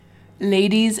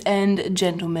Ladies and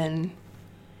gentlemen,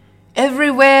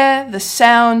 everywhere the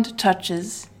sound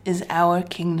touches is our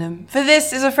kingdom. For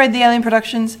this is a Fred the Alien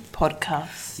Productions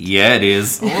podcast. Yeah, it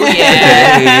is. Oh,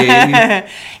 yeah.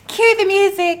 Cue the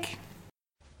music.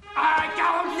 I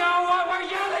don't know what we're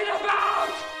yelling about!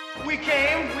 We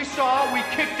came, we saw, we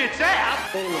kicked its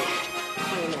ass. Wait a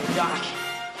minute, Doc.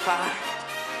 Are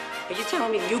you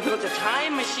telling me you built a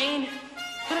time machine?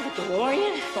 Kind of a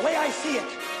DeLorean? The way I see it,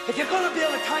 if you're gonna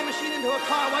build a time machine into a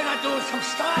car, why not do it some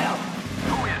style?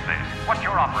 Who is this? What's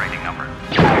your operating number?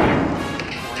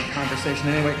 Boring conversation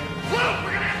anyway. Whoa,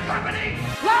 we're gonna have company!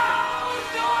 Loud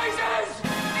noises!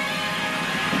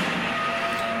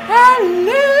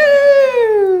 Hello.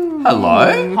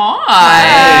 Hello.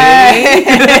 Hi.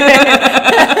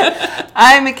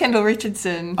 I'm Kendall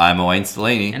Richardson. I'm Owain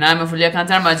Stellini. And I'm Ophelia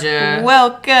Kantarmaja.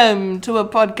 Welcome to a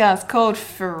podcast called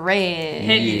Fred.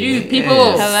 Hello,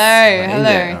 people. Hello.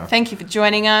 there. Thank you for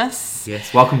joining us.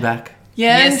 Yes, welcome back.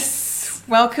 Yes.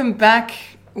 Welcome back,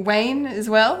 Wayne, as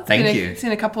well. Thank you. It's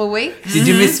been a couple of weeks. Did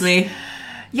you miss me?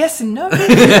 Yes and no.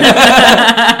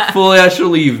 Fulia,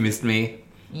 surely you've missed me.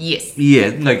 Yes. Yeah,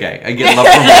 okay. I get love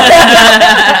from you.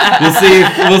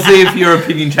 We'll see if your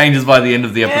opinion changes by the end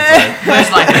of the episode.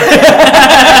 Most likely.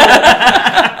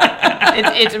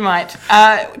 It might.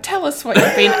 Tell us what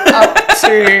you've been up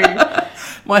to.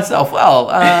 Myself,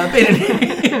 been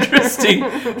an interesting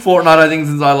fortnight, I think,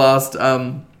 since I last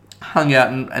hung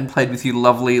out and played with you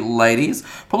lovely ladies.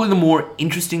 Probably the more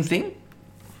interesting thing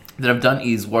that I've done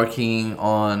is working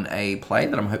on a play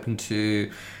that I'm hoping to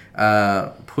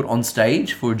put on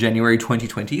stage for January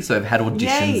 2020. So I've had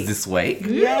auditions this week.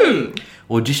 Yay.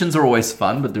 Auditions are always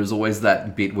fun, but there's always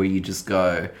that bit where you just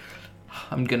go,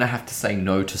 I'm gonna have to say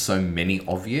no to so many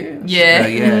of you. Yeah. So,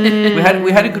 yeah.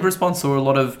 We had a good response. So a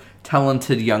lot of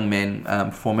talented young men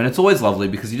perform, and it's always lovely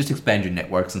because you just expand your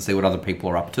networks and see what other people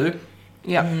are up to.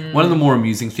 Yeah. One of the more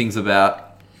amusing things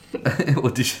about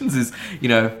auditions is, the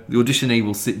auditionee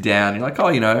will sit down. You're like,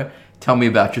 tell me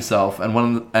about yourself.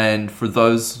 And for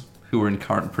those who are in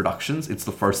current productions, it's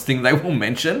the first thing they will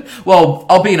mention. Well,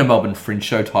 I'll be in a Melbourne Fringe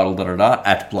show titled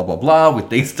at blah blah blah with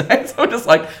these days. I'm just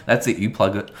like, that's it, you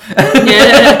plug it.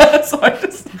 Yeah. So I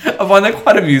find that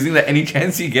quite amusing that any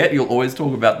chance you get, you'll always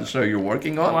talk about the show you're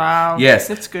working on. Wow. Yes.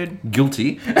 That's good.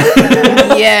 Guilty.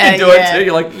 Yeah. You do it too.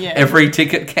 You're like, every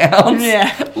ticket counts.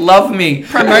 Yeah. Love me.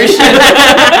 Promotion.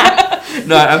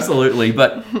 No, absolutely.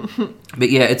 But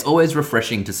yeah, it's always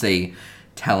refreshing to see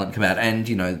talent come out. And,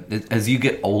 as you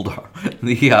get older,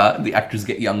 the actors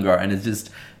get younger, and it's just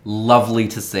lovely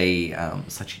to see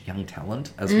such young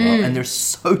talent as well. And they're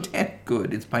so damn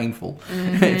good. It's painful.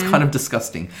 Mm-hmm. It's kind of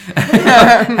disgusting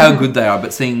how good they are.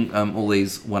 But seeing all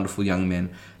these wonderful young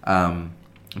men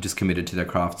just committed to their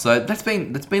craft. So that's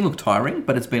been look tiring,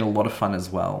 but it's been a lot of fun as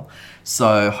well.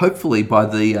 So hopefully by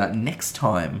the next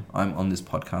time I'm on this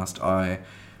podcast, I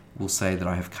will say that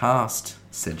I have cast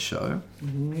said show,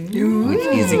 which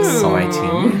is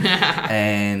exciting.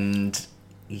 And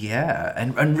yeah,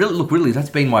 and really that's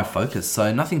been my focus.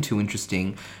 So nothing too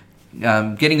interesting.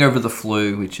 Getting over the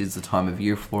flu, which is the time of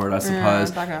year for it, I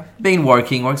suppose.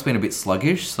 Work's been a bit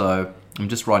sluggish, so I'm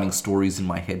just writing stories in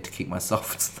my head to keep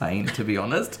myself sane, to be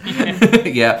honest.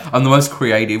 Yeah, I'm the most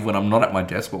creative when I'm not at my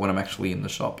desk, but when I'm actually in the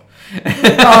shop.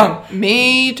 Oh,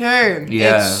 me too.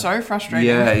 Yeah. It's so frustrating.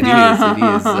 Yeah, it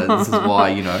is. This is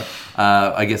why,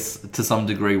 I guess to some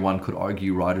degree one could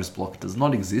argue writer's block does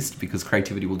not exist because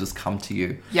creativity will just come to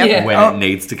you Yep. when Oh. it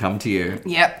needs to come to you.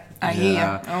 Yep. I hear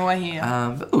Yeah. you. Oh, I hear you.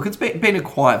 But look, it's been a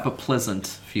quiet but pleasant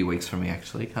few weeks for me,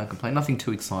 actually. Can't complain. Nothing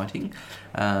too exciting.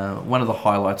 One of the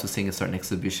highlights was seeing a certain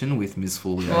exhibition with Ms.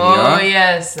 Fulia. Oh,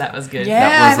 yes. That was good. Yeah,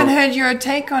 that I was haven't heard your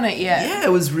take on it yet. Yeah,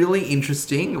 it was really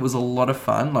interesting. It was a lot of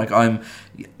fun. Like, I'm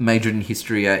majored in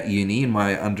history at uni in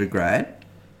my undergrad.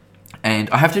 And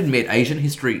I have to admit, Asian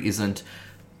history isn't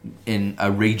in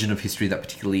a region of history that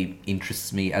particularly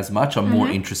interests me as much. I'm more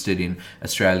interested in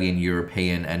Australian,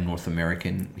 European, and North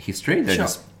American history. They're Sure.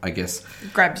 just, I guess...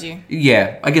 Grabs you.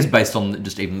 Yeah, I guess based on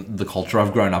just even the culture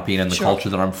I've grown up in and the Sure. culture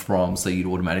that I'm from, so you'd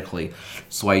automatically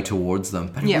sway towards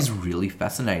them. But it was really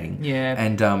fascinating. Yeah.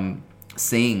 And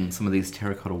seeing some of these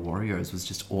terracotta warriors was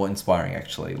just awe-inspiring,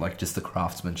 actually. Like, just the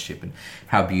craftsmanship and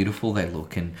how beautiful they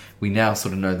look. And we now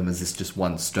sort of know them as this just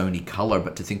one stony colour,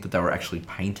 but to think that they were actually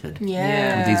painted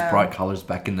Yeah. with these bright colours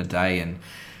back in the day. And,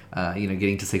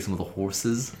 getting to see some of the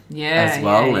horses Yeah, as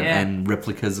well, yeah. and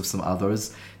replicas of some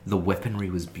others. The weaponry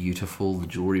was beautiful. The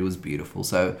jewellery was beautiful.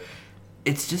 So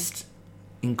it's just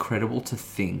incredible to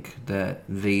think that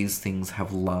these things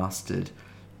have lasted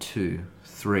 2,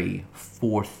 3,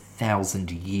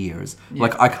 4,000 years. Yeah.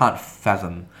 Like, I can't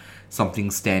fathom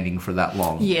something standing for that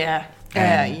long. Yeah.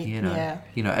 And, yeah.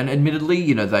 And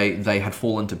admittedly, they had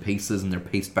fallen to pieces and they're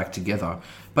pieced back together.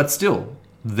 But still,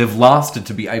 they've lasted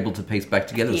to be able to piece back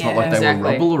together. It's not Yeah. like they Exactly. were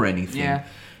rubble or anything. Yeah.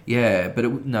 Yeah, but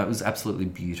it was absolutely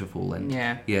beautiful. And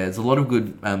Yeah. there's a lot of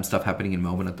good stuff happening in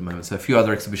Melbourne at the moment. So a few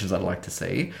other exhibitions I'd like to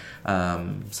see.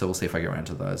 So we'll see if I get around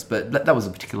to those. But that was a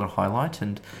particular highlight.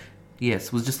 And yes,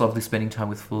 it was just lovely spending time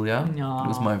with Fulia. Aw. It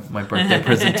was my birthday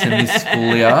present to Miss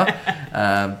Fulia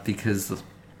because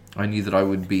I knew that I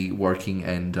would be working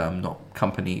and not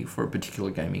company for a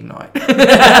particular gaming night.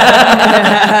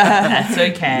 That's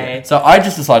okay. So I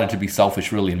just decided to be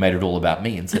selfish, really, and made it all about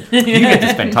me and said, you get to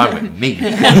spend time with me.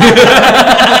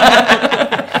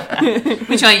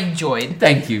 Which I enjoyed.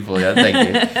 Thank you, Fulia. Thank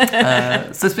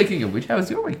you. So speaking of which, how has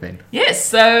your week been? Yes,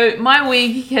 so my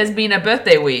week has been a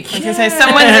birthday week. I was going to say,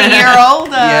 someone's a year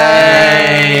older.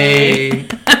 Yay!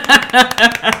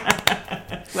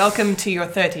 Welcome to your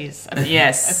 30s.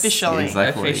 Yes. Officially.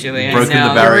 Exactly. Officially. You've broken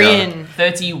Now the barrier. You're in.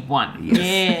 31.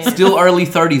 Yeah. Still early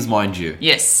 30s, mind you.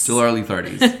 Yes. Still early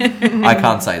 30s. I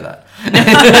can't say that.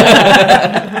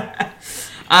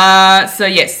 So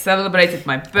yes, celebrated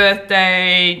my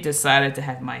birthday, decided to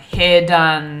have my hair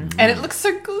done. And it looks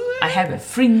so good. I have a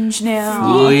fringe now.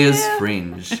 Fulia's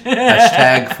Fringe.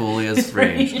 Hashtag Fulia's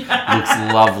Fringe. Looks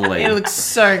lovely. It looks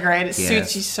so great. It Yeah.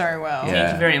 suits you so well. Yeah.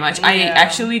 Thank you very much. I Yeah.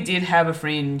 actually did have a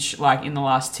fringe like in the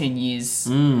last 10 years.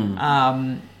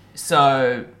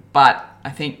 But I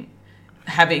think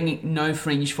having no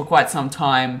fringe for quite some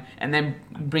time and then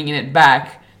bringing it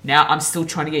back, now I'm still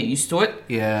trying to get used to it.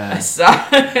 Yeah. So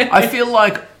I feel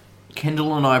like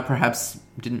Kendall and I perhaps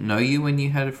didn't know you when you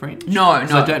had a fringe. No, 'Cause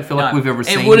no. I don't feel like no. we've ever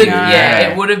seen It would have,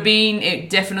 you. it would have been. It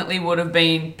definitely would have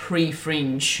been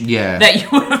pre-fringe. Yeah. that you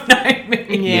would have known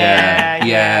me.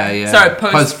 Yeah. Sorry,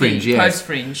 Post-fringe, post-fringe. yes.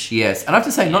 Post-fringe. Yes, and I have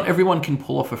to say, not everyone can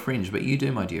pull off a fringe, but you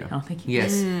do, my dear. Oh, thank you.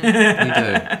 Yes, you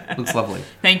do. Looks lovely.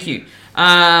 Thank you.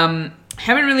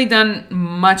 Haven't really done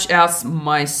much else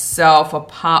myself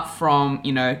apart from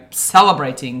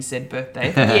celebrating said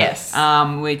birthday. Yes.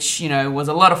 Which was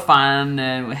a lot of fun,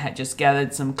 and we had just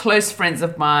gathered some close friends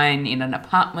of mine in an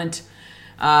apartment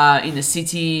in the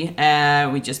city.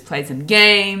 We just played some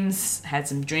games, had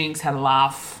some drinks, had a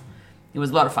laugh. It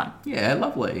was a lot of fun. Yeah,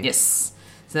 lovely. Yes.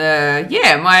 So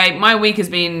yeah, my week has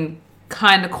been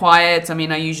kind of quiet. I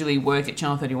mean, I usually work at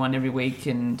Channel 31 every week,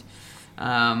 and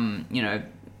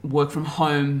work from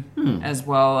home as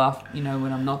well. When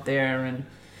I'm not there, and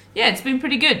yeah, it's been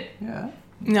pretty good. Yeah.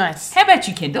 Nice. How about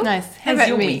you, Kendall? Nice. How How's about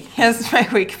your me? week? How's my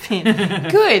week been?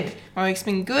 Good. My week's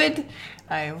been good.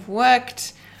 I've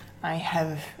worked. I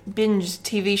have binged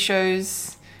TV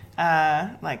shows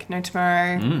like No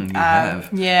Tomorrow. You have.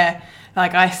 Yeah.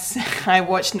 Like I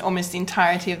watched almost the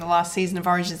entirety of the last season of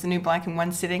Orange is the New Black in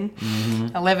one sitting.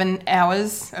 11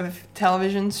 hours of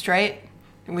television straight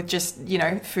with just,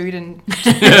 food and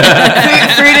food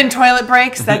and toilet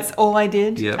breaks. That's all I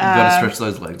did. Yeah, you've got to stretch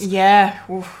those legs. Yeah.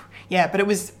 Oof. Yeah, but it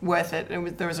was worth it.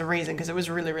 There was a reason, because it was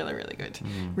really, really, really good.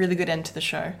 Really good end to the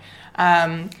show.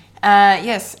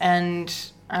 Yes, and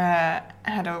I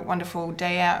had a wonderful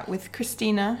day out with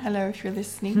Christina. Hello, if you're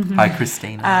listening. Hi,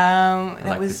 Christina. That I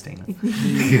like was Christina.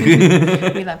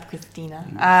 we love Christina.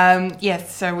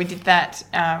 Yes, so we did that,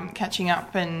 catching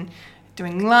up and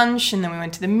doing lunch, and then we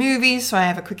went to the movies. So I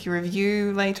have a quickie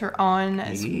review later on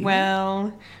as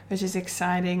well, which is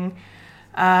exciting.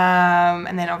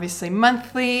 And then obviously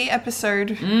monthly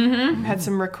episode. Mm-hmm. Had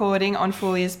some recording on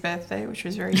Fulia's birthday, which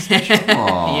was very special.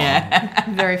 Aw.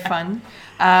 Yeah. Very fun.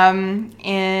 And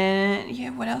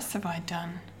yeah, what else have I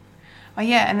done? Oh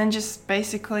yeah, and then just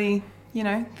basically,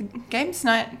 the games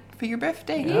night for your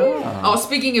birthday. Oh,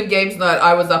 speaking of games night,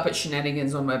 I was up at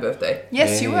Shenanigans on my birthday.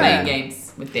 Yes, you were. Playing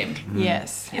games with them.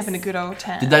 Yes, having a good old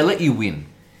time. Did they let you win?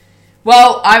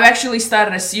 Well, I've actually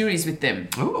started a series with them.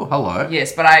 Oh, hello.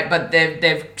 Yes, but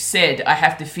they've said I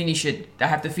have to finish it. I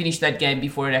have to finish that game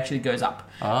before it actually goes up.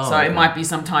 Oh, so it okay. might be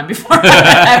some time before I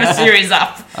have a series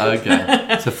up.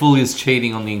 Okay. So Fulia's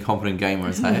cheating on the incompetent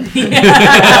gamers, hey?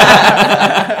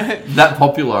 That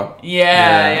popular.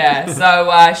 Yeah. So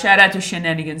shout out to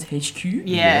Shenanigans HQ.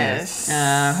 Yes.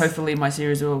 Hopefully my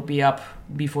series will be up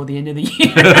before the end of the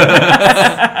year.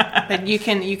 But you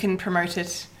can promote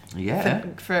it Yeah.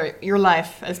 for your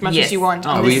life as much Yes. as you want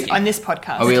Oh, on, we- on this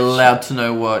podcast. Are we allowed to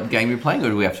know what game you're playing, or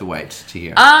do we have to wait to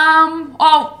hear?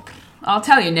 I'll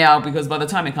tell you now, because by the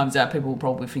time it comes out, people will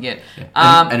probably forget.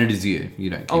 And it is you.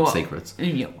 You don't keep secrets.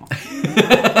 Yeah.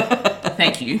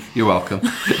 Thank you. You're welcome.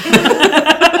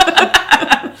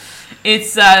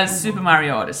 It's Super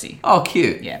Mario Odyssey. Oh,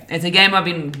 cute. Yeah, it's a game I've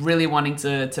been really wanting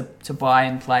to buy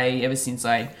and play ever since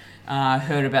I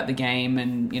heard about the game,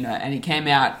 and and it came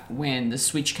out when the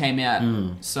Switch came out.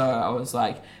 So I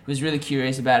was really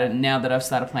curious about it, and now that I've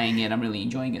started playing it, I'm really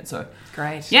enjoying it. So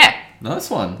Great. yeah, Nice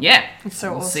one. yeah. It's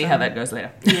so we'll see awesome. how that goes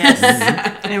later.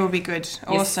 Yes. It will be good.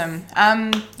 Awesome.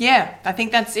 Yeah, I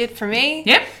think that's it for me.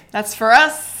 Yep. That's for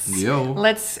us. Yo.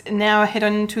 Let's now head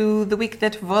on to the week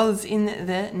that was in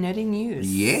the nerdy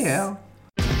news. Yeah.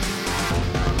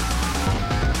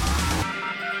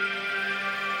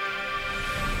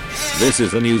 This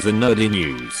is the news in nerdy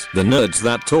news. The nerds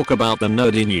that talk about the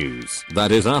nerdy news.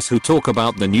 That is us who talk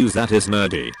about the news that is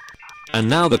nerdy. And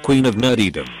now the queen of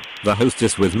nerdydom, the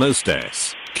hostess with most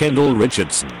S, Kendall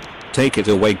Richardson. Take it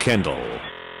away, Kendall.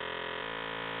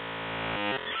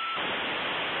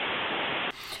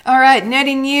 All right,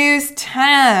 nerdy news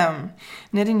time.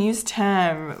 Nerdy news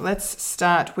time. Let's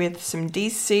start with some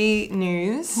DC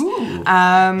news.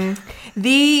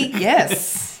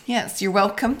 Yes, you're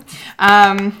welcome.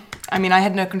 I mean, I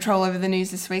had no control over the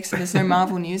news this week, so there's no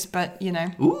Marvel news, but,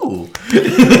 Ooh.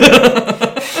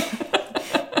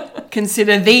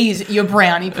 consider these your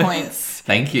brownie points.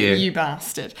 Thank you. You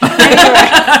bastard.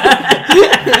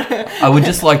 I would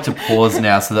just like to pause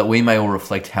now so that we may all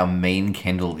reflect how mean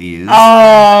Kendall is.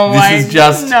 Oh, This is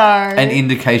just no. an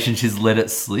indication she's let it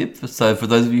slip. So for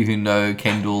those of you who know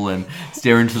Kendall and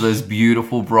stare into those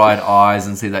beautiful bright eyes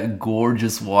and see that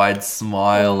gorgeous wide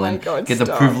smile Oh my and God, get the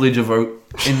stop. privilege of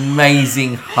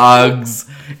amazing hugs,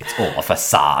 it's all a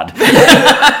facade.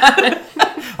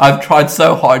 I've tried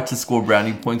so hard to score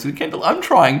brownie points with Kendall. I'm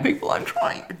trying, people. I'm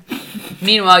trying.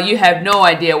 Meanwhile, you have no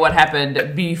idea what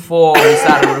happened before we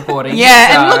started recording.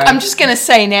 Yeah, and so- look, I'm just going to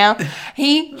say now,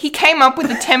 he came up with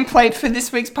a template for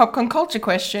this week's popcorn culture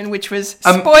question, which was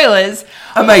spoilers.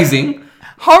 Amazing.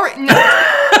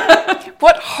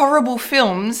 What horrible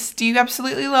films do you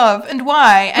absolutely love and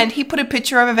why? And he put a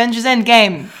picture of Avengers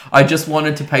Endgame I just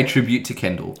wanted to pay tribute to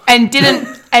Kendall. and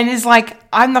is like,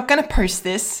 I'm not going to post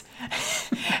this,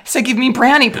 so give me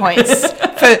brownie points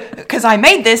because I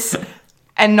made this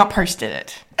and not posted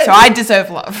it. So I deserve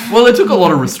love. Well, it took a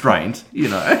lot of restraint, You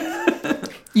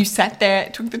sat there,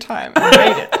 took the time, and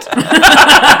made it.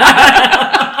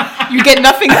 You get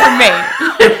nothing from me.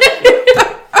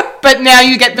 But now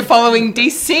you get the following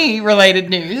DC-related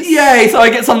news. Yay, so I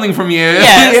get something from you.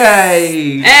 Yes.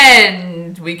 Yay.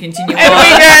 And we continue And on. we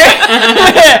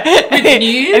go. With the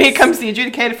news. And here comes the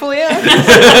adjudicator fully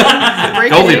out.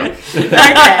 Goldie.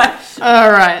 Okay.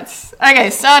 All right. Okay,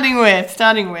 starting with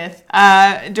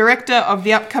director of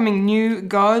the upcoming New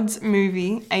Gods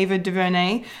movie, Ava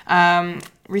DuVernay,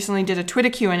 recently did a Twitter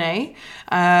Q&A.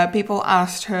 People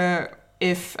asked her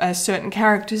if certain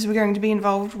characters were going to be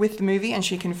involved with the movie, and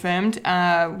she confirmed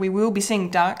we will be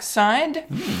seeing Darkseid,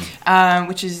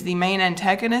 which is the main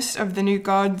antagonist of the New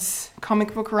Gods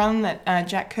comic book run that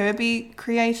Jack Kirby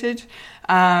created,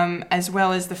 as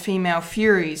well as the female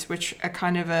Furies, which are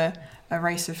kind of a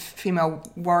race of female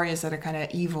warriors that are kind of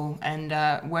evil and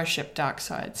worship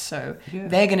Darkseid. So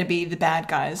they're going to be the bad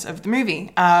guys of the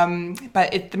movie.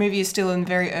 But the movie is still in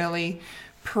very early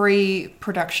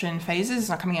pre-production phases. It's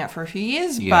not coming out for a few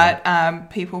years, but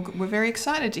people were very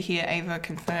excited to hear Ava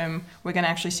confirm we're going to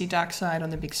actually see Darkseid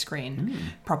on the big screen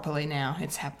properly now.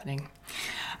 It's happening.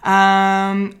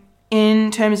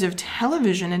 In terms of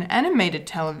television and animated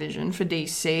television for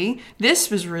DC, this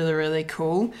was really, really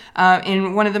cool.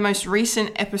 In one of the most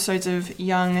recent episodes of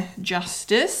Young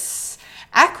Justice,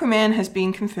 Aquaman has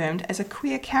been confirmed as a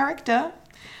queer character,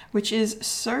 which is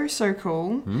so, so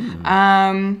cool.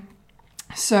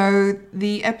 So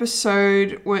the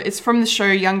episode, it's from the show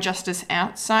Young Justice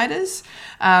Outsiders.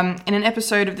 In an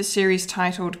episode of the series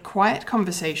titled Quiet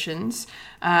Conversations,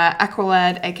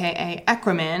 Aqualad, aka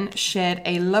Aquaman, shared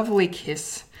a lovely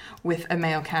kiss with a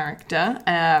male character,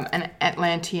 an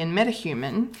Atlantean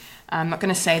metahuman. I'm not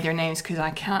going to say their names because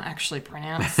I can't actually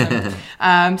pronounce them.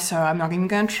 So I'm not even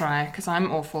going to try because I'm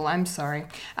awful. I'm sorry.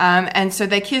 And so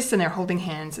they kissed and they're holding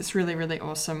hands. It's really, really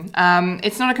awesome.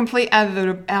 It's not a complete out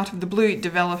of the blue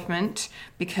development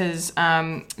because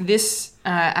this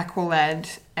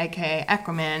Aqualad, aka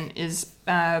Aquaman, is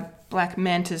Black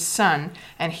Manta's son,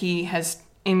 and he has,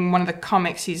 in one of the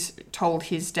comics, he's told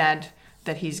his dad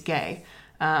that he's gay.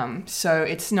 So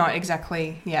it's not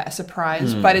exactly, a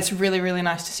surprise, but it's really, really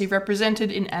nice to see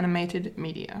represented in animated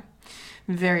media.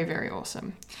 Very, very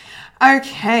awesome.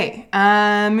 Okay,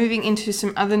 moving into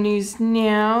some other news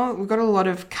now. We've got a lot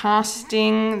of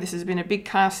casting. This has been a big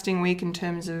casting week in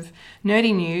terms of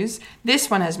nerdy news.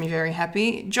 This one has me very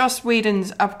happy. Joss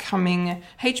Whedon's upcoming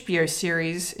HBO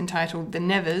series entitled The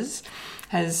Nevers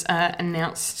has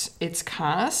announced its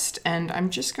cast, and I'm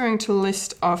just going to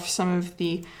list off some of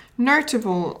the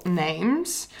notable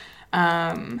names.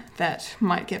 that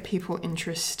might get people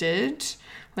interested.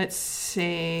 Let's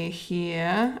see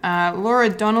here. Laura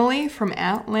Donnelly from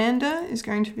Outlander is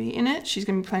going to be in it. She's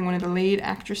going to be playing one of the lead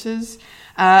actresses.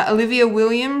 Olivia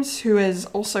Williams, who has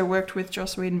also worked with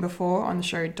Joss Whedon before on the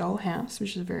show Dollhouse,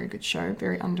 which is a very good show,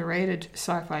 very underrated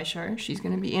sci-fi show. She's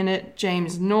going to be in it.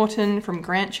 James Norton from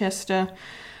Grantchester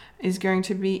is going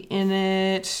to be in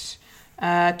it.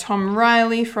 Tom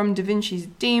Riley from Da Vinci's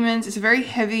Demons. It's a very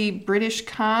heavy British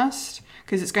cast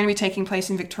because it's going to be taking place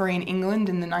in Victorian England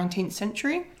in the 19th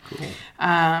century. Cool.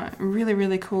 Really,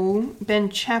 really cool. Ben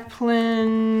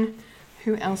Chaplin.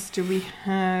 Who else do we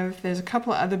have? There's a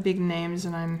couple of other big names,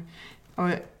 and I'm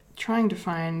trying to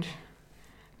find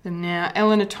them now.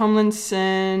 Eleanor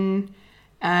Tomlinson,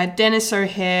 Dennis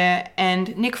O'Hare,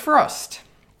 and Nick Frost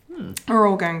are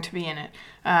all going to be in it.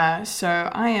 So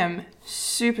I am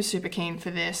super, super keen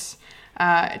for this.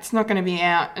 It's not going to be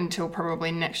out until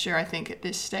probably next year, I think, at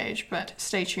this stage, but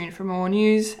stay tuned for more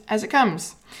news as it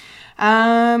comes.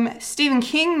 Stephen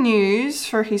King news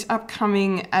for his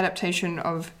upcoming adaptation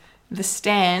of The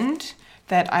Stand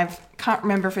that I can't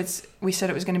remember if we said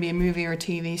it was going to be a movie or a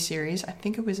TV series. I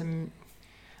think it was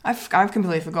I've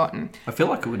completely forgotten. I feel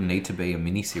like it would need to be a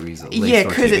mini-series at least, yeah, or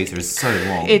a TV series. It's so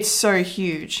long. It's so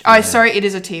huge. Yeah. Oh, sorry, it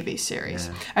is a TV series.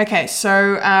 Yeah. Okay,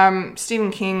 so Stephen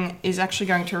King is actually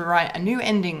going to write a new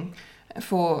ending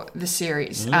for the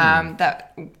series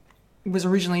that was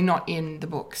originally not in the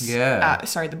books. Yeah.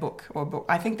 The book.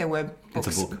 I think there were books.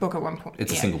 It's a book. At one point.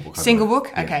 It's a single book. Single book?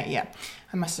 Yeah. Okay, yeah.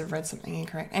 I must have read something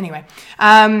incorrect. Anyway.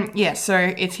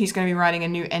 So he's going to be writing a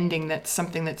new ending that's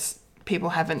something that's people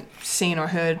haven't seen or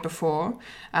heard before,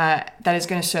 that is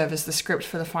going to serve as the script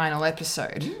for the final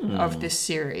episode of this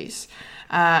series.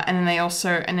 And then they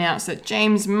also announced that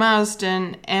James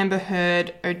Marsden, Amber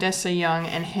Heard, Odessa Young,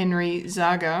 and Henry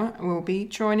Zaga will be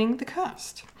joining the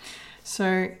cast.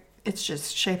 So it's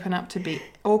just shaping up to be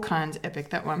all kinds epic,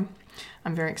 that one.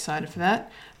 I'm very excited for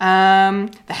that.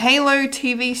 The Halo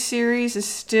TV series is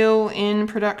still in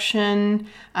production,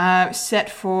 set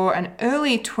for an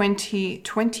early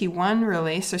 2021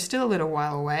 release, so still a little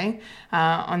while away,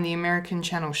 on the American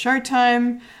channel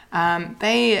Showtime.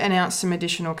 They announced some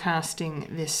additional casting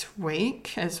this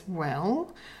week as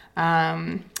well,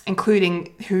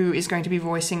 including who is going to be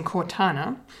voicing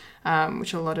Cortana,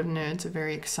 which a lot of nerds are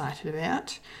very excited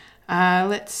about.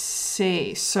 Let's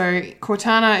see. So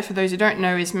Cortana, for those who don't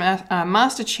know, is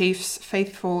Master Chief's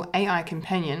faithful AI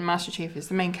companion. Master Chief is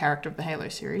the main character of the Halo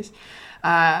series.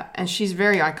 And she's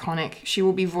very iconic. She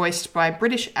will be voiced by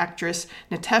British actress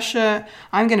Natasha,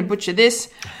 I'm going to butcher this,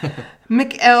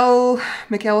 McElhone,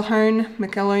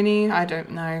 I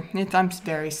don't know. I'm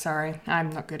very sorry. I'm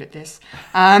not good at this.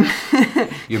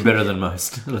 You're better than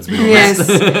most, let's be Yes,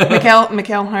 honest.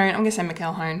 McElhone. I'm going to say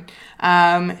McElhone.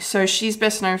 So she's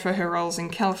best known for her roles in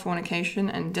Californication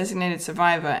and Designated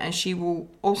Survivor, and she will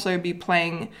also be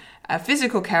playing a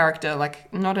physical character,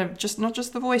 like not just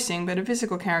the voicing, but a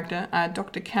physical character,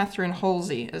 Dr. Catherine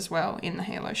Halsey as well in the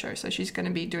Halo show. So she's going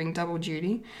to be doing double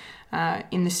duty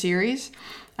in the series.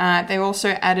 They also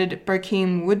added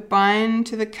Bokeem Woodbine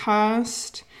to the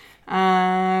cast.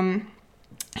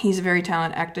 He's a very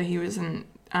talented actor. He was in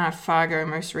Fargo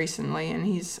most recently, and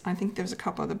I think there's a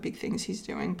couple other big things he's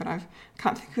doing, but I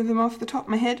can't think of them off the top of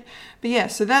my head. But yeah,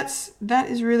 so that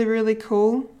is really, really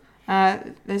cool.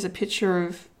 There's a picture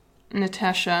of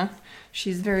Natasha.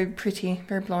 She's very pretty,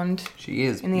 very blonde. She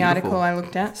is in the beautiful. article I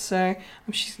looked at, so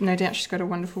no doubt she's got a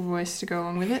wonderful voice to go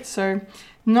along with it. So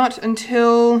not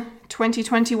until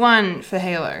 2021 for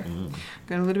Halo.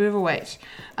 Got a little bit of a wait.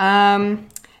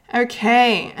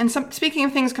 Okay, and speaking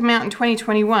of things coming out in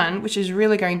 2021, which is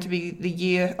really going to be the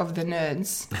year of the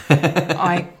nerds,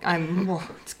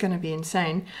 it's going to be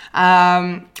insane.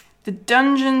 The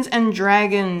Dungeons and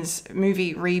Dragons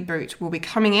movie reboot will be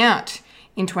coming out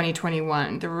in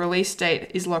 2021. The release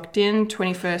date is locked in,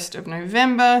 21st of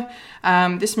November.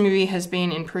 This movie has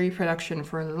been in pre-production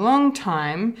for a long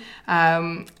time.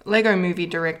 Lego movie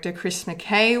director Chris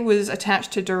McKay was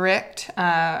attached to direct.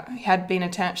 He had been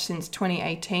attached since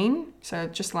 2018, so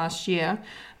just last year.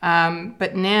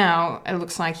 But now it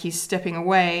looks like he's stepping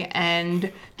away,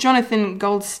 and Jonathan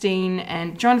Goldstein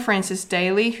and John Francis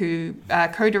Daly, who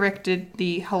co-directed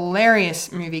the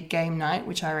hilarious movie Game Night,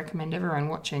 which I recommend everyone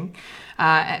watching,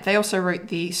 they also wrote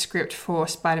the script for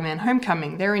Spider-Man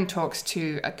Homecoming. They're in talks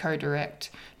to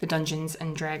co-direct the Dungeons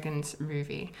and Dragons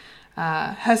movie.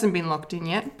 Hasn't been locked in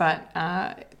yet, but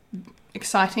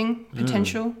exciting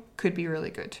potential, could be really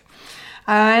good.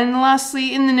 And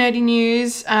lastly, in the nerdy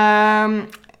news,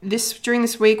 during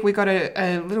this week, we got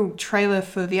a little trailer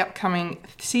for the upcoming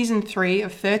season 3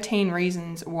 of 13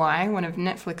 Reasons Why, one of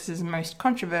Netflix's most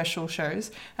controversial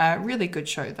shows. Really good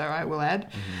show, though, I will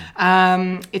add.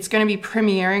 It's going to be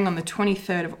premiering on the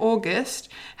 23rd of August.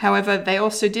 However, they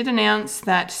also did announce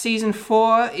that season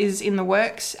 4 is in the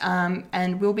works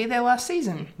and will be their last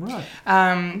season. Right.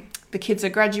 The kids are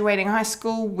graduating high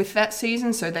school with that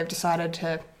season, so they've decided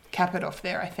to cap it off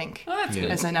there, I think. Oh, that's good.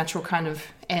 As a natural kind of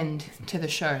end to the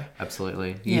show.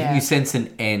 Absolutely. Yeah. You sense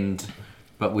an end,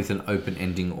 but with an open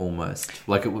ending almost.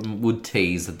 Like it would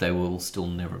tease that they will still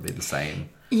never be the same.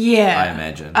 Yeah. I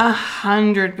imagine.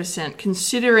 100%.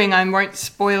 Considering, I won't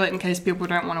spoil it in case people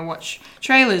don't want to watch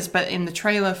trailers, but in the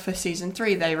trailer for season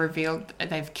 3, they revealed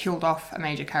they've killed off a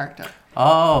major character.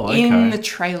 Oh, okay. In the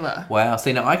trailer. Wow.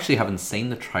 See, now I actually haven't seen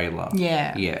the trailer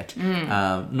yet.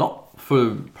 Not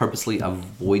for purposely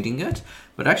avoiding it,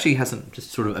 but actually hasn't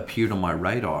just sort of appeared on my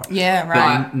radar. Yeah,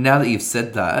 right. But now that you've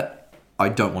said that, I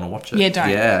don't want to watch it. Yeah, don't.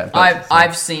 Yeah. But,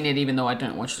 I've seen it even though I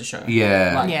don't watch the show.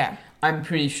 Yeah. Like, Yeah. I'm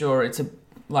pretty sure it's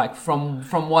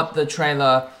from what the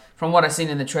trailer, from what I've seen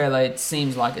in the trailer, it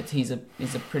seems like he's a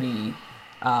pretty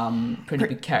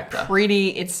big character.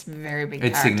 It's very big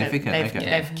It's character significant, they've, okay.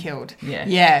 they've killed. Yeah.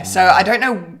 Yeah, so I don't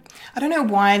know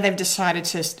why they've decided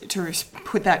to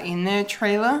put that in their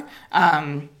trailer.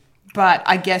 But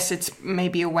I guess it's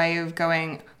maybe a way of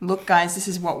going, look, guys, this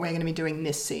is what we're going to be doing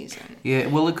this season. Yeah,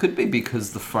 well, it could be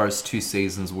because the first 2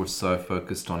 seasons were so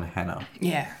focused on Hannah.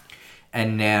 Yeah.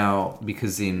 And now,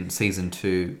 because in season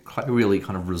 2, really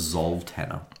kind of resolved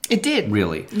Hannah. It did.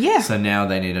 Really. Yeah. So now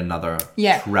they need another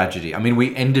Yeah. tragedy. I mean,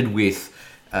 we ended with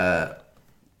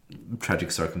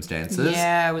tragic circumstances.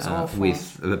 Yeah, it was awful.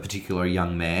 With a particular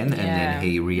young man, and Yeah. Mm-hmm. then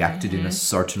he reacted in a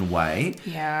certain way.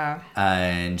 Yeah.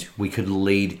 And we could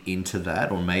lead into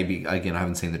that, or maybe, again, I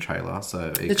haven't seen the trailer, so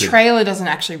The trailer doesn't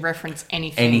actually reference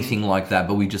anything. like that,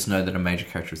 but we just know that a major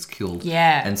character is killed.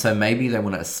 Yeah. And so maybe they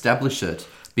want to establish it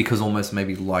because almost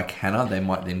maybe like Hannah, they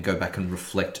might then go back and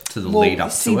reflect to the lead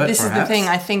up to it. This perhaps. is the thing.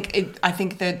 I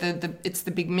think the it's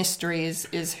the big mystery is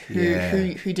who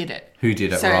did it. Who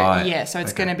did it, so, right. Yeah, so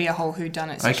it's Okay. going to be a whole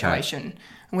whodunit Okay. situation.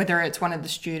 Whether it's one of the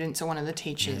students or one of the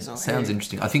teachers or Sounds who.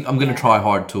 interesting. I think I'm going to try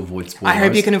hard to avoid spoilers. I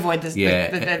hope you can avoid this.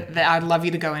 Yeah. I'd love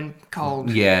you to go in cold.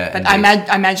 Yeah, But indeed.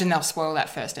 I imagine they'll spoil that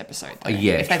first episode. Though,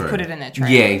 Yeah, if they true. put it in their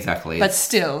trailer. Yeah, exactly. But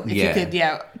still, if Yeah. you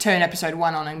could, turn episode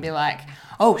 1 on and be like,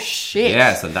 oh shit.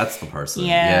 Yeah, so that's the person.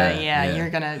 Yeah, you're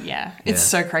gonna, it's Yeah.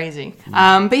 so crazy.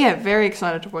 But yeah, very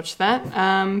excited to watch that.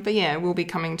 But yeah, we'll be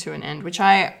coming to an end, which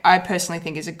I personally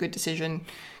think is a good decision,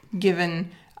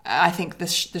 given I think the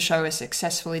show has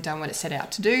successfully done what it set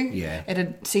out to do. Yeah.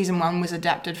 Season 1 was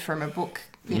adapted from a book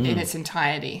in its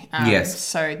entirety. Yes.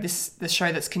 So the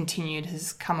show that's continued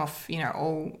has come off,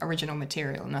 all original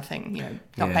material, nothing,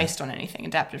 not Yeah. based on anything,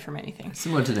 adapted from anything.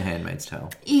 Similar to The Handmaid's Tale.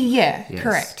 Yeah, Yes.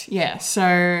 correct. Yeah,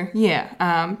 so yeah,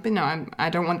 but no, I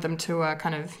don't want them to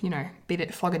kind of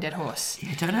flog a dead horse.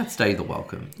 Yeah, don't outstay the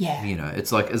welcome. Yeah.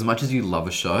 It's like as much as you love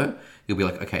a show, you'll be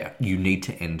like, okay, you need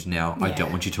to end now. I Yeah.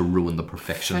 don't want you to ruin the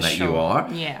perfection For that you sure. are.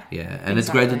 Yeah. Yeah, and it's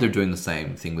great Exactly. that they're doing the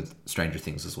same thing with Stranger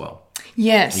Things as well.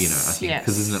 Yes, I think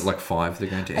because isn't it like 5 they're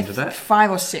going to end of that?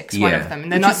 5 or 6, one Yeah. of them.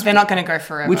 And they're Which not is- going to go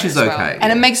forever, which is as well. okay,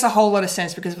 And it yeah. makes a whole lot of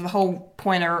sense because the whole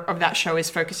point of that show is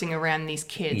focusing around these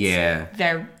kids. Yeah.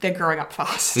 they're growing up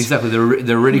fast. Exactly,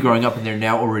 they're already growing up and they're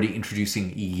now already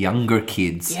introducing younger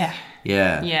kids. Yeah.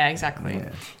 Yeah. Yeah, exactly. Yeah.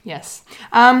 Yes.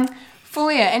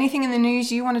 Fulia, anything in the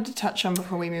news you wanted to touch on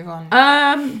before we move on?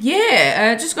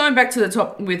 Just going back to the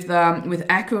top with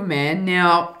Aquaman.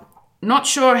 Now, not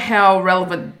sure how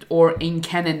relevant or in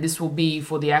canon this will be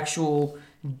for the actual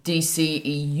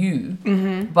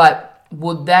DCEU, but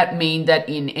would that mean that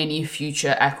in any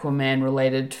future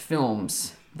Aquaman-related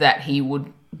films that he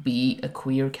would be a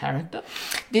queer character?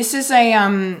 This is a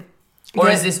Or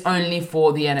is this only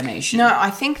for the animation? No, I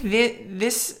think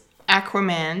this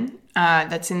Aquaman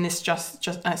that's in this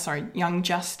Young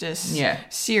Justice Yeah.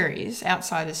 series,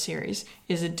 Outsiders series,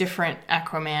 is a different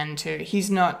Aquaman too. He's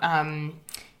not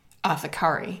Arthur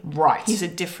Curry. Right. He's a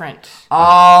different...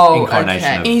 Oh, Incarnation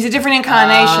okay. of- He's a different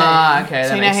incarnation. Ah, okay,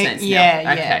 that you know makes how- sense now.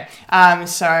 Yeah, Okay.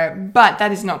 yeah. But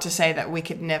that is not to say that we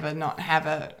could never not have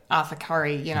a Arthur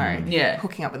Curry, Yeah.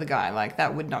 hooking up with a guy. Like,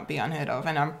 that would not be unheard of.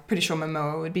 And I'm pretty sure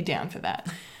Momoa would be down for that.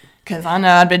 Because I know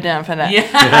I'd be down for that.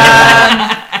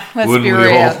 Let's Wouldn't be we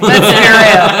real. all?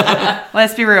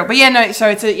 Let's be real. But yeah, no,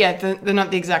 so they're not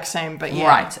the exact same, but yeah.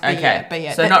 Right, But okay. But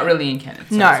yeah. So not really in canon.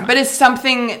 So No, it's but it's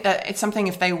something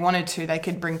if they wanted to, they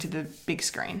could bring to the big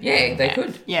screen. Yeah, they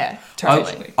could. Yeah,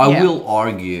 totally. I Yeah. will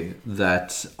argue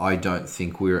that I don't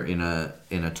think we're in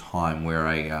a time where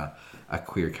a a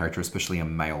queer character, especially a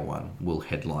male one, will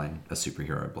headline a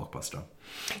superhero blockbuster.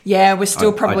 Yeah, we're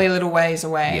still probably a little ways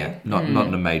away. Yeah, not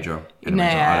in a major.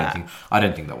 I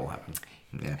don't think that will happen.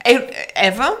 Yeah.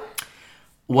 Ever?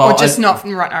 Well, Or just not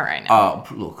right now?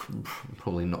 Look,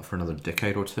 probably not for another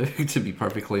decade or two, to be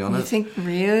perfectly You honest. think,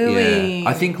 really? Yeah.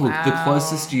 I think, look, the Wow.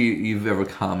 closest you've ever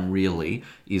come, really,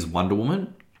 is Wonder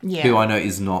Woman. Yeah. Who I know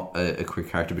is not a queer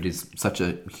character, but is such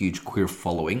a huge queer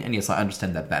following. And yes, I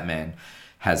understand that Batman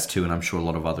has too, and I'm sure a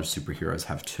lot of other superheroes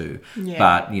have too. Yeah.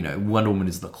 But, you know, Wonder Woman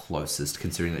is the closest,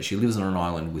 considering that she lives on an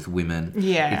island with women.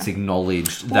 Yeah. It's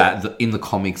acknowledged that in the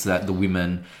comics that the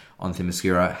women on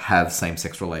Themyscira have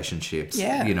same-sex relationships.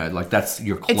 Yeah. You know, like, that's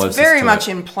your closest It's very to much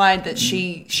it. implied that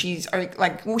she's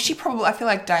like, well, she probably, I feel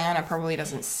like Diana probably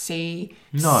doesn't see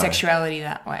No. sexuality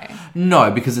that way.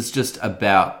 No, because it's just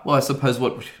about, well, I suppose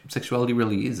what sexuality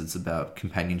really is. It's about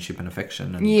companionship and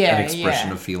affection and Yeah, an expression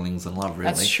yeah. of feelings and love,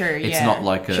 really. That's true, It's yeah. not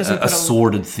like She doesn't a put a-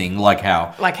 sordid thing like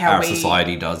how our we-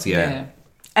 society does, yeah.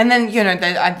 And then, you know,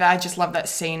 I just love that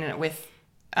scene with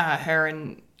her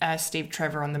and Steve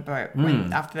Trevor on the boat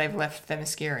after they've left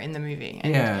Themyscira in the movie.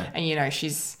 And, Yeah. and, you know,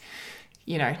 she's,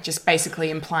 you know, just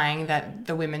basically implying that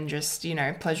the women just, you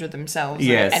know, pleasure themselves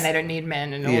Yes. and they don't need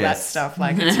men and all that Yes. stuff.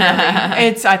 Like, it's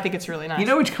really, I think it's really nice. You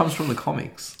know, which comes from the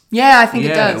comics. Yeah, I think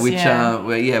it does. Which,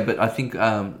 yeah. but I think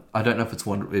I don't know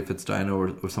if it's Diana or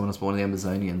someone else, but one of the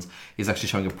Amazonians is actually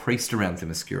showing a priest around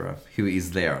Themyscira who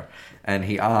is there, and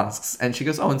he asks, and she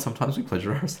goes, "Oh, and sometimes we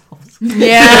pleasure ourselves."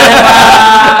 Yeah.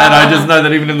 And I just know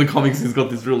that even in the comics, he's got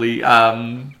this really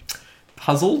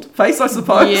puzzled face, I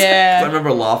suppose. Yeah. So I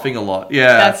remember laughing a lot.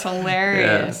 Yeah, That's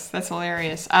hilarious. That's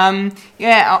hilarious.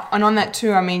 Yeah, and on that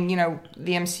too, I mean, you know,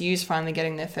 the MCU's finally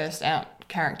getting their first out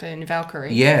character in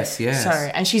Valkyrie. Yes. So,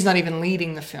 and she's not even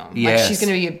leading the film. Yes. Like, she's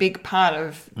going to be a big part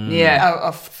of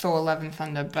of Thor: Love and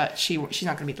Thunder, but she's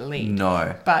not going to be the lead.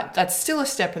 No. But that's still a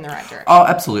step in the right direction. Oh,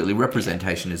 absolutely.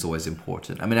 Representation is always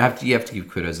important. I mean, you have to give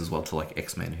kudos as well to like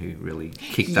X-Men, who really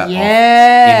kicked that off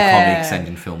in comics and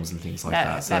in films and things like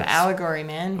that. So That it's allegory,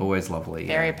 man. always lovely.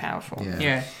 Very powerful.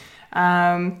 Yeah.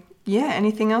 Yeah.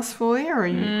 Anything else for you, or are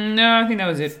you? No, I think that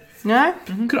was it. No.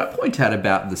 Could I point out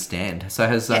about The Stand? So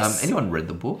has Yes. anyone read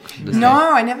the book? The No,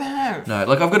 Stand? I never have. No,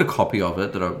 like I've got a copy of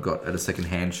it that I've got at a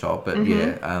second-hand shop, but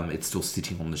Mm-hmm. it's still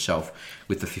sitting on the shelf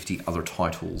with the 50 other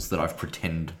titles that I've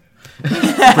pretended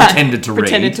to read.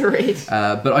 Pretended to read.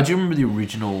 But I do remember the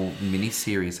original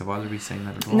miniseries. Have either of you seen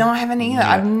that at all? No, I haven't either.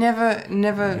 Yeah. I've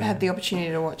never had the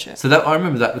opportunity to watch it. So I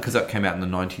remember that because that came out in the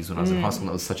 90s when I was in high school. And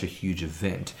that was such a huge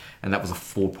event, and that was a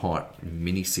 4-part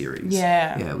miniseries.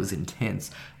 Yeah. It was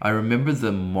intense. I remember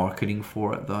the marketing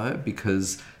for it though,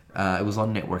 because it was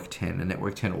on Network 10, and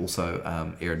Network 10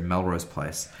 also aired Melrose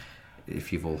Place.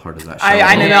 If you've all heard of that show,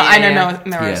 I know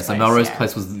Melrose yeah, so Place, Melrose yeah.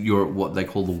 Place was what they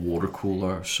call the water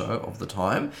cooler show of the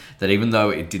time. That even though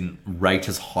it didn't rate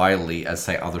as highly as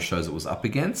say other shows it was up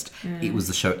against, it was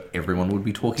the show everyone would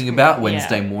be talking about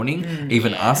Wednesday morning.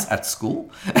 Even us at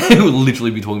school would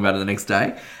literally be talking about it the next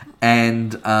day.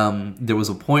 And there was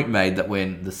a point made that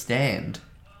when The Stand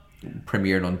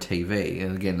premiered on TV,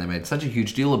 and again they made such a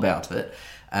huge deal about it,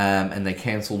 and they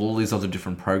cancelled all these other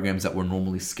different programs that were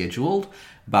normally scheduled.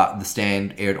 But The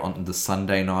Stand aired on the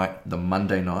Sunday night, the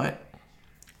Monday night,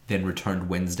 then returned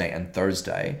Wednesday and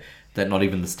Thursday, that not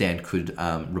even The Stand could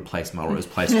replace Melrose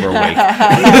Place for a week.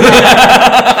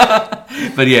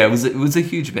 But yeah, it was a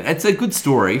huge event. It's a good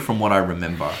story from what I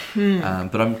remember.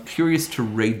 But I'm curious to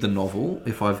read the novel,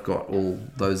 if I've got all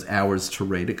those hours to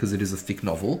read it, because it is a thick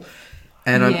novel.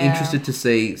 And I'm interested to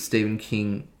see Stephen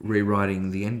King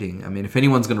rewriting the ending. I mean, if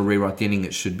anyone's going to rewrite the ending,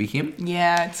 it should be him.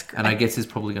 Yeah, it's And I guess he's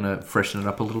probably going to freshen it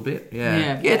up a little bit.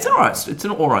 Yeah. Yeah, it's all right. It's an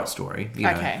all right story. You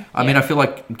know. Okay, I mean, I feel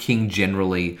like King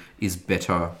generally is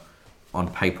better on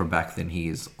paperback than he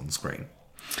is on screen.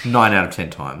 9 out of 10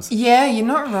 times. Yeah, you're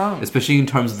not wrong. Especially in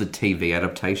terms of the TV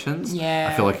adaptations. Yeah.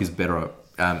 I feel like he's better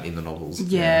in the novels.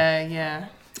 Yeah. Yeah.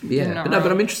 You're not But I'm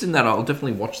wrong. interested in that. I'll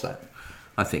definitely watch that,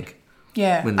 I think.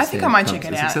 Yeah, when The I think I Stand might comes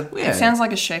check it as out. success- yeah. It sounds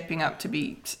like it's shaping up to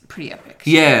be pretty epic.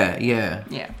 Yeah.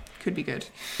 Yeah, could be good.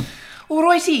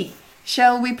 Alrighty,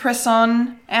 shall we press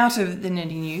on out of the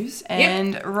nerdy news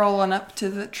and roll on up to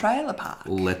the trailer park?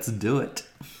 Let's do it.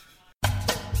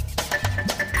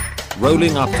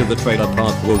 Rolling up to the trailer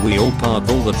park where we all park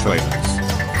all the trailers.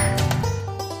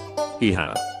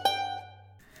 Yeah.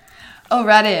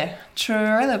 Alrighty,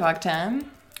 trailer park time.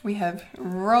 We have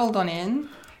rolled on in.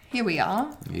 Here we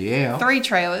are. Yeah. 3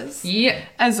 trailers. Yeah.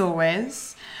 As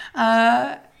always.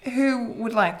 Who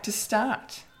would like to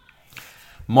start?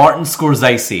 Martin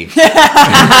Scorsese.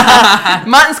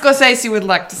 Martin Scorsese would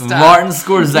like to start. Martin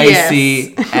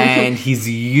Scorsese and his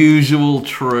usual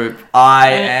troupe. I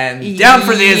am down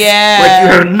for this. Yeah. Like you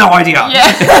have no idea.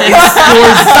 Yeah. It's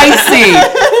Scorsese.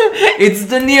 It's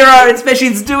De Niro. Especially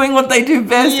it's doing what they do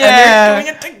best. Yeah. And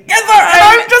they're doing it together. And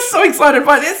I'm just so excited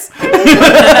by this.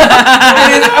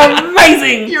 It is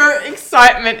amazing. Your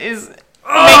excitement is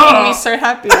making me so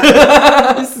happy.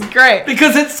 This is great.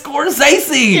 Because it's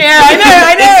Scorsese. Yeah, I know.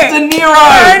 It's De Niro.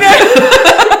 I know.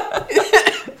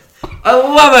 I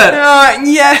love it.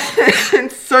 Yeah,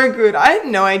 it's so good. I had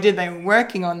no idea they were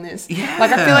working on this. Yeah.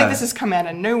 Like, I feel like this has come out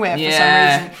of nowhere for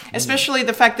some reason. Especially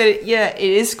the fact that,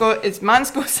 it's Martin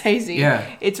Scorsese. Yeah.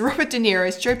 It's Robert De Niro.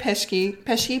 It's Joe Pesci.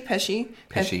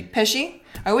 Pesci.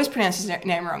 I always pronounce his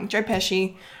name wrong. Joe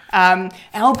Pesci. Al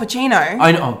Pacino.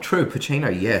 I know. Oh, true. Pacino,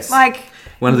 yes. Like,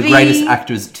 one of the greatest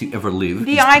actors to ever live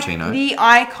is Pacino. The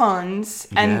icons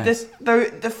and Yes.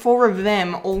 the four of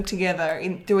them all together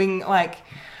in doing, like,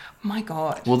 my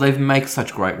God. Well, they make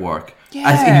such great work Yeah.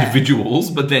 as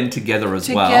individuals, but then together as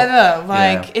well. Together,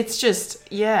 like, Yeah. it's just,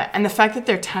 and the fact that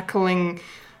they're tackling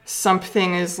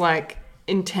something as, like,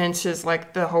 intense as,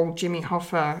 like, the whole Jimmy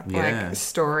Hoffa, like,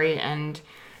 story, and,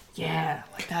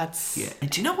 like, that's... Yeah. And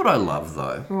do you know what I love,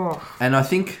 though? Oh. And I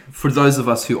think for those of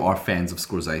us who are fans of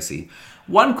Scorsese,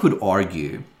 one could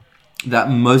argue that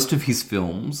most of his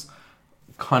films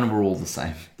kind of are all the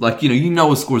same. Like, you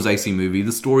know a Scorsese movie,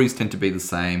 the stories tend to be the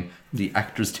same, the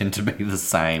actors tend to be the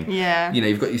same. Yeah. You know,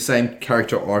 you've got your same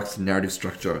character arcs and narrative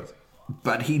structure.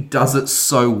 But he does it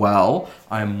so well,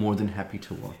 I am more than happy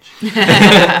to watch.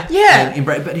 Yeah.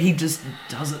 But he just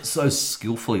does it so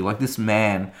skillfully. Like, this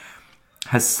man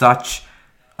has such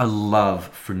a love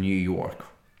for New York.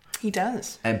 He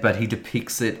does. But he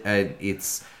depicts it at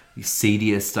its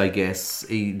seediest, I guess.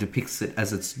 He depicts it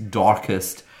as its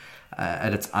darkest,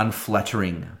 at its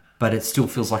unflattering. But it still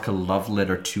feels like a love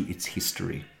letter to its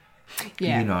history.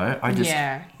 Yeah. You know, I just...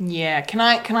 Yeah. Can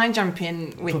I jump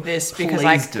in with this because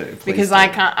Please do. I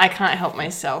can't help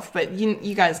myself. But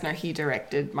you guys know he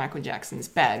directed Michael Jackson's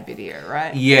Bad Video,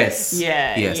 right? Yes.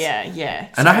 Yeah.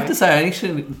 And I have to say, I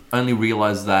actually only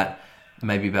realised that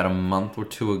maybe about a month or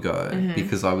two ago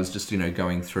because I was just,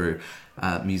 going through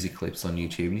music clips on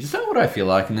YouTube and you just know what I feel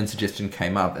like, and then Suggestion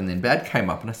came up and then Bad came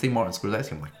up and I see Martin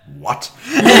Scorsese. I'm like, what?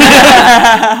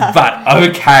 But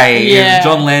okay, if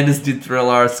John Landis did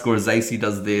Thriller, Scorsese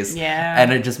does this,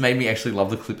 and it just made me actually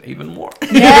love the clip even more.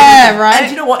 Yeah, right.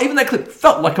 And you know what? Even that clip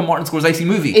felt like a Martin Scorsese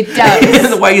movie. It does.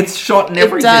 The way it's shot and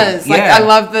everything. It does. Like, I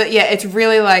love the... Yeah, it's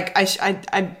really like...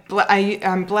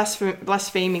 I'm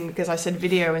blaspheming because I said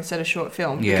video instead of short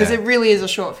film. Yeah. Because it really is a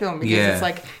short film. Because Yeah. it's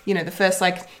like, the first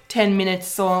like 10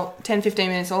 minutes or 10, 15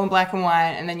 minutes all in black and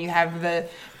white. And then you have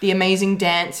the amazing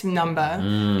dance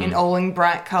number all in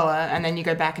bright color. And then you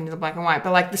go back into the black and white.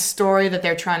 But like the story that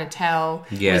they're trying to tell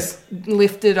was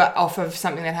lifted off of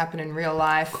something that happened in real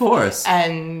life. Of course.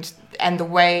 And the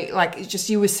way, like, it's just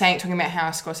you were talking about how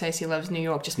Scorsese loves New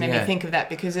York just made me think of that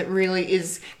because it really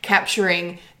is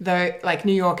capturing,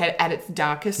 New York at its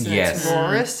darkest and its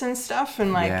rawest and stuff.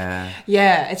 And, like,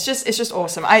 it's just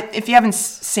awesome. If you haven't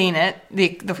seen it,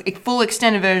 the full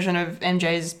extended version of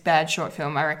MJ's Bad short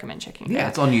film, I recommend checking it out. Yeah,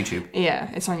 it's on YouTube. Yeah,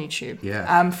 it's on YouTube.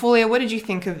 Yeah. Fulia, what did you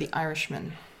think of The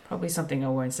Irishman? Probably something I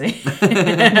won't see.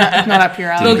 Not up your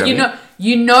alley. Look,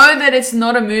 you know that it's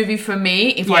not a movie for me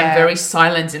if I'm very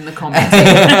silent in the comments.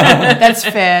 That's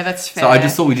fair. So I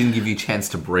just thought we didn't give you a chance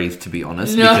to breathe, to be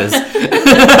honest, No. because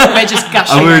we're just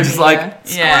gushing. we were over just here. like,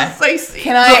 Yeah. Scorsese.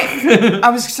 Can I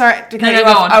was sorry to cut No, you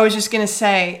go off. on. I was just going to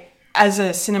say, as a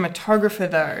cinematographer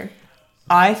though,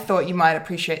 I thought you might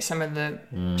appreciate some of the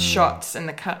shots and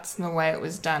the cuts and the way it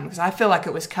was done because I feel like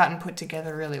it was cut and put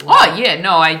together really well. Oh, yeah,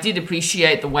 no, I did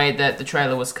appreciate the way that the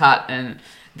trailer was cut and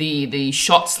the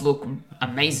shots look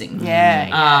amazing.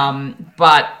 Yeah.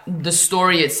 But the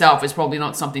story itself is probably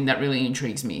not something that really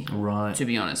intrigues me, Right. to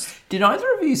be honest. Did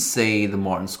either of you see the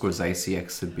Martin Scorsese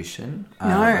exhibition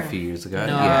No. a few years ago?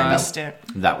 No. I that- missed it.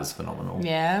 That was phenomenal.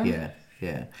 Yeah?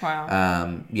 Yeah. Wow.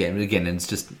 And again, it's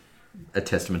just a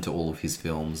testament to all of his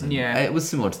films. And Yeah. it was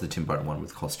similar to the Tim Burton one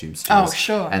with costumes Oh,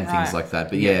 sure, and things right. like that.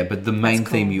 But but the main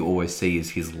cool. theme you always see is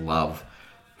his love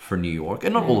for New York.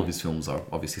 And not all of his films are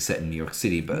obviously set in New York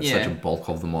City, but such a bulk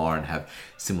of them are and have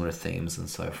similar themes and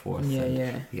so forth.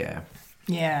 Yeah.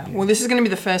 Yeah. Well, this is going to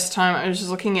be the first time. I was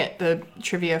just looking at the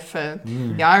trivia for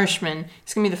The Irishman.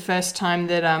 It's going to be the first time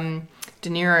that De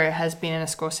Niro has been in a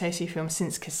Scorsese film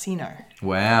since Casino,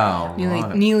 Wow.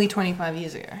 right. nearly 25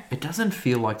 years ago. It doesn't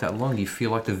feel like that long. You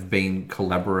feel like they've been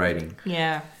collaborating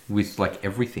Yeah. with like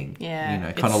everything. Yeah, You know,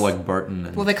 kind it's- of like Burton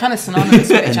and, Well, they're kind of synonymous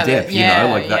with each and other. Depp, you know,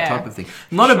 like that type of thing.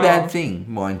 Not a Sure. bad thing,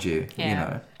 mind you. Yeah. You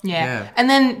know. Yeah. And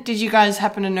then, did you guys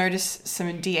happen to notice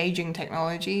some de-aging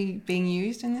technology being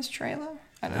used in this trailer?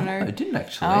 I don't know. I didn't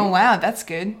actually. Oh wow, that's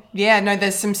good. Yeah, no,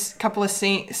 there's some couple of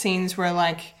scenes where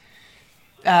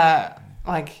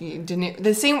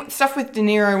there's stuff with De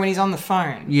Niro when he's on the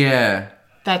phone. Yeah.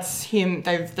 That's him.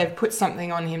 They've put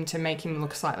something on him to make him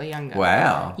look slightly younger.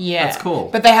 Wow. Yeah, That's cool.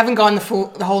 But they haven't gone the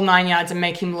whole 9 yards and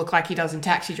make him look like he does in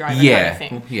Taxi Driver kind Yeah, of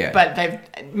thing. yeah. But they've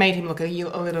made him look a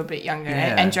little bit younger,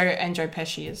 Yeah. and Joe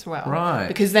Pesci as well. Right.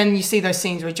 Because then you see those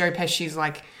scenes where Joe Pesci's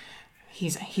like.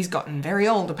 He's gotten very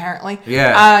old, apparently.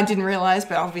 Yeah. I didn't realize,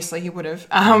 but obviously he would have.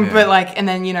 Yeah. But like, and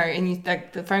then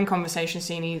the phone conversation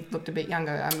scene, he looked a bit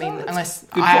younger. I mean, unless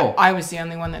good call. I was the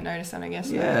only one that noticed that, I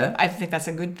guess. Yeah. I think that's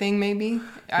a good thing, maybe.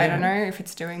 I don't know if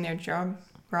it's doing their job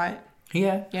right.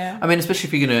 Yeah. Yeah. I mean, especially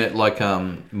if you're going to, like,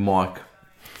 mic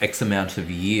X amount of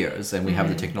years and we have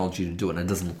the technology to do it and it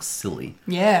doesn't look silly.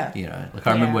 Yeah. You know, like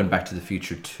I remember Yeah. when Back to the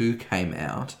Future 2 came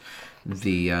out,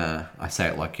 I say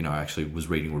it like, you know, I actually was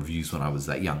reading reviews when I was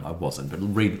that young. I wasn't, but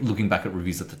looking back at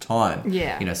reviews at the time,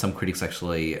 Yeah. you know, some critics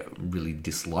actually really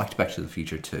disliked Back to the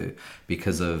Future 2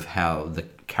 because of how the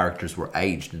characters were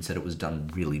aged and said it was done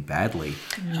really badly.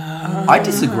 I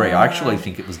disagree. I actually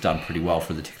think it was done pretty well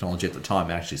for the technology at the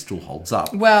time. It actually still holds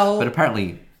up. Well- but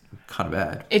apparently kind of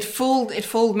bad. It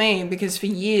fooled me because for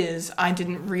years I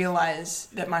didn't realize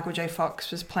that Michael J.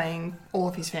 Fox was playing all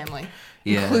of his family,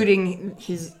 Yeah. including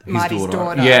Marty's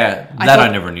daughter. Yeah, that I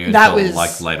thought never knew that until was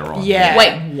like later on. Yeah.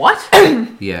 Wait, what?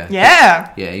 Yeah.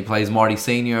 Yeah. Yeah, he plays Marty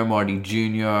Senior, Marty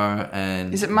Junior,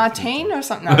 and Is it Martine or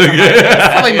something? No, it's, not Martine. It's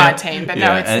probably Martine, but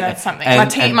no, it's something.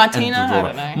 Martina? the I daughter.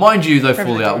 don't know. Mind you, though, Whoever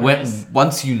fully the out. daughter is.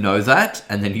 Once you know that,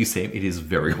 and then you see him, it is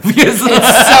very obvious.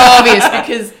 It's so obvious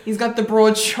because he's got the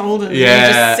broad shoulders. Yeah.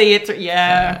 You just see it through.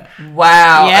 Yeah.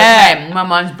 Wow. Yeah. Okay, my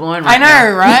mind's blown I right know,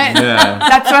 now. right? Yeah.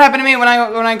 That's what happened to me when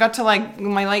I got to like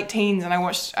my late teens and I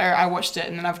watched it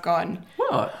and then I've gone,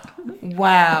 What?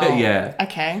 wow. Yeah.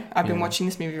 Okay, I've been watching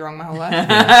this movie wrong my whole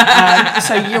life.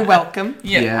 So you're welcome.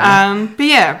 Yeah. But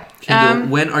yeah. Kendall,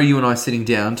 when are you and I sitting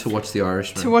down to watch The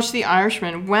Irishman? To watch The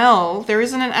Irishman, well, there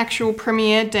isn't an actual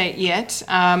premiere date yet.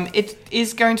 It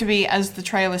is going to be, as the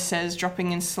trailer says,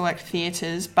 dropping in select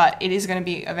theatres, but it is going to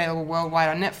be available worldwide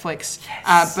on Netflix.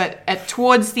 But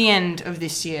towards the end of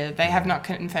this year, they have not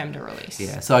confirmed a release.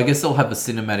 Yeah, so I guess they'll have a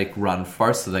cinematic run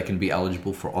first so they can be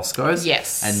eligible for Oscars.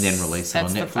 Yes. And then release it on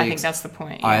Netflix. I think that's the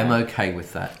point. I yeah. am okay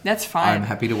with that. That's fine. I'm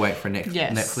happy to wait for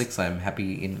Yes. Netflix. I'm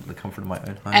happy in the comfort of my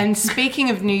own home. And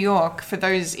speaking of New York, for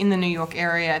those in the New York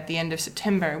area at the end of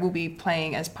September, we'll be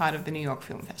playing as part of the New York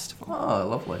Film Festival. Oh,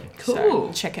 lovely. So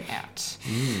Cool. check it out.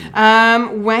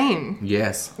 Mm. Wayne,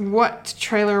 Yes. what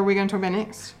trailer are we going to talk about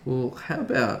next? Well, how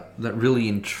about that really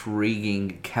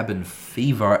intriguing Cabin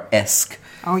Fever-esque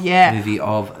Oh, yeah. movie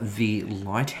of The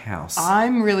Lighthouse?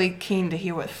 I'm really keen to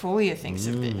hear what Folia thinks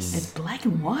of It's this. black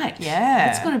and white. Yeah.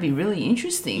 It's going to be really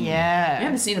interesting. Yeah. I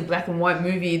haven't seen a black and white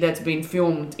movie that's been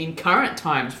filmed in current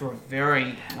times for a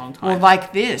very long time. Well,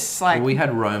 like this, like We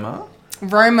had Roma.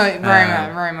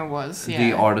 Roma was, yeah.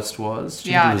 The artist was. The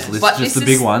She was artist. list, But just this the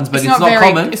big is- ones, but it's it's not very,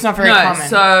 common. It's not very no, common.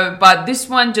 so, but this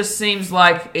one just seems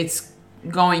like it's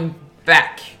going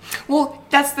back. Well,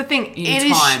 that's the thing.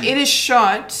 In time. It is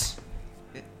shot.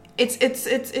 It's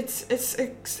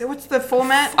what's the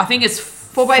format? I think it's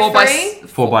 4x3?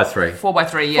 4x3.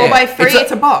 4x3, yeah. 4x3.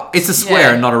 It's a box. It's a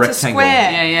square, Yeah. not a It's a rectangle.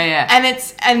 square. Yeah.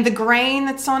 And the grain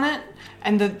that's on it,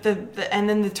 and and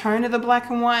then the tone of the black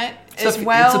and white as It's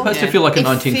well. supposed to Yeah. feel like a It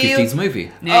 1950s feels-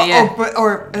 movie. Yeah.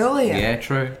 Or earlier. Yeah,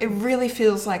 true. It really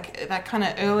feels like that kind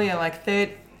of earlier, like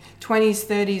 20s,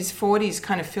 30s, 40s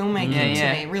kind of filmmaking Yeah,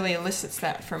 yeah. to me. It really elicits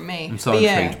that from me. I'm so But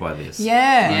intrigued by this.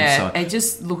 Yeah. Yeah, so- it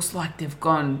just looks like they've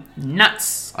gone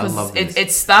nuts. I love this.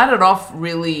 It started off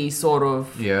really sort of,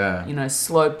 Yeah. you know,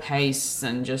 slow paced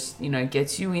and just, you know,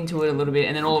 gets you into it a little bit,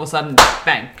 and then all of a sudden,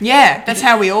 bang. Yeah, that's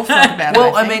how we all felt about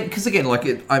Well, it. I mean, because again, like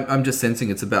I'm just sensing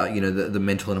it's about, you know, the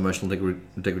mental and emotional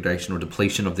degradation or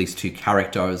depletion of these two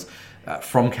characters.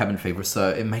 from Cabin Fever, so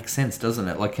it makes sense, doesn't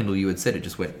it? Like Kendall, you had said, it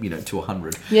just went, to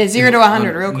 100. Yeah, 0 to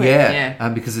 100 real quick. Yeah.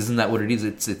 Because isn't that what it is?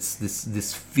 It's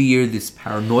this fear, this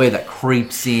paranoia that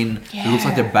creeps in. Yeah. It looks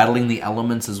like they're battling the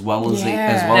elements as well as Yeah.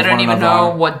 as well They as don't one even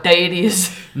another. know what day it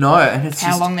is. No, and it's How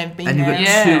just, long they've been and you've got there.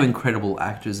 Yeah. two incredible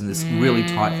actors in this really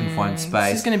tight, confined This is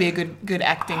space. going to be a good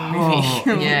acting Oh,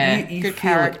 movie. Yeah. you Good feel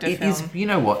character it film. is. You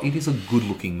know what? It is a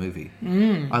good-looking movie.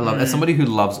 I love it. As somebody who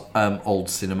loves old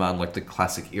cinema and like the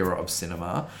classic era of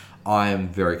cinema, I am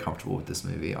very comfortable with this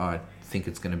movie. I think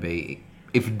it's going to be,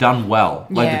 if done well,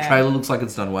 like Yeah. the trailer looks like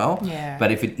it's done well. Yeah.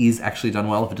 But if it is actually done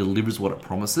well, if it delivers what it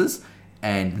promises,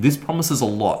 and this promises a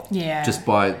lot, Yeah. just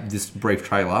by this brief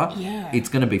trailer, Yeah. it's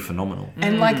going to be phenomenal.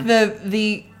 And like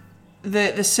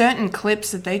the certain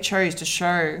clips that they chose to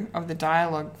show of the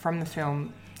dialogue from the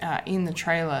film in the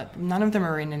trailer, none of them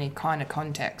are in any kind of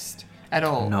context at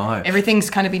all. No. Everything's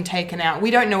kind of been taken out.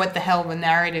 We don't know what the hell the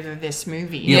narrative of this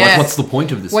movie is. Yeah, Yeah. like what's the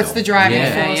point of this? What's film? the driving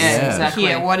Yeah, force yeah, exactly.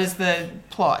 here? What is the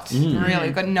plot? Really,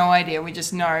 we've got no idea. We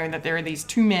just know that there are these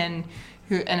two men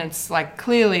who, and it's like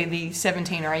clearly the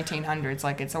 17 or 1800s,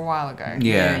 like it's a while ago.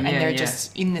 Yeah. And Yeah, they're yeah.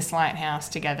 just in this lighthouse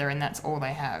together, and that's all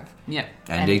they have. Yeah.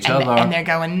 And each other. And they're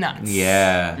going nuts.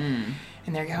 Yeah.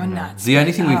 And they're going nuts. The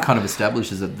only thing we've Oh. kind of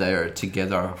established is that they're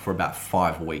together for about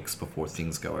 5 weeks before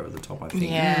things go over the top, I think.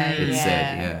 Yeah, It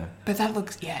said, yeah. But that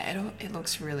looks, it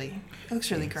looks really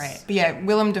great. But yeah,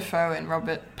 Willem Dafoe and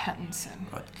Robert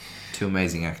Pattinson, Right. Two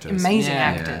amazing actors. amazing Yeah.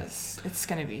 actors. It's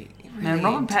going to be really. Man,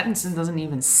 Robert Pattinson doesn't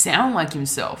even sound like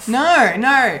himself. No,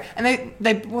 and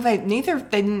they neither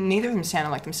of them sounded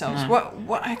like themselves.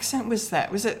 What accent was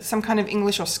that? Was it some kind of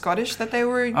English or Scottish that they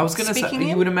were I was going to say, speaking in?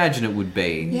 you would imagine it would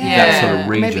be Yeah. that sort of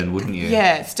region, Maybe- wouldn't you?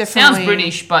 Yeah, it's definitely Sounds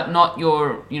British, but not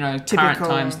your, current Typical-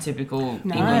 times typical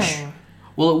No. English.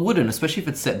 Well, it wouldn't, especially if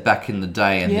it's set back in the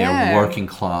day and Yeah. they're working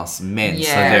class men, so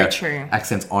Yeah. their Very true.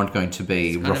 accents aren't going to be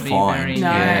It's gonna be refined. very,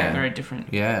 No. Yeah. very different.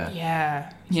 Yeah.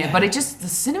 Yeah. But it just, the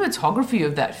cinematography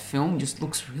of that film just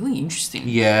looks really interesting.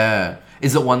 Yeah.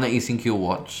 Is it one that you think you'll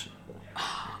watch?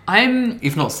 I'm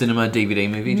If not cinema, DVD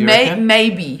movie, do you reckon?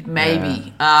 maybe.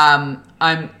 I'm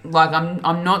not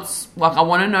like, I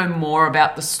want to know more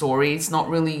about the story. It's not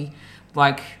really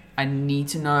like I need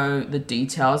to know the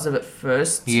details of it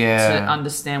first Yeah. to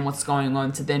understand what's going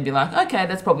on, to then be like, okay,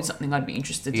 that's probably something I'd be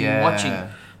interested in Yeah. watching.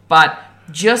 But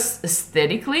just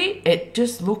aesthetically, it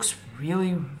just looks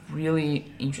really,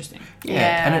 really interesting.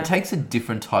 Yeah, and Yeah. it takes a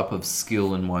different type of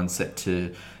skill and mindset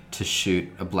to shoot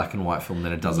a black and white film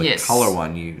than it does a Yes. color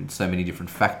one. So many different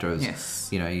factors. Yes.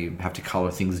 You have to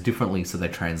color things differently so they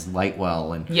translate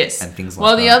well and Yes. and things like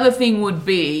well, that. the other thing would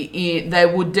be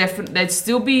they'd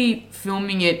still be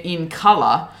filming it in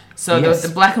color, so Yes. the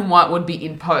black and white would be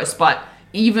in post. But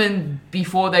even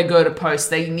before they go to post,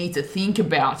 they need to think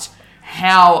about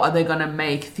how are they going to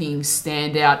make things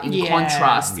stand out in Yeah.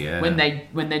 contrast Yeah. when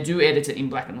they do edit it in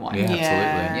black and white. Yeah, Yeah.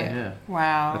 absolutely. Yeah.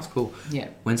 Wow. That's cool. Yeah.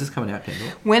 When's this coming out, Kendall?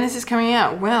 When is this coming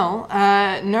out? Well,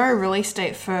 no release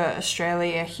date for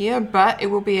Australia here, but it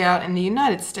will be out in the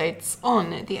United States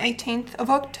on the 18th of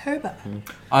October.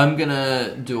 I'm gonna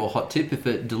do a hot tip. If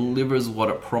it delivers what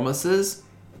it promises,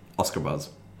 Oscar buzz.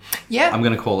 Yeah. I'm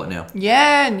gonna call it now.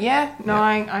 Yeah. No, Yeah.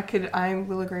 I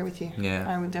will agree with you. Yeah.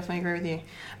 I would definitely agree with you.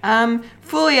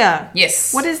 Fulia.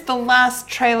 Yes. What is the last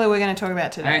trailer we're going to talk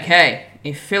about today? Okay.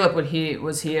 If Philip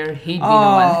was here, he'd be the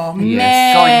Oh, one. Yes.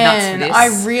 man. Going nuts for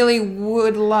this. I really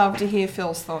would love to hear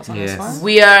Phil's thoughts on Yes. this one.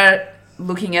 We are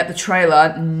looking at the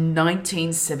trailer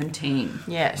 1917.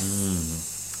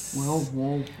 Yes. World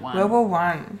War One. World War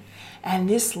One. And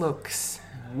this looks...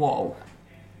 Whoa.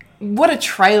 What a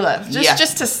trailer. Yeah.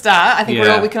 Just to start, I think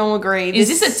Yeah. we can all agree. Is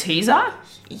this a teaser?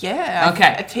 Yeah.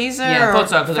 Okay. A teaser? Yeah, I or thought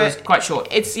so because it was fir- quite short.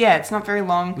 It's not very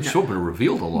long. It's short, but it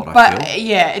revealed a lot. I But feel.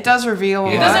 yeah, it does reveal a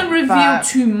Yeah. It lot. doesn't reveal but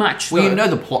too much, Well, though. you know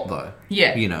the plot though.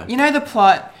 Yeah. You know. You know the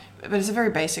plot, but it's a very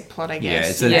basic plot, I Yeah,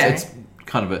 guess. it's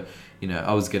kind of a,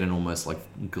 I was getting almost like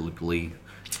Gallipoli,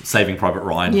 Saving Private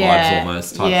Ryan Yeah. vibes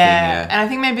almost type thing. Yeah. Yeah. And I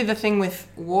think maybe the thing with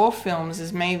war films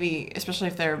is maybe, especially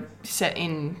if they're set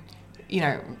in,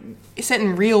 set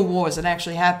in real wars that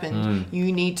actually happened,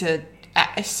 you need to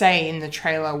say in the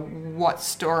trailer what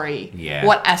story, Yeah.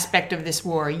 what aspect of this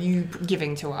war are you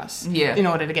giving to us, Yeah. in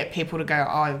order to get people to go,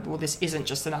 oh, well, this isn't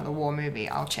just another war movie.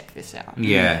 I'll check this out.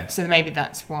 Yeah. So maybe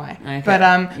that's why. Okay. But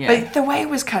Yeah. but the way it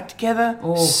was cut together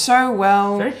Oh. so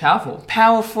well, Very powerful.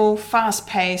 powerful, fast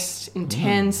paced,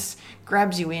 intense,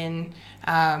 grabs you in.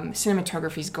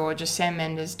 Cinematography's gorgeous. Sam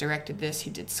Mendes directed this. He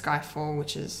did Skyfall,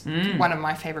 which is one of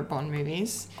my favorite Bond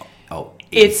movies. Oh,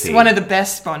 It's easy. one of the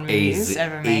best Bond movies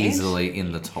ever made. Easily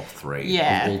in the top 3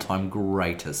 Yeah. of all-time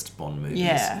greatest Bond movies.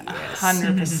 Yeah, Yes.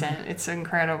 100%. It's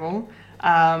incredible.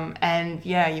 And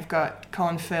yeah, you've got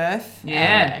Colin Firth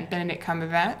and Benedict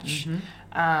Cumberbatch.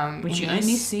 Which you in only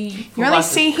this. see for You only like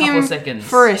see a couple him seconds.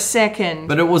 for a second.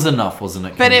 But it was enough, wasn't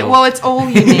it? But Kendall? it's all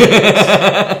you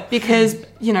need because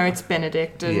it's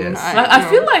Benedict. And Yes.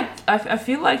 I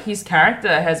feel like his character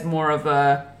has more of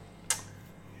a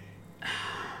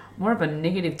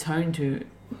negative tone to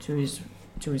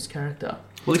his character.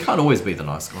 Well, he can't always be the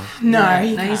nice guy. No,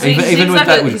 he seems Even with like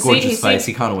that a- with he gorgeous seems- face,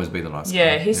 he can't always be the nice guy.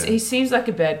 Yeah, he seems like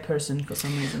a bad person for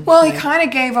some reason. well, he kind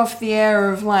of gave off the air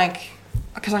of like,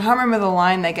 because I can't remember the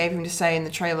line they gave him to say in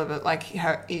the trailer, but like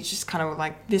he's just kind of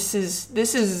like, this is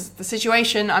the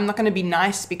situation. I'm not going to be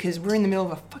nice because we're in the middle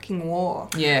of a fucking war.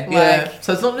 Yeah. Yeah,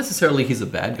 so it's not necessarily he's a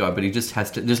bad guy, but he just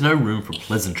has to. There's no room for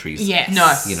pleasantries. Yes.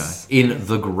 No. In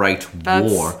the Great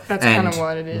War, that's and kinda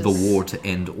what it is. the war to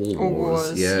end all Or wars.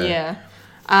 wars. Yeah.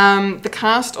 The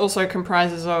cast also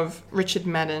comprises of Richard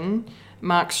Madden,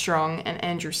 Mark Strong, and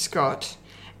Andrew Scott.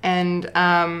 And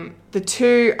the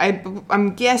two,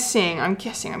 I'm guessing,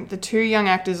 the two young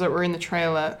actors that were in the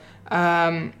trailer,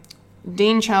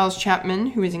 Dean Charles Chapman,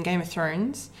 who is in Game of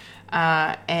Thrones,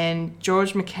 and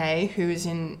George McKay, who is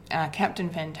in Captain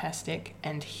Fantastic,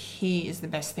 and he is the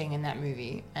best thing in that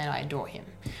movie, and I adore him.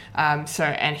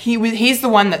 He's the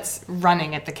one that's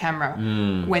running at the camera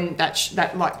when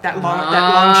that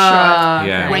long shot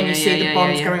Yeah. when you Yeah, see yeah, the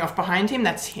bombs yeah. going off behind him.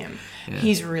 That's him. Yeah.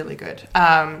 He's really good.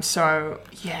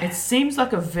 It seems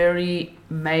like a very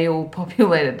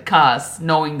male-populated cast,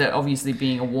 knowing that obviously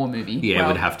being a war movie. Yeah, Well, it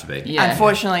would have to be. Yeah.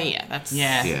 Unfortunately, that's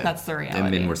Yeah. that's the reality.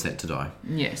 And men were set to die.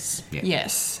 Yes. Yeah.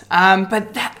 Yes,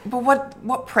 but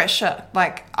what pressure?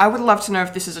 Like, I would love to know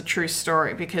if this is a true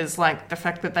story, because like the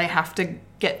fact that they have to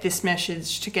get this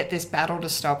message to get this battle to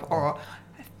stop, or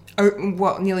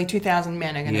nearly 2,000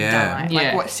 men are going to Yeah. die. Yeah.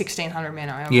 Like 1,600 men.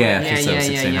 I Yeah, I Yeah, think so, yeah, yeah,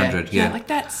 1600. yeah, Yeah. like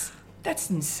that's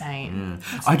insane.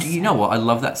 You know what? I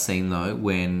love that scene though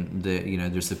when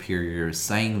the superior is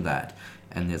saying that,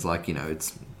 and there's like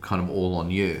it's kind of all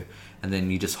on you, and then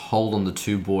you just hold on the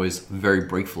two boys very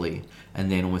briefly,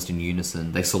 and then almost in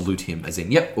unison they salute him as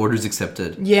in, "Yep, orders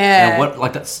accepted." Yeah.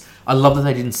 That's. I love that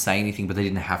they didn't say anything, but they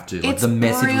didn't have to. Like It's the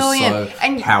message brilliant. was so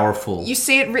And powerful. You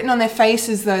see it written on their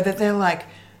faces though, that they're like,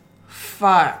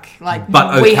 "Fuck!" Like,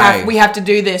 But we okay. have to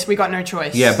do this. We got no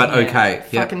choice. Yeah, but okay.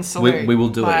 Yeah. Fucking salute. We will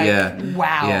do Like, it. Yeah.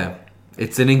 Wow. Yeah.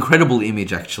 It's an incredible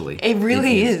image, actually. It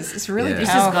really is. It's really Yeah. This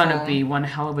powerful. is going to be one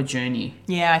hell of a journey.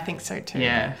 Yeah, I think so too.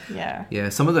 Yeah. Yeah. Yeah,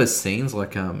 some of those scenes,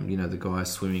 like the guy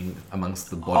swimming amongst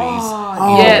the bodies.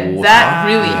 Yeah, in the water. that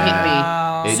really hit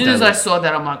me. As soon It as does. I saw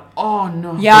that, I'm like, oh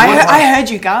no. Yeah, I heard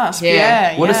you gasp. Yeah.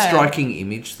 Yeah. What yeah. a striking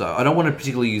image, though. I don't want to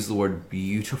particularly use the word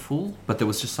beautiful, but there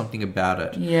was just something about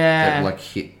it Yeah. that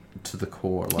hit to the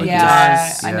core. Like, Yeah,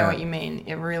 just- I know yeah. what you mean.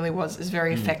 It really was. It's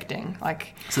very affecting.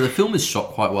 Like, So the film is shot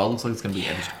quite well. Looks like it's going to be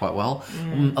edited quite well.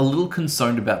 Mm. I'm a little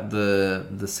concerned about the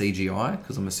CGI,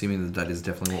 because I'm assuming that is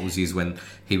definitely what was used when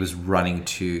he was running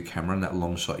to camera in that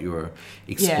long shot you were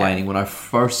explaining. When I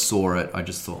first saw it, I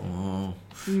just thought,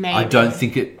 maybe. I don't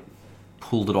think it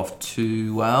pulled it off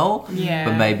too well. Yeah.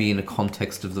 But maybe in the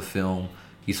context of the film,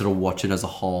 you sort of watch it as a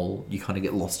whole, you kind of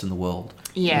get lost in the world.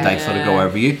 Yeah. They sort of go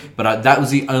over you. But that was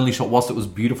the only shot. Whilst it was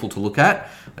beautiful to look at,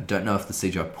 I don't know if the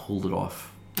CGI pulled it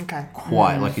off Okay.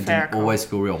 quite. Like, it fair didn't call. always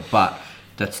feel real. But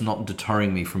that's not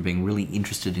deterring me from being really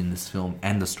interested in this film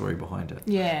and the story behind it.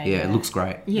 Yeah, Yeah, yeah. it looks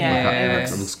great. Yeah. Like,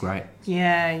 it looks great.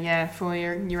 Yeah. Fuller,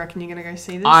 you reckon you're gonna go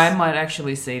see this? I might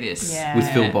actually see this. Yeah. With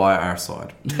Phil by our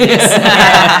side.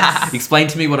 Explain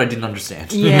to me what I didn't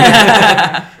understand. Yeah.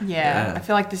 yeah. Yeah. I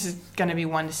feel like this is gonna be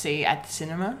one to see at the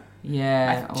cinema.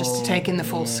 Yeah. Just to take in the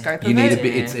full scope You of need it. a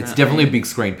bit. It's definitely a big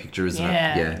screen picture, isn't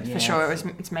Yeah, it? for sure.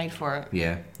 It's made for it.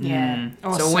 Yeah. Yeah.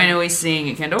 Awesome. So when are we seeing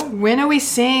it, Kendall? When are we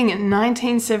seeing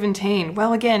 1917?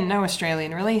 Well, again, no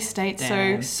Australian release date,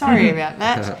 Damn. so sorry about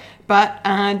that. But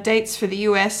dates for the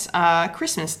US are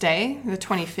Christmas Day, the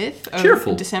 25th of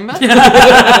Cheerful. December.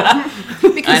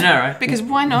 I know, right? Because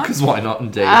why not? Because why not,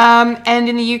 indeed? And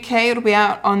in the UK, it'll be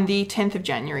out on the 10th of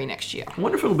January next year, I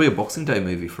wonder if it'll be a Boxing Day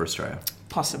movie for Australia.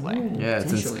 possibly. Yeah,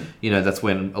 since potentially. that's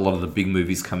when a lot of the big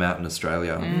movies come out in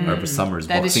Australia over summer. Is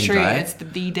That is Boxing true. Day. It's the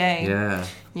D-Day. Yeah.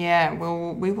 Yeah,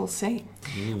 well, we will see.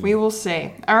 We will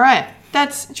see. All right,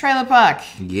 that's Trailer Park.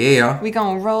 Yeah. We're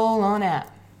going to roll on out.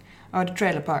 Oh, the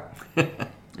Trailer Park.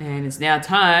 And it's now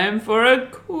time for a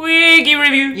quickie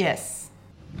review. Yes.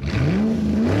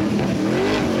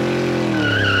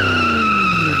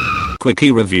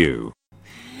 Quickie review.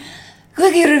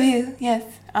 Quickie review, yes.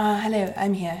 Hello,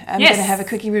 I'm here. I'm Yes. going to have a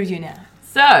quickie review now.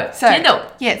 So, So, Kendall,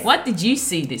 yes. what did you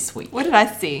see this week? What did I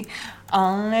see?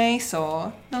 I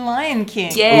saw The Lion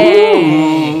King.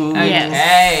 Yay!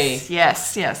 Okay.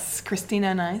 Yes. Christina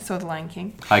and I saw The Lion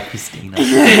King. Hi, Christina.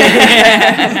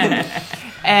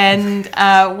 And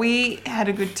we had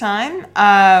a good time.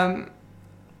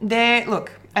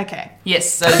 Okay.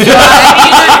 Yes. So, all right,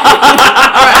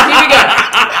 here we go.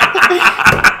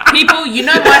 People, you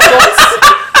know my thoughts.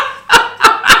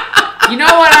 You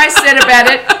know what I said about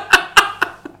it.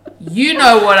 You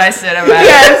know what I said about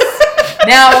it.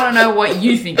 Now I want to know what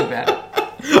you think about it.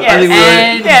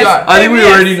 I think we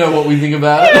already know what we think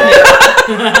about it.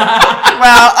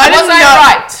 Well,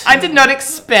 I did not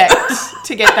expect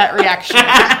to get that reaction.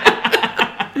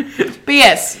 But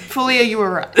yes, Fulia, you were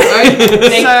right.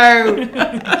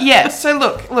 So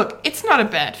look, it's not a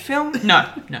bad film. No.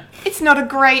 It's not a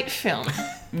great film.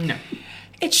 No.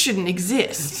 It shouldn't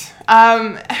exist.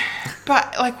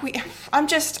 But like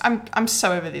I'm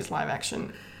so over these live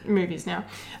action movies now.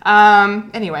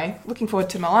 Anyway, looking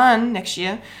forward to Milan next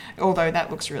year, although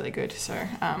that looks really good, so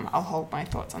I'll hold my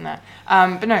thoughts on that.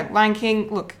 But no, Lion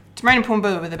King, look, Timon and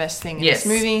Pumbaa were the best thing in this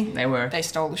movie. They were. They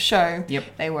stole the show.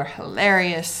 Yep. They were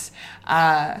hilarious.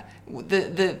 The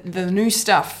new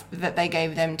stuff that they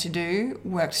gave them to do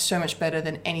worked so much better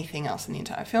than anything else in the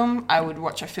entire film. I would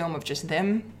watch a film of just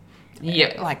them.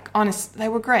 Yep. Like, honest, they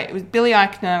were great. It was Billy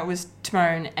Eichner was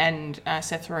Timon and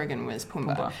Seth Rogen was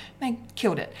Pumbaa. They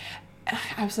killed it.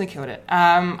 Absolutely killed it.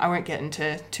 I won't get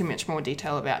into too much more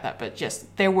detail about that, but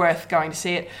just they're worth going to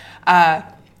see it,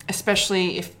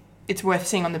 especially if it's worth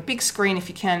seeing on the big screen if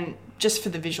you can, just for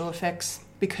the visual effects,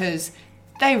 because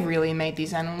they really made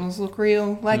these animals look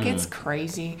real. Like, it's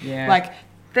crazy. Yeah. Like,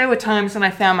 there were times when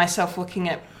I found myself looking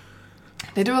at...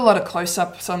 They do a lot of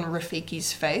close-ups on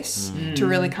Rafiki's face to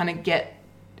really kind of get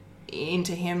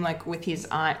into him, like, with his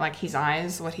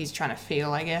eyes, what he's trying to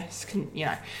feel, I guess. You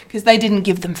know, because they didn't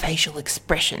give them facial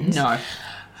expressions. No.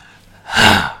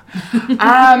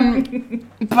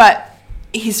 But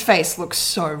his face looks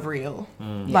so real.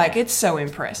 Like, it's so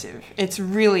impressive. It's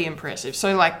really impressive.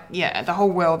 So, like, yeah, the whole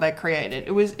world they created,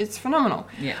 it's phenomenal.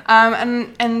 Yeah.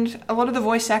 And a lot of the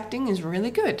voice acting is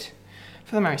really good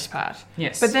for the most part.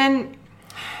 Yes. But then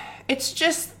it's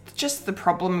just the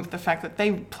problem of the fact that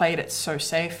they played it so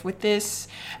safe with this,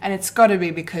 and it's got to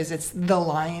be because it's The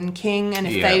Lion King, and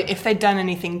if they'd done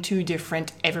anything too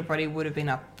different, everybody would have been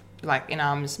up like in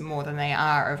arms more than they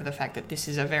are over the fact that this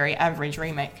is a very average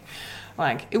remake.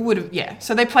 Like, it would have, yeah.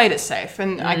 So they played it safe,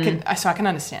 and I can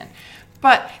understand.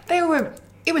 But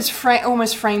it was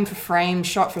almost frame for frame,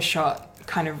 shot for shot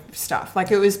kind of stuff.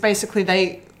 Like, it was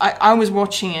basically I was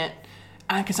watching it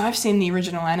because I've seen the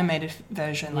original animated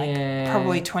version like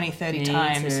probably 20, 30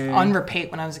 times on repeat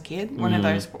when I was a kid. One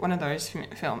of those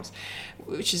films,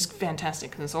 which is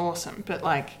fantastic and it's awesome. But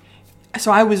like,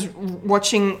 so I was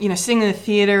watching, sitting in the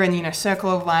theater and Circle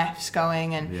of Life's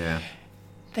going, and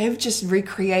they've just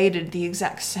recreated the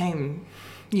exact same,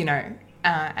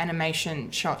 animation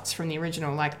shots from the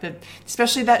original. Like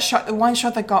especially that shot. The one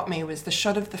shot that got me was the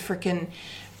shot of the frickin'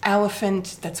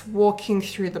 elephant that's walking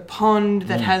through the pond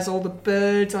that has all the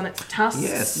birds on its tusks.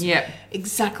 Yes. Yeah.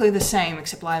 Exactly the same,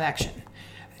 except live action.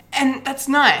 And that's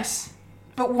nice,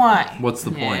 but why? What's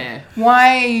the point?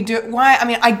 Why? I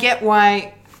mean, I get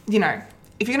why.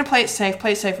 If you're gonna play it safe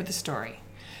with the story.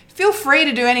 Feel free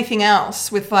to do anything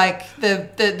else with like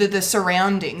the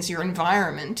surroundings, your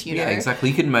environment. Yeah, exactly.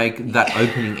 You could make that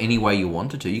opening any way you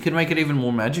wanted to. You could make it even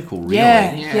more magical, really.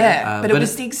 Yeah. But it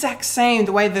was the exact same.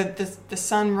 The way the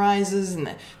sun rises and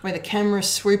the way the camera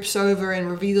swoops over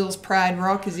and reveals Pride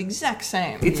Rock is the exact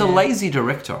same. It's a lazy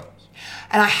director.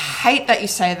 And I hate that you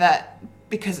say that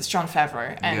because it's Jon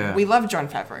Favreau, and we love Jon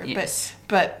Favreau. Yes.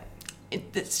 But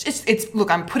it's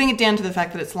look, I'm putting it down to the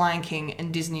fact that it's Lion King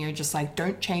and Disney are just like,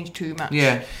 don't change too much.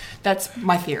 Yeah. That's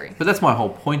my theory. But that's my whole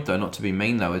point, though, not to be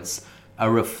mean, though. It's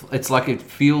like it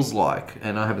feels like,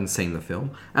 and I haven't seen the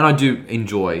film, and I do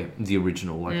enjoy the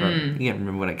original. Like, I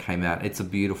remember when it came out. It's a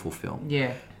beautiful film.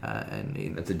 Yeah.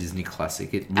 And it's a Disney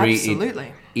classic.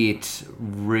 Absolutely. It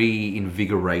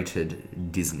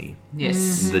reinvigorated Disney.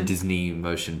 Yes. The Disney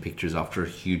motion pictures after a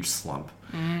huge slump,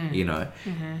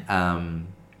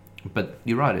 But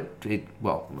you're right.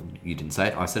 Well, you didn't say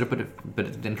it. I said it, but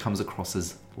it then comes across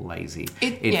as lazy.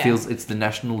 It feels it's the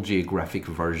National Geographic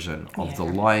version of The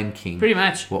Lion King. Pretty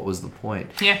much. What was the point?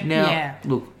 Yeah. Now,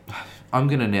 look, I'm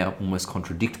going to now almost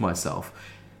contradict myself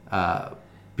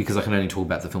because I can only talk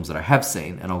about the films that I have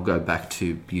seen, and I'll go back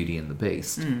to Beauty and the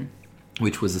Beast.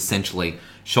 which was essentially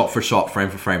shot for shot, frame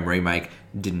for frame remake.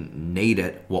 Didn't need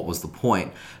it. What was the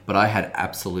point? But I had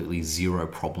absolutely zero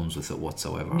problems with it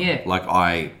whatsoever. Yeah. Like,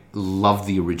 I love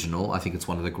the original. I think it's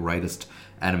one of the greatest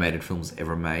animated films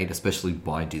ever made, especially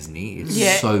by Disney.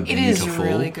 It's so beautiful. It is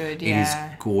really good, It is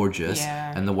gorgeous.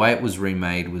 Yeah. And the way it was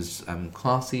remade was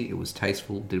classy. It was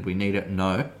tasteful. Did we need it?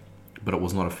 No. But it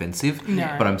was not offensive.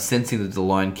 No. But I'm sensing that the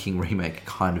Lion King remake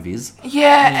kind of is.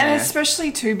 Yeah, and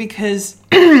especially too because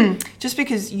just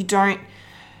because you don't,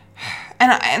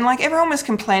 and like everyone was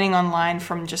complaining online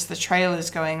from just the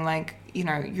trailers, going like, you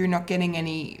know, you're not getting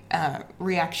any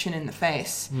reaction in the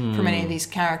face from any of these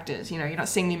characters. You know, you're not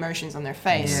seeing the emotions on their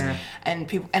face, and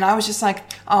people. And I was just like,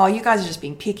 oh, you guys are just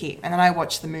being picky. And then I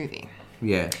watched the movie.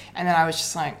 Yeah. And then I was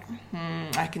just like,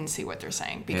 I can see what they're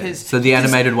saying because. So the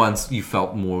animated ones, you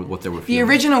felt more what they were feeling.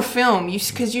 The original film,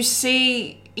 because you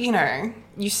see, you know,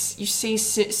 you see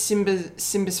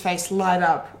Simba's face light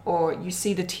up, or you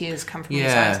see the tears come from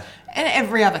his eyes, and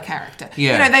every other character.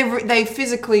 Yeah. You know, they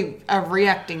physically are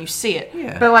reacting. You see it.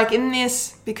 Yeah. But like in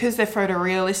this, because they're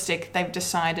photorealistic, they've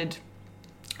decided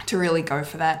to really go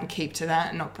for that and keep to that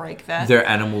and not break that. They're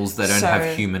animals that don't So-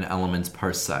 have human elements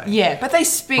per se. Yeah, but they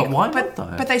speak. But why not,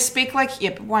 though? But they speak like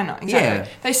but why not? Exactly. Yeah.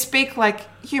 They speak like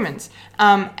humans,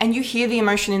 and you hear the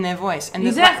emotion in their voice. And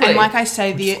Exactly. and like I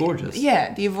say, Which is gorgeous.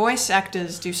 the voice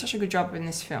actors do such a good job in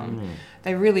this film.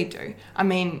 They really do. I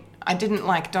mean, I didn't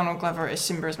like Donald Glover as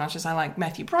Simba as much as I like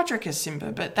Matthew Broderick as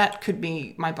Simba, but that could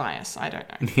be my bias. I don't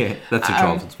know. Yeah, that's your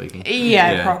childhood speaking.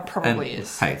 Yeah, probably And,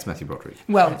 is. Hey, it's Matthew Broderick.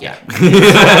 Well, yeah.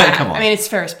 Come on. I mean, it's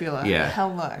Ferris Bueller. Yeah.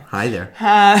 Hello. Hi there.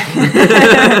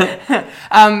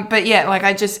 But yeah, like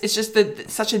it's just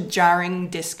such a jarring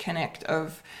disconnect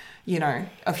of, you know,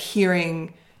 of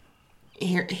hearing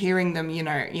them, you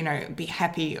know, be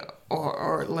happy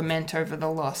or lament over the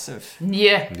loss of,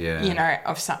 Yeah. Yeah. you know,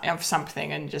 of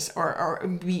something, and just or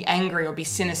be angry or be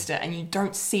sinister, and you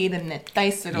don't see it in their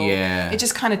face at all. Yeah. It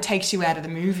just kind of takes you out of the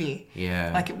movie.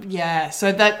 Yeah. Like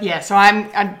So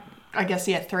I guess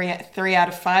 3 out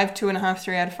of 5, 2.5,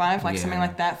 3 out of 5, like something Yeah.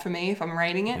 like that for me if I'm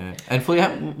rating it. Yeah. And for you,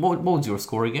 what was your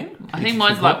score again? I think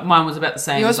mine was about the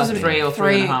same. Yours It was was like a 3 or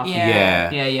three, 3.5.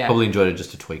 yeah. Yeah. Probably enjoyed it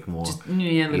just a tweak more.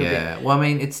 Yeah, a little bit. Well, I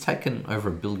mean, it's taken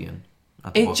over $1 billion.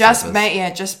 At the It box just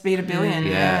office. just beat $1 billion.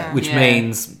 Yeah, which Yeah.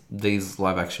 means these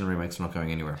live action remakes are not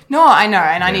going anywhere. No, I know,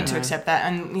 and I need to accept that.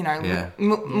 And you know, Yeah.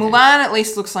 Mulan at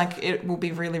least looks like it will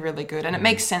be really, really good, and it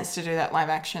makes sense to do that live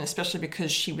action, especially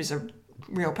because she was a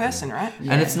real person, right?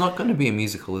 And it's not going to be a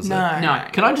musical, is it? No.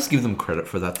 Can I just give them credit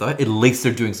for that, though? At least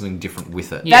they're doing something different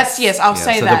with it. Yeah. I'll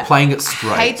say so that. they're playing it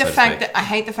straight. I hate the so to fact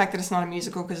speak. that it's not a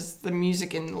musical, because the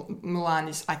music in Mulan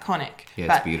is iconic. Yeah,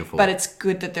 it's but, beautiful. But it's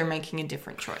good that they're making a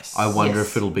different choice. I wonder Yes.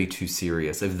 if it'll be too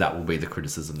serious, if that will be the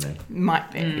criticism then.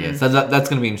 Might be. Yeah, so that's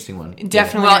going to be an interesting one.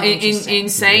 Definitely. Well, interesting. in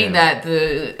saying Yeah. that,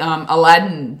 the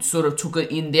Aladdin sort of took it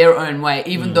in their own way,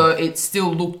 even though it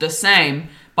still looked the same,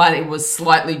 but it was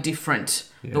slightly different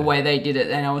the way they did it,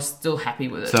 and I was still happy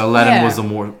with it. So Aladdin Yeah. was a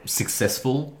more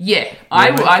successful. yeah, I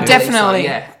Yeah, believe Definitely, so,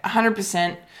 yeah.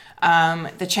 100%.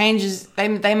 The changes,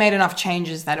 they made enough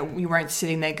changes that you weren't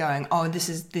sitting there going, oh, this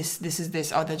is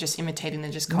this. Oh, they're just imitating,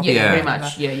 they're just copying. Yeah, Yeah. pretty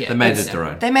much. Yeah. They made It's- it their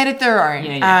own. They made it their own.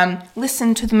 Yeah.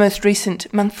 Listen to the most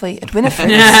recent monthly at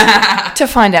Winifred's to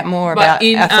find out more But about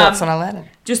in, our thoughts on Aladdin.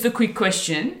 Just a quick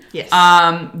question. Yes.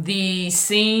 The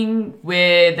scene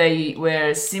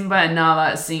where Simba and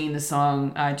Nala are singing the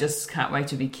song "I Just Can't Wait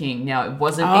to Be King." Now it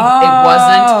wasn't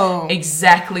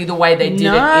exactly the way they did it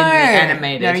in the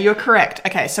animated. No, you're correct.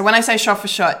 Okay, so when I say shot for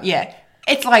shot, yeah,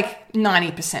 it's like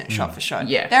 90% shot for shot.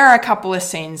 Yeah. There are a couple of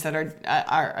scenes that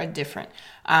are different.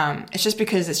 It's just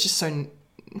because it's just so.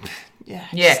 Yeah.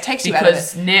 It just takes you out of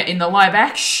because it. in the live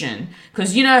action,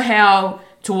 because you know how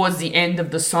towards the end of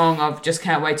the song of "Just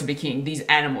Can't Wait to Be King," these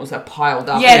animals are piled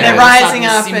up. Yeah, they're and rising suddenly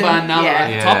up Simba and- and Nala yeah. at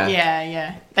the top.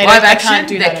 Yeah. Live they action, can't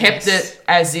do they that in kept this. it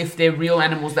as if they're real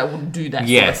animals that wouldn't do that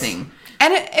Yes. sort of thing.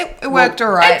 And it worked all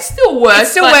right. It still works. It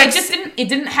still but works. It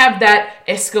didn't have that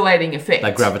escalating effect.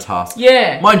 That gravitas.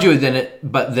 Yeah. Mind you,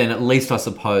 but then at least I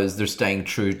suppose they're staying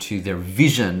true to their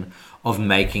vision of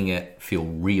making it feel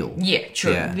real. Yeah,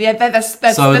 true. Yeah. Yeah, that's So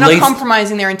they're at not least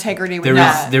compromising their integrity with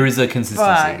that. There is a consistency,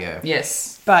 But- yeah.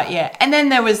 Yes. But yeah, and then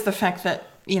there was the fact that,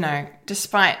 you know,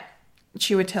 despite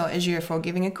Chiwetel Ejiofor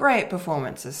giving a great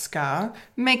performance as Scar,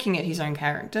 making it his own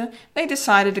character, they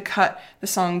decided to cut the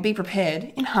song Be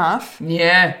Prepared in half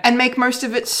Yeah. and make most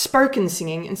of it spoken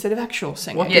singing instead of actual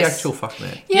singing. What Yes. the actual fuck,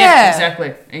 man? Yeah.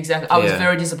 Exactly. I was Yeah.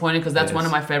 very disappointed because that's Yes. one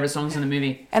of my favorite songs in the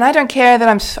movie. And I don't care that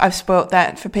I've spoilt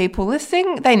that for people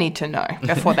listening. They need to know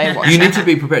before they watch You it. need to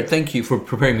be prepared. Thank you for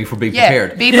preparing me for Be Yeah,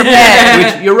 Prepared. be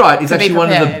prepared. Which, you're right, is To be actually one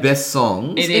of the prepared. best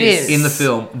songs It is. in the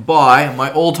film by my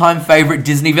all-time favourite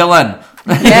Disney villain.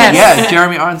 Yes. Yeah,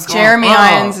 Jeremy Irons. Jeremy Oh.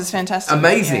 Irons is fantastic.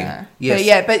 Amazing. Yeah.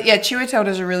 Yes. But Chiwetel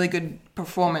does a really good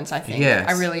performance, I think. Yes.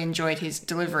 I really enjoyed his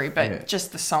delivery, but Yeah.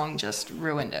 just the song just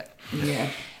ruined it. Yeah.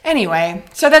 Anyway,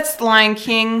 so that's Lion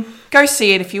King. Go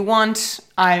see it if you want.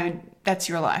 That's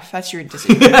your life. That's your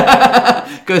decision.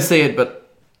 Go see it, but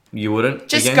you wouldn't?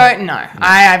 Just again? go. No,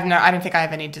 I don't think I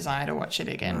have any desire to watch it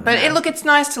again. But it's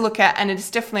nice to look at, and it's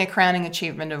definitely a crowning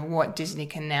achievement of what Disney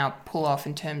can now pull off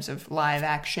in terms of live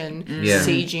action Yeah.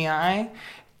 CGI.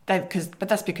 But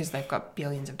that's because they've got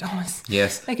billions of dollars.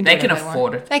 Yes. They can, They do can whatever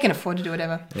afford want. it. They can afford to do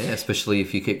whatever. Yeah, especially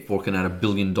if you keep forking out $1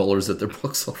 billion at their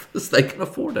box office, they can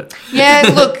afford it. Yeah,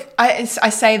 look, I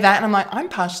say that, and I'm like, I'm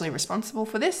partially responsible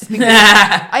for this because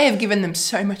I have given them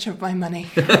so much of my money.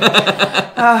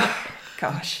 Oh,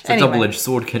 gosh. It's a double-edged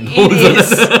sword, Kendall. It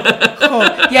is.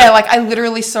 Oh, yeah, like I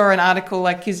literally saw an article,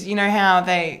 like, because you know how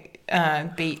they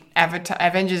beat Avatar,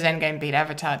 Avengers Endgame beat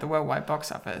Avatar at the worldwide box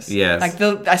office. Yes.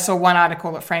 Like I saw one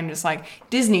article that framed it as like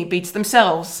Disney beats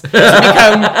themselves to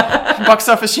become box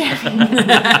office champion.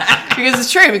 Because it's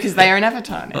true, because they are an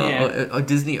Avatar now.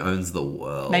 Disney owns the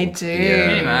world. They do. Yeah.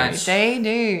 Pretty much. They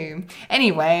do.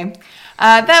 Anyway,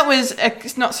 that was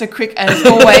not so quick as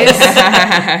always.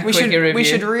 We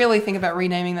should really think about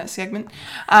renaming that segment.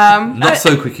 Not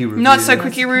so quickie review. Not so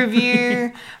quickie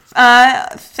review.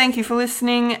 Thank you for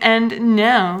listening. And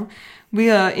now we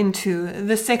are into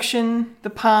the section, the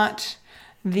part,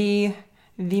 the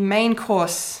main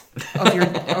course of your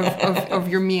of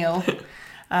your meal.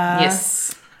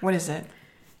 Yes. What is it?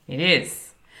 It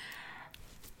is.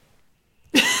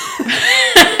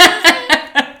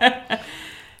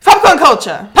 Popcorn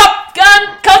culture.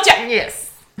 Popcorn culture. Yes.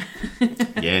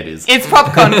 Yeah, it is. It's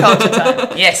popcorn culture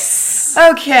time. Yes.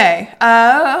 Okay,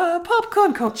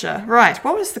 popcorn culture. Right,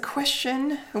 what was the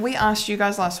question we asked you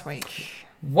guys last week?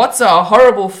 What's a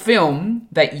horrible film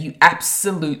that you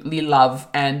absolutely love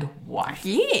and why?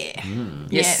 Yeah.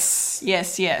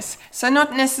 Yes. So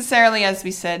not necessarily, as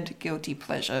we said, guilty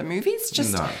pleasure movies,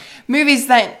 just No. movies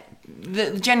that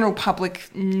the general public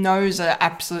knows are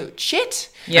absolute shit.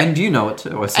 Yeah. And you know it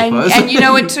too, I suppose. And you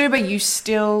know it too, but you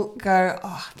still go,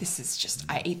 oh, this is just,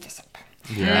 I eat this up.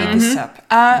 I eat this up.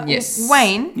 Yes.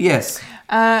 Wayne, Yes.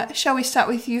 shall we start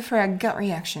with you for our gut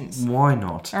reactions? Why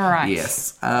not? All right.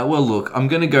 Yes. Well, look, I'm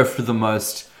going to go for the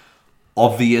most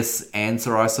obvious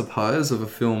answer, I suppose, of a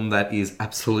film that is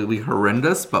absolutely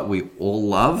horrendous, but we all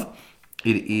love.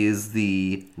 It is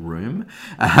The Room,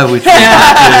 which we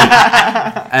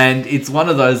have to, and it's one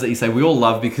of those that you say we all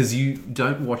love because you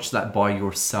don't watch that by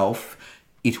yourself.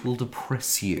 It will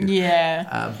depress you.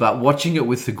 Yeah. But watching it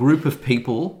with a group of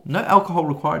people, no alcohol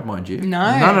required, mind you.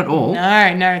 No. None at all.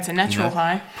 No, it's a natural No.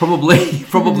 high.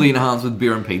 Probably enhanced with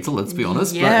beer and pizza, let's be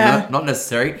honest. Yeah. But not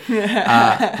necessary.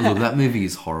 Look, that movie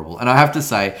is horrible. And I have to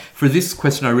say, for this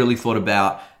question, I really thought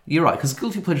about, you're right, because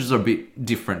guilty pleasures are a bit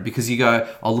different because you go,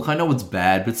 oh, look, I know it's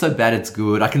bad, but it's so bad it's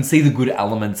good. I can see the good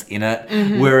elements in it.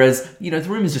 Whereas, The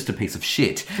Room is just a piece of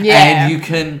shit. Yeah. And you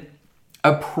can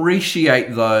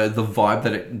appreciate though the vibe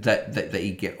that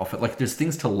you get off it. Like there's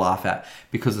things to laugh at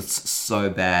because it's so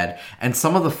bad, and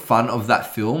some of the fun of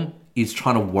that film is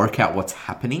trying to work out what's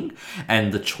happening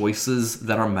and the choices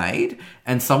that are made.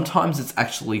 And sometimes it's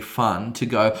actually fun to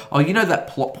go, oh, that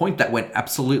plot point that went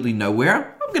absolutely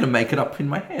nowhere, I'm going to make it up in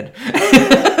my head.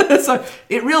 So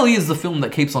it really is the film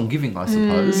that keeps on giving, I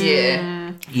suppose.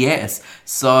 Yeah. Yes.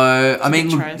 So I mean,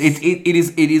 look, choice. it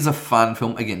is a fun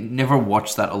film. Again, never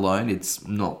watch that alone. It's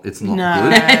not good. No.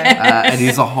 It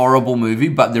is a horrible movie,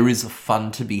 but there is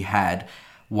fun to be had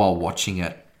while watching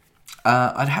it.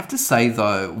 I'd have to say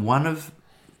though, one of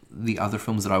the other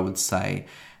films that I would say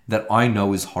that I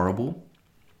know is horrible,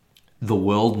 the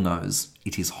world knows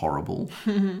it is horrible.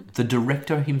 The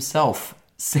director himself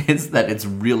says that it's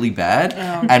really bad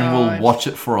and will watch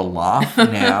it for a laugh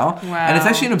now. Wow. And it's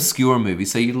actually an obscure movie,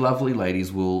 so you lovely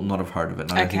ladies will not have heard of it.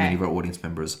 And I don't think Okay. any of our audience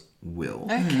members will.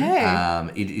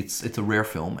 Okay. It's a rare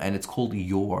film, and it's called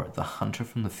You're, The Hunter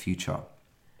from the Future.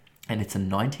 And it's a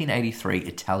 1983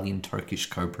 Italian-Turkish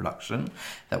co-production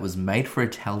that was made for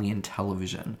Italian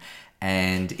television.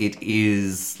 And it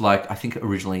is, I think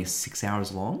originally 6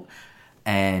 hours long.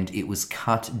 and it was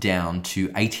cut down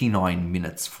to 89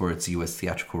 minutes for its US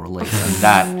theatrical release. And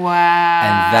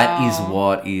that is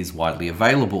what is widely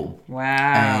available. Wow.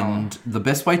 And the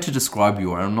best way to describe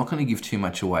you, and I'm not going to give too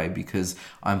much away because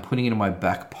I'm putting it in my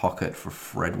back pocket for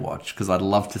Fred Watch, because I'd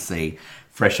love to see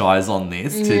fresh eyes on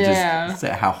this to just say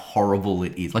how horrible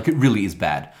it is. Like, it really is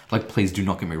bad. Like, please do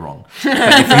not get me wrong.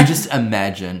 But if you just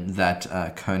imagine that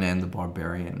Conan the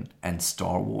Barbarian and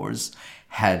Star Wars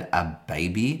had a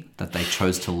baby that they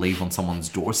chose to leave on someone's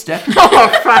doorstep. Oh,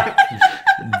 fuck.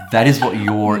 That is what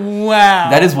your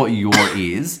That is what your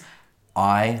is.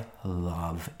 I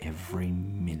love every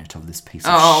minute of this piece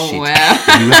of shit. Wow.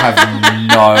 You have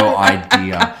no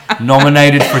idea.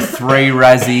 Nominated for 3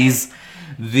 Razzies.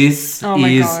 This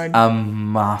is a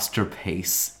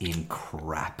masterpiece in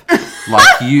crap.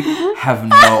 Like, you have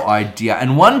no idea.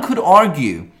 And one could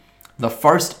argue the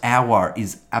first hour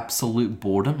is absolute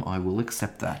boredom. I will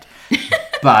accept that.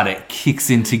 But it kicks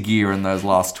into gear in those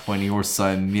last 20 or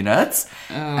so minutes.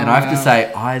 And I have to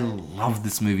say, I love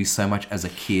this movie so much as a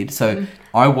kid. So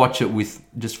I watch it with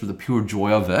just for the pure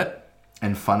joy of it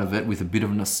and fun of it, with a bit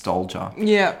of nostalgia.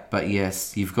 Yeah. But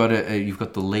yes, you've got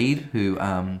the lead who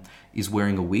is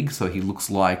wearing a wig, so he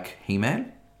looks like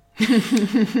He-Man.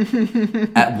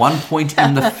 At one point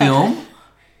in the film,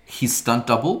 his stunt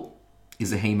double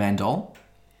is a He-Man doll.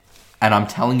 And I'm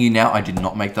telling you now, I did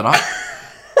not make that up.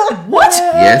 What?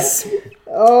 Yes.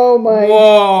 Oh my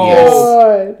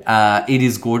Yes. God. It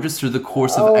is gorgeous. Through the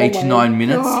course of 89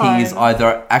 minutes, God. he is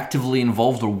either actively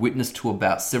involved or witness to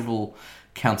about several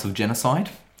counts of genocide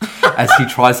as he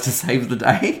tries to save the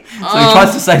day. So he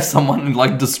tries to save someone and,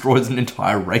 like, destroys an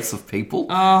entire race of people.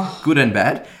 Good and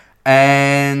bad.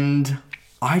 And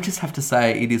I just have to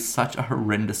say, it is such a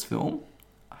horrendous film.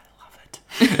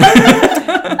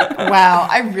 Wow,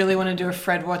 I really want to do a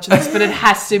Fred Watch of this, but it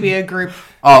has to be a group.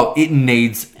 Oh, it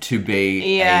needs to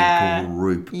be a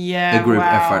group. Yeah, a group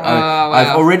wow. effort.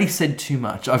 I've already said too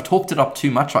much. I've talked it up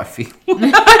too much, I feel.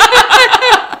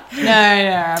 No,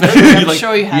 I'm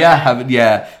sure you have. Yeah, I haven't.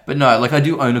 Yeah, but no, like, I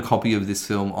do own a copy of this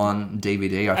film on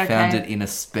DVD. I found it in a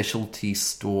specialty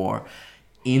store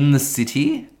in the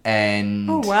city,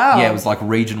 and yeah, it was like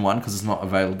Region 1 because it's not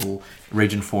available.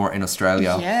 Region 4 in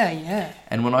Australia. Yeah.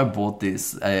 And when I bought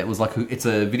this, it was like it's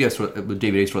a video store, a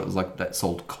DVD store that was like that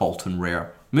sold cult and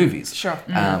rare movies. Sure.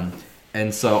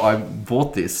 And so I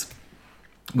bought this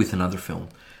with another film.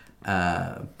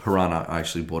 Piranha, I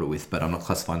actually bought it with, but I'm not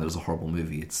classifying that as a horrible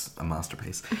movie. It's a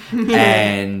masterpiece.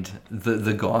 And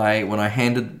the guy, when I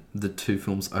handed the 2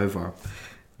 films over,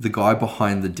 the guy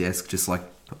behind the desk just like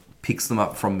picks them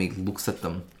up from me, looks at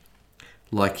them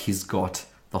like he's got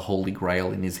the Holy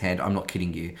Grail in his hand. I'm not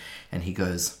kidding you. And he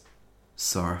goes,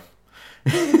 "Sir,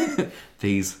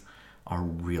 these are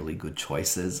really good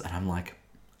choices." And I'm like,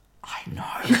 "I know."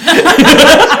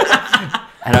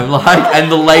 And I'm like,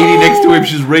 and the lady next to him,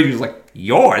 she's reading, she's like,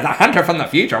 "You're the hunter from the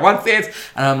future. What's this?"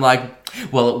 And I'm like,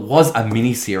 "Well, it was a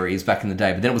mini-series back in the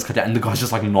day, but then it was cut out," and the guy's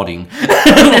just like nodding.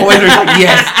 Always like,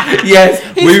 yes,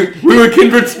 we were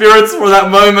kindred spirits for that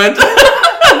moment.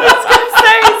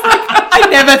 I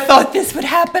never thought this would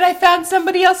happen. I found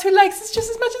somebody else who likes this just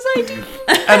as much as I do.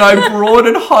 And I brought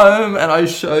it home and I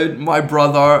showed my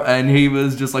brother, and he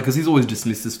was just like, because he's always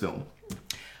dismissed this film.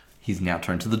 He's now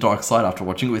turned to the dark side after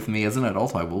watching it with me as an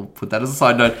adult. I will put that as a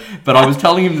side note. But I was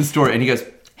telling him the story and he goes,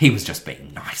 "He was just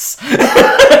being nice."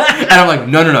 And I'm like,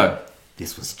 no.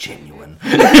 This was genuine.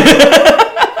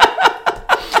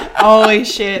 Holy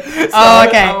shit. Oh,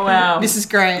 okay. Oh, wow. This is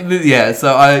great. Yeah,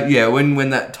 so when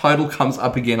that title comes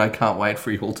up again, I can't wait for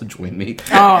you all to join me.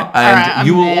 Oh, all right, I'm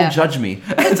you will there. all judge me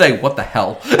and say, "What the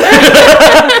hell?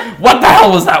 What the hell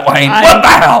was that, Wayne? What the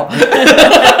hell?"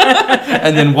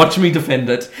 And then watch me defend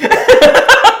it.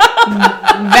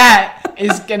 That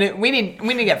is gonna. We need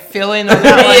to get Phil in on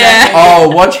that one. Yeah. Oh,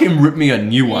 watch him rip me a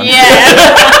new one. Yeah.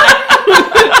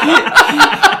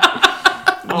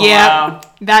 Wow.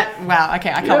 Wow.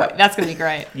 Okay, I can't wait. That's gonna be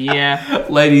great. Yeah.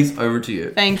 Ladies, over to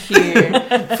you. Thank you,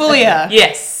 Fulia.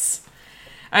 Yes.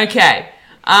 Okay.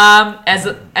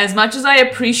 As much as I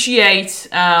appreciate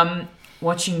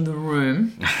watching The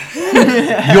Room,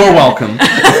 You're welcome.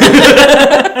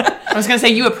 I was gonna say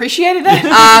you appreciated that.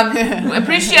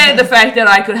 appreciated the fact that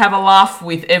I could have a laugh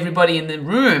with everybody in the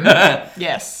room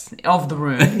Yes. of the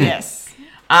room. Yes.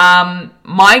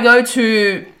 My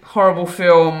go-to horrible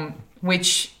film,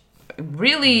 which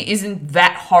really isn't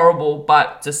that horrible,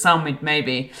 but to some it may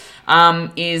be,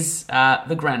 is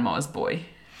The Grandma's Boy.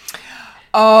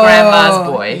 Oh, Grandma's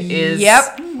Boy is...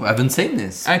 Yep. I haven't seen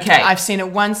this. Okay. I've seen it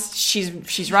once.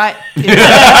 She's right. Some It's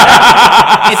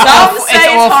say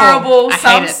it's awful. horrible. I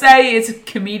Some hate it. say it's a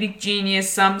comedic genius.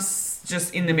 Some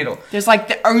just in the middle. There's like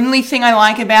the only thing I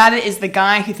like about it is the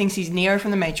guy who thinks he's Neo from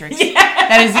The Matrix. Yeah.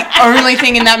 That is the only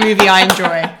thing in that movie I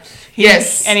enjoy.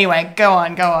 Yes. Anyway, go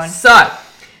on. So,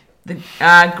 the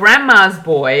Grandma's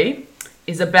Boy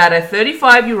is about a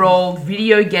 35-year-old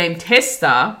video game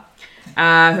tester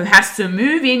who has to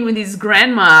move in with his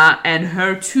grandma and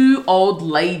her 2 old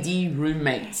lady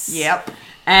roommates. Yep.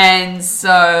 And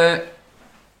so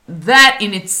that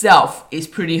in itself is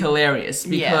pretty hilarious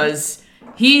because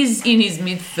he's in his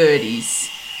mid-30s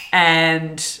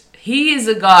and he is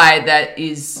a guy that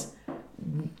is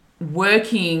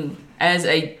working as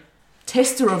a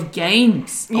tester of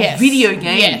games, of video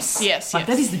games. Yes. Like,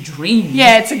 that is the dream.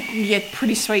 Yeah, it's a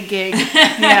pretty sweet gig.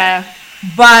 Yeah.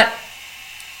 But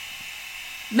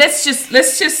let's just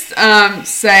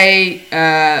say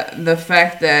the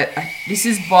fact that this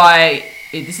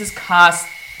is cast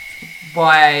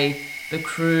by the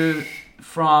crew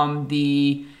from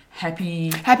the Happy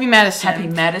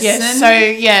Madison. Yes,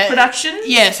 so production.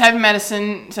 Yes, Happy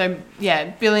Madison. So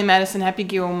Billy Madison, Happy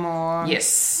Gilmore.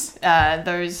 Yes.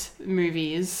 Those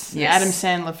movies. Yes. Adam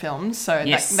Sandler films. So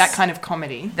that kind of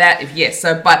comedy.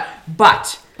 So but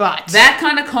that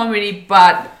kind of comedy,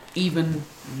 but even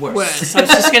worse. I was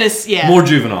just gonna More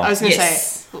juvenile. I was gonna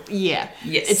say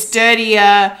it's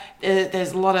dirtier.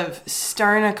 There's a lot of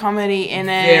stoner comedy in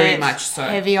it. Very much so.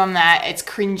 Heavy on that. It's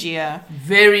cringier.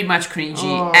 Very much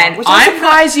cringy. And which I'm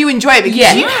surprised you enjoy it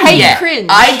because you hate cringe.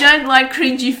 I don't like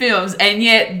cringy films, and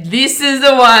yet this is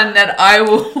the one that I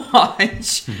will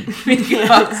watch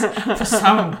because for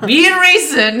some weird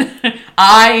reason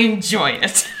I enjoy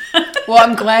it. Well,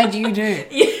 I'm glad you do.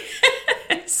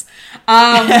 Yes.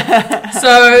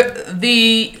 So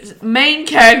the main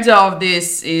character of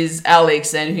this is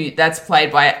Alex, and that's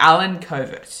played by Alan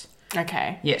Covert.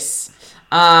 Okay. Yes.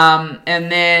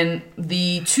 And then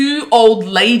the 2 old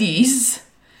ladies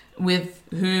with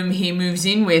whom he moves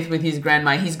in with his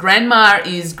grandma. His grandma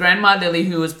is Grandma Lily,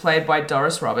 who was played by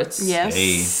Doris Roberts.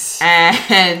 Yes.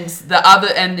 And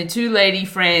the 2 lady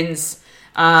friends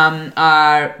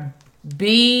are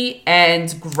Bea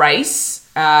and Grace.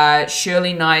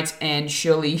 Shirley Knight and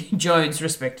Shirley Jones,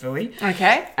 respectively.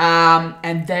 Okay.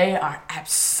 And they are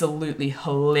absolutely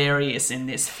hilarious in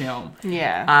this film.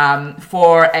 Yeah.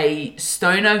 For a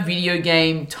stoner video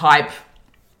game type,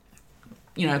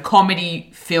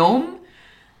 comedy film,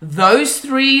 those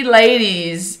 3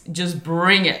 ladies just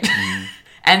bring it.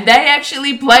 And they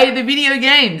actually play the video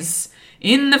games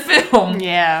in the film.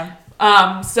 Yeah.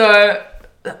 So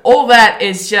all that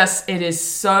is it is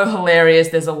so hilarious.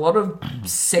 There's a lot of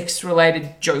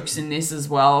sex-related jokes in this as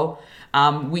well,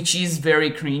 which is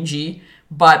very cringy,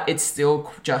 but it's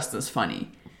still just as funny.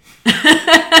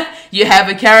 You have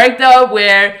a character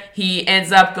where he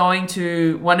ends up going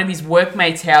to one of his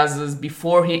workmates' houses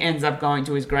before he ends up going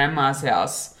to his grandma's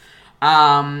house.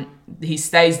 He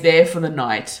stays there for the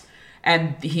night,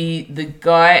 and the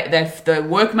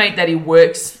workmate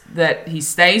that he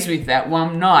stays with that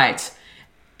one night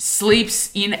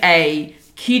sleeps in a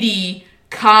kiddie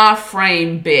car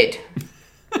frame bed.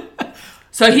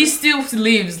 So he still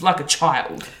lives like a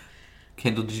child.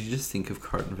 Kendall, did you just think of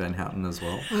Carlton Van Houten as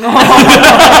well?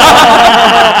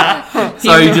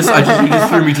 So you just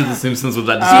threw me to The Simpsons with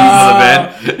that decision on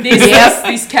the bed.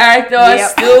 This character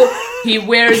still, he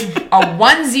wears a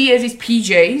onesie as his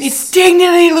PJs. It's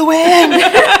Dignity, Luann.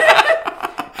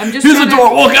 Here's a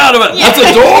door, walk out of it. That's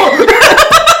a door.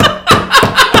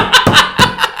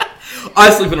 I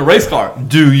sleep in a race car.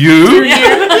 Do you?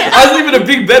 I sleep in a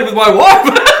big bed with my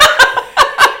wife.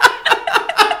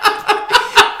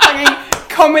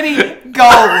 Comedy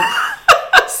gold.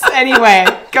 Anyway,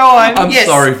 go on. I'm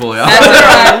sorry for you. That's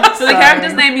alright. So the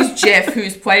character's name is Jeff,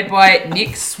 who's played by Nick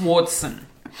Swardson.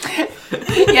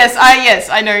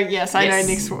 I know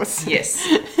Nick Swardson. Yes.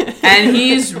 And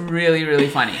he is really, really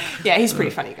funny. Yeah, he's a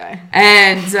pretty funny guy.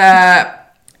 And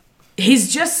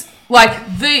he's just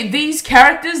like these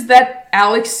characters that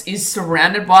Alex is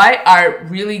surrounded by are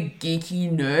really geeky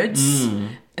nerds.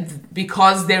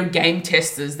 Because they're game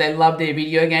testers, they love their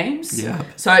video games. Yeah.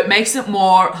 So it makes it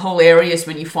more hilarious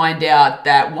when you find out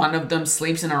that one of them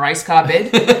sleeps in a race car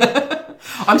bed.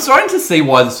 I'm starting to see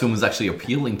why this film was actually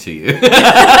appealing to you.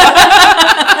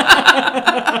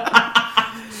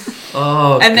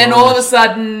 And then all of a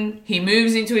sudden, he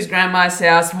moves into his grandma's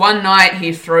house. One night,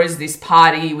 he throws this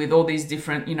party with all these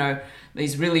different,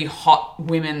 these really hot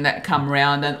women that come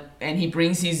around, and he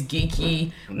brings his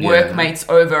geeky workmates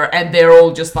over, and they're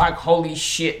all just like, holy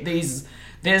shit, these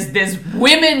There's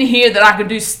women here that I could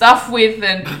do stuff with,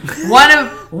 and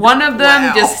one of them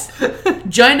Wow. just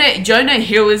Jonah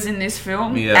Hill is in this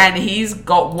film, Yeah. and he's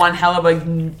got one hell of a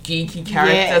geeky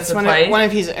character Yeah, it's to one play.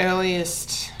 of his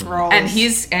earliest roles. And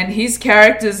his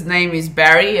character's name is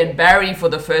Barry, and Barry for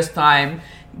the first time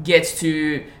gets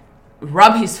to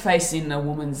rub his face in a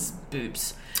woman's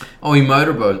boobs. Oh, he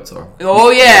motorboats her.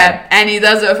 Oh yeah, and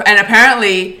and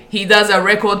apparently he does a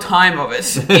record time of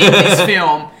it in this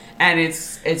film, and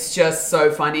it's just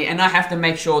so funny. And I have to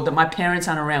make sure that my parents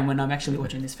aren't around when I'm actually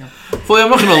watching this film. Fully,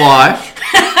 I'm not gonna lie.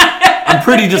 I'm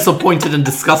pretty disappointed and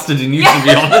disgusted in you, to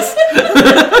be honest.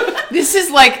 This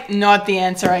is like not the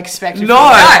answer I expected. No,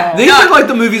 from you. these are like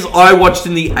the movies I watched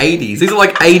in the 80s. These are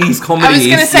like 80s comedies. I was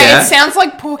gonna say yeah. it sounds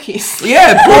like Porky's.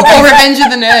 Yeah, or Revenge of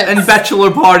the Nerds. and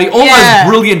Bachelor Party, all Yeah, those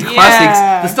brilliant classics.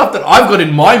 yeah. The stuff that I've got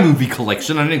in my movie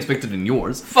collection, I didn't expect it in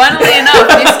yours. Funnily enough,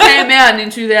 this came out in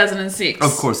 2006.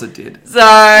 Of course it did. So Oh,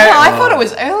 I thought it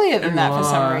was earlier than that for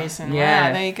some reason. Yeah,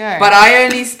 Wow, there you go. But I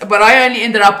only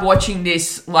ended up watching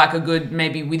this like a good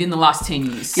maybe within the last 10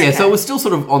 years. Yeah, so it was still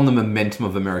sort of on the momentum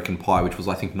of American Pie, which was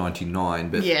I think 99,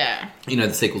 but yeah. you know,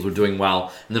 the sequels were doing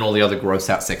well, and then all the other gross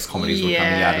out sex comedies were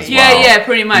coming out as Yeah, well. yeah,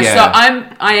 pretty much. Yeah. So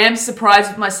I am surprised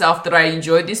with myself that I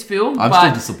enjoyed this film. I'm but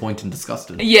still disappointed and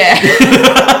disgusted. yeah,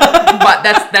 but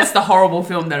that's the horrible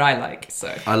film that I like.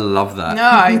 So I love that. No,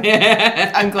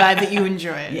 I'm glad that you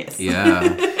enjoy it. yes,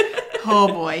 Yeah, Oh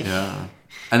boy. yeah.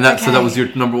 And that so that was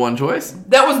your number one choice?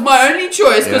 that was my only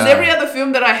choice because Yeah. every other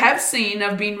film that I have seen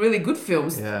have been really good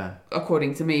films, Yeah.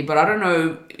 according to me. But I don't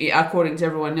know, according to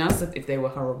everyone else, if they were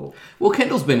horrible. Well,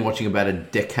 Kendall's been watching about a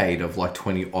decade of like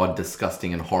 20 odd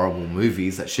disgusting and horrible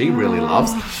movies that she really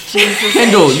loves.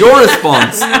 Kendall, your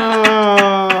response.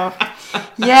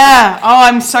 Yeah. Oh,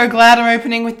 I'm so glad I'm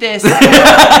opening with this.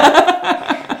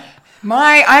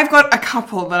 I've got a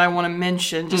couple that I want to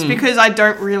mention just because I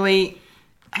don't really.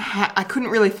 I couldn't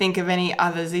really think of any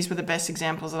others. These were the best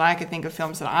examples that I could think of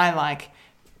films that I like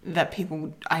that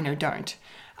people I know don't.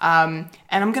 And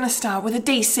I'm going to start with a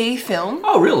DC film.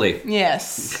 Oh, really?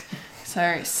 Yes.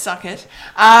 So, suck it.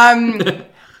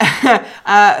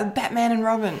 Batman and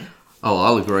Robin. Oh,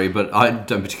 I'll agree, but I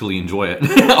don't particularly enjoy it.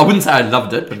 I wouldn't say I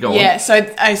loved it, but go Yeah,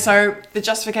 on. so the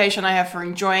justification I have for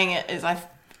enjoying it is I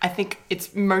think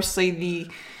it's mostly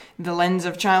the lens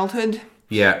of childhood.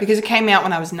 Yeah. Because it came out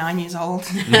when I was 9 years old.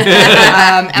 You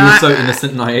were so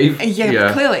innocent and naive.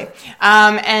 Yeah, clearly.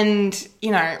 And,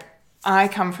 you know, I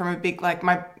come from a big, like,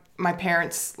 my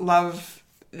parents love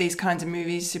these kinds of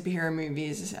movies, superhero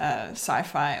movies,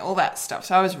 sci-fi, all that stuff.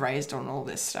 So I was raised on all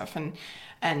this stuff.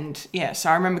 And yeah, so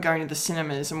I remember going to the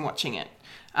cinemas and watching it.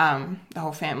 The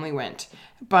whole family went.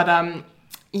 But,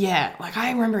 yeah, like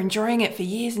I remember enjoying it for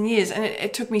years and years, and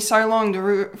it took me so long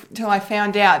till I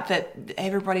found out that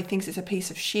everybody thinks it's a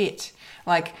piece of shit,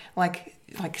 like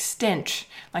stench,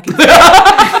 like it's,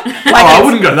 I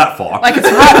wouldn't go that far. like it's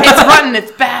rotten,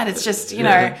 it's bad, it's just you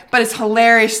know, but it's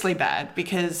hilariously bad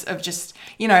because of just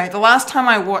you know the last time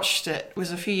I watched it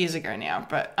was a few years ago now,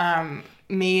 but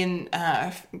me and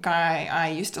a guy I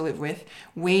used to live with,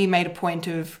 we made a point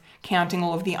of counting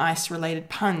all of the ice-related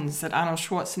puns that Arnold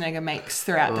Schwarzenegger makes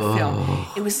throughout the film.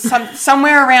 It was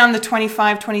somewhere around the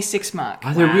 25, 26 mark.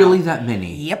 Are there really that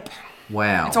many? Yep.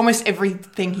 Wow. It's almost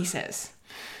everything he says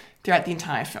throughout the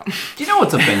entire film. Do you know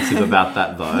what's offensive about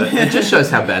that, though? It just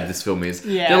shows how bad this film is.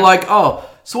 Yeah. They're like, oh,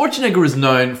 Schwarzenegger is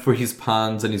known for his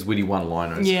puns and his witty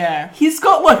one-liners. Yeah. He's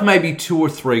got like maybe 2 or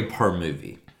 3 per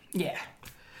movie. Yeah.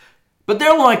 But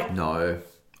they're like, no,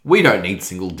 we don't need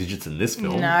single digits in this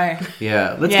film. No.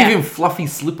 Yeah, let's Yeah. give him fluffy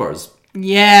slippers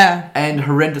Yeah. and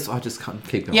horrendous. I just can't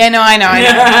keep going. Yeah, no, I know.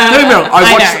 Don't get me wrong,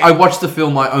 I know. I watched the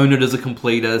film. I own it as a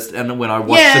completist, and when I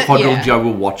watch Yeah, the quadrilogy, yeah. I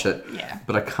will watch it. Yeah.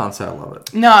 But I can't say I love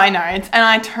it. No, I know. And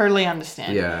I totally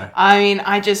understand. Yeah. I mean,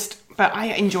 but I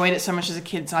enjoyed it so much as a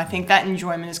kid, so I think that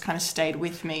enjoyment has kind of stayed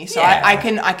with me. So Yeah. I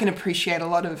can appreciate a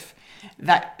lot of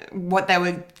that, what they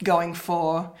were going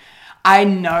for. I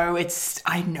know it's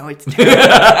terrible.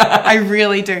 I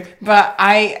really do.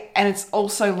 And it's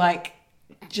also like,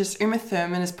 just Uma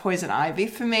Thurman as Poison Ivy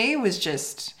for me was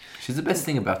just... She's the best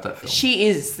thing about that film. She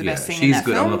is the best thing in she's that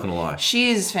good, film. I'm not gonna lie. She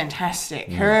is fantastic.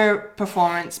 Her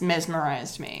performance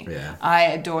mesmerized me. Yeah. I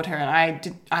adored her,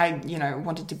 and I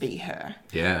wanted to be her.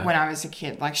 Yeah. When I was a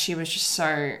kid, like she was just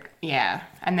so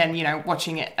And then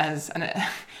watching it as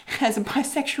as a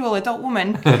bisexual adult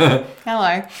woman.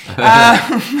 Hello.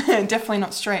 Definitely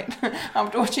not straight.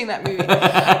 After watching that movie.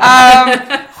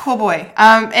 Oh boy.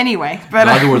 Anyway, but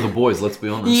Neither were the boys, let's be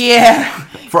honest. yeah.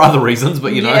 For other reasons,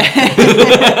 but you know.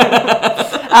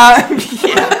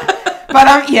 Yeah.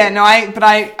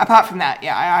 apart from that,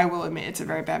 I will admit it's a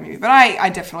very bad movie. But I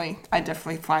definitely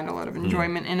find a lot of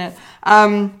enjoyment in it.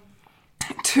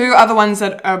 Two other ones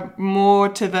that are more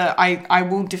to the I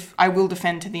will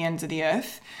defend to the ends of the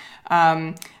earth.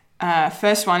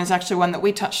 First one is actually one that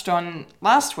we touched on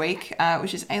last week,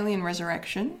 which is Alien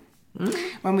Resurrection.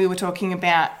 When we were talking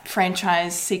about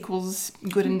franchise sequels,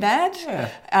 good and bad.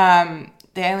 Yeah.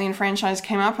 The Alien franchise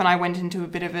came up, and I went into a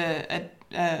bit of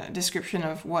a description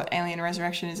of what Alien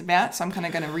Resurrection is about. So I'm kind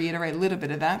of going to reiterate a little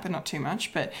bit of that, but not too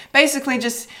much. But basically,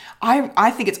 just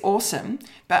I think it's awesome,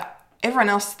 but everyone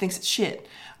else thinks it's shit.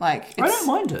 Like, I don't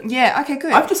mind it. Yeah, okay,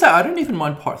 good. I have to say, I don't even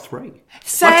mind part 3.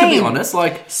 Same. Like, to be honest,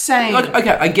 Same. Okay,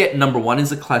 I get number 1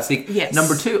 is a classic. Yes.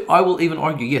 Number 2, I will even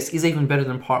argue, yes, is even better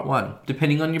than part 1,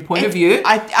 depending on your point of view.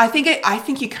 I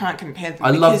think you can't compare them. I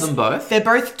love because them both. They're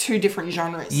both two different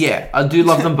genres. Yeah, I do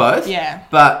love them both. Yeah.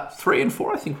 But 3 and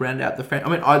 4, I think, round out the franchise.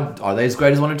 I mean, are they as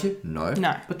great as 1 and 2? No.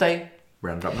 No. But they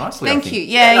round up nicely. Thank I think. you.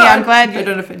 Yeah, I'm glad they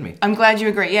don't offend me. I'm glad you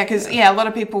agree. Yeah, because a lot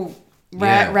of people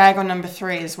rag on number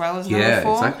 3 as well as number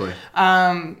 4. Exactly.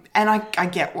 And I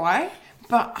get why,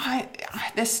 but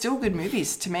they're still good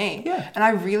movies to me. Yeah. And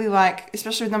I really like,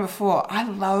 especially with number 4, I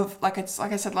love, like I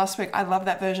said last week, I love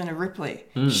that version of Ripley.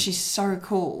 She's so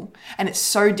cool, and it's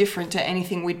so different to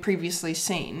anything we'd previously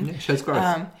seen. Yeah, shows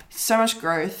growth. So much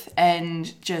growth,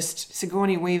 and just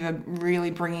Sigourney Weaver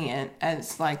really bringing it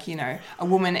as, like, you know, a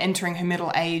woman entering her middle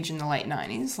age in the late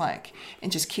 90s, like,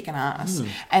 and just kicking ass.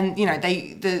 And, you know,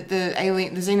 the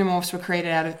xenomorphs were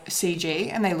created out of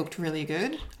CG, and they looked really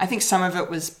good. I think some of it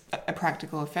was a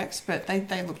practical effects, but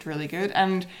they looked really good,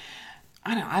 and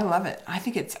I don't know, I love it. I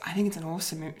think it's an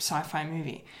awesome sci-fi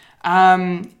movie.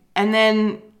 And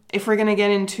then if we're gonna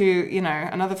get into, you know,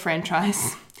 another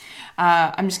franchise.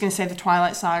 I'm just going to say the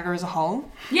Twilight Saga as a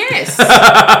whole. Yes.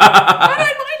 I don't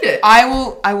mind it.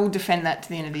 I will defend that to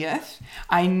the end of the earth.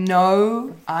 I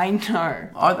know.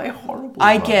 Are they horrible?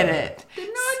 I get it. No,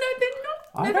 they're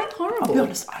not. They're not horrible. I'll be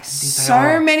honest, I don't think they So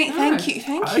are. many. Thank you.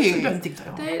 I actually don't think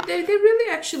they are. They're really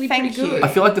actually Thank pretty you. good. I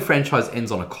feel like the franchise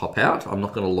ends on a cop-out. I'm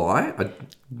not going to lie.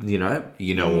 You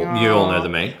all know the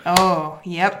me. Oh,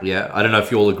 yep. Yeah, I don't know if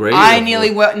you all agree. I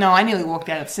nearly walked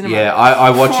out of the cinema. Yeah, I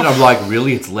watched it. I'm like,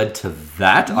 really? It's led to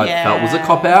that? I felt it was a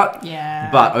cop-out.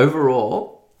 Yeah. But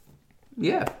overall,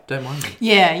 yeah, don't mind it.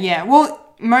 Yeah.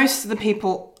 Well, most of the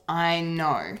people I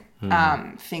know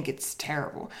think it's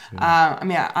terrible. I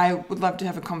mean, I would love to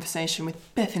have a conversation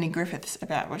with Bethany Griffiths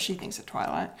about what she thinks of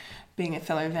Twilight, being a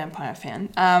fellow vampire fan.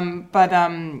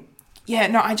 Yeah,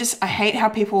 no, I hate how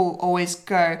people always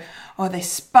go, oh, they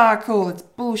sparkle, it's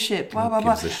bullshit, blah, blah,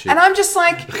 blah. Gives a shit. And I'm just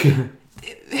like,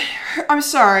 I'm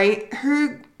sorry,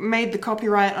 who made the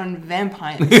copyright on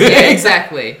vampires? Yeah,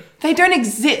 exactly. They don't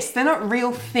exist. They're not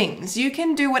real things. You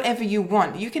can do whatever you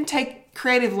want. You can take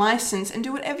creative license and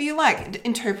do whatever you like.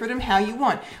 Interpret them how you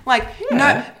want. Like,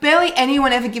 no, barely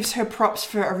anyone ever gives her props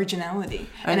for originality.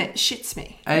 And it shits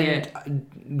me. And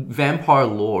vampire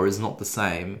lore is not the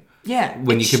same. Yeah.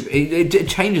 When it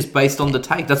changes based on the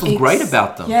take. That's what's great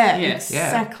about them. Yeah, Yes.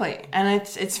 exactly. And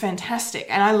it's fantastic.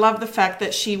 And I love the fact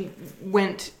that she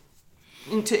went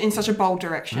in such a bold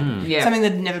direction. Yeah. Something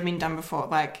that had never been done before.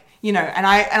 Like, you know, and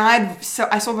I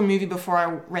saw the movie before I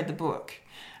read the book.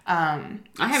 I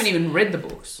haven't even read the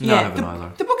books. No, I haven't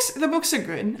either. The books are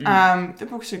good. The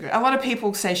books are good. A lot of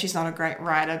people say she's not a great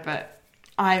writer, but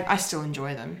I still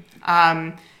enjoy them.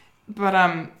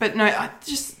 But no, I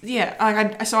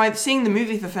seeing the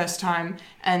movie for the first time,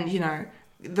 and you know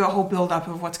the whole build up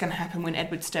of what's going to happen when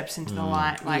Edward steps into the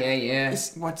light. Like,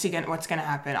 what's going to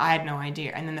happen? I had no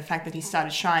idea. And then the fact that he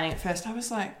started shining at first, I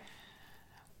was like,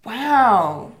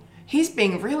 wow, he's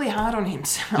being really hard on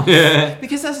himself.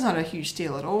 Because that's not a huge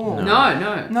deal at all.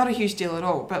 No. Not a huge deal at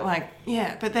all. But like,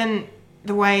 yeah, but then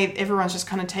the way everyone's just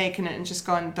kind of taken it and just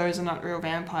gone, those are not real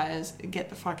vampires, get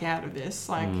the fuck out of this.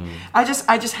 Like, I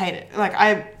just hate it.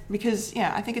 Like, because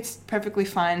I think it's perfectly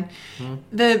fine.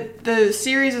 The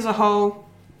series as a whole,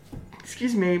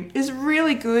 excuse me, is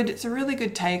really good. It's a really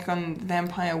good take on the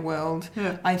vampire world.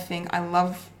 Yeah. I think I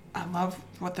love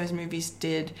what those movies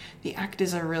did. The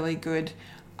actors are really good.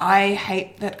 I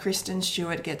hate that Kristen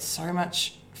Stewart gets so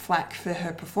much flack for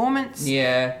her performance.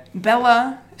 Yeah.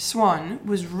 Bella Swan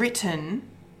was written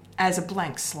as a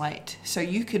blank slate, so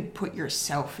you could put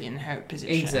yourself in her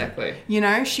position. Exactly. You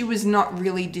know, she was not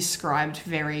really described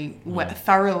very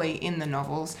thoroughly in the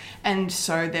novels, and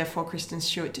so therefore Kristen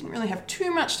Stewart didn't really have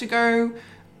too much to go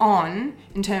on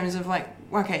in terms of like,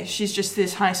 okay, she's just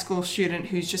this high school student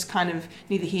who's just kind of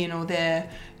neither here nor there,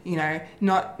 you know,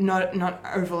 not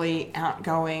overly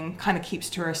outgoing, kind of keeps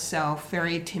to herself,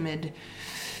 very timid.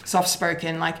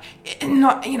 soft-spoken, like,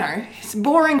 not, you know, it's a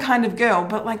boring kind of girl,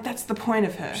 but, like, that's the point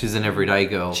of her. She's an everyday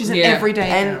girl. She's an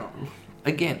everyday girl.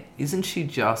 Again, isn't she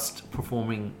just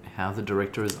performing how the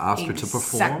director has asked her to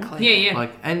perform? Exactly. Yeah.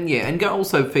 Like, and go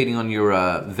also feeding on your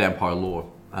vampire lore,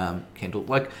 Kendall.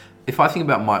 Like, if I think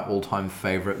about my all-time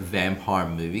favorite vampire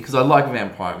movie, because I like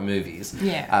vampire movies,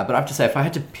 Yeah. but I have to say, if I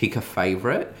had to pick a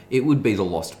favorite, it would be The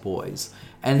Lost Boys.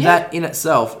 And that in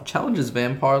itself challenges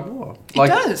vampire lore. It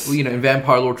does. You know, in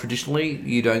vampire lore, traditionally,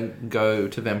 you don't go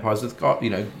to vampires with,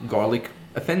 garlic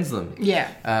offends them. Yeah.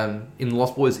 In The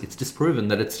Lost Boys, it's disproven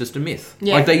that it's just a myth.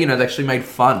 Yeah. Like, they actually made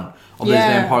fun of these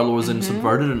Yeah. vampire laws and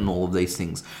subverted it and all of these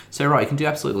things. So, right, you can do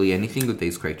absolutely anything with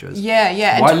these creatures.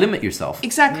 Yeah. Why And limit yourself?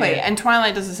 exactly. And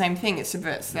Twilight does the same thing. It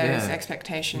subverts those Yeah.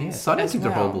 expectations. Yeah, so I don't as think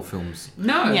they're well. horrible films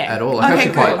No. Yeah. at all. Like, Okay,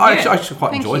 good. I actually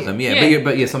quite Thank enjoyed you. them, Yeah.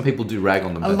 But some people do rag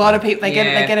on them. A don't lot they? of people they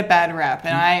Yeah. get a bad rap,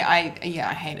 and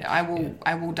I hate it.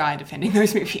 I will die defending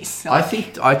those movies.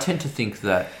 I tend to think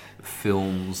that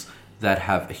films that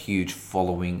have a huge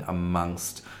following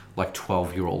amongst like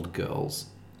 12-year-old girls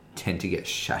tend to get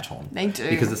shat on. They do.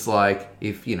 Because it's like,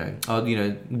 if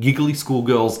giggly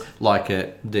schoolgirls like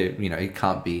it, it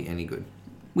can't be any good.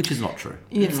 Which is not true.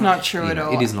 It's not true at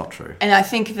all. It is not true. And I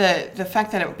think the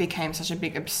fact that it became such a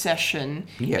big obsession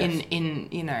Yes.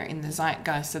 in the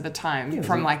zeitgeist of the time,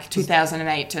 from like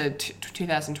 2008 to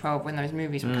 2012 when those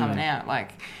movies were coming out,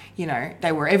 like,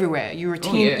 they were everywhere. You were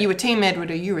you were Team Edward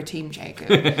or you were Team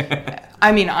Jacob.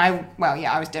 I mean, I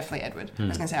was definitely Edward. I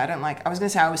was gonna say I was gonna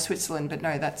say I was Switzerland, but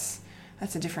no, that's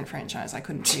a different franchise. I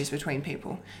couldn't choose between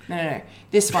people. No.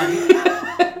 This one.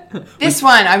 This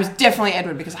one, I was definitely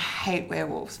Edward because I hate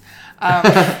werewolves.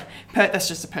 That's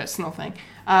just a personal thing.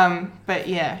 But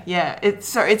yeah.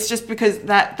 It's just because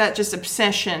that just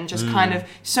obsession, just kind of,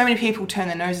 so many people turn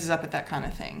their noses up at that kind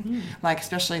of thing. Like,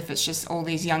 especially if it's just all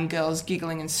these young girls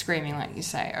giggling and screaming, like you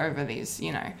say, over these,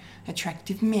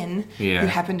 attractive men who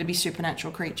happen to be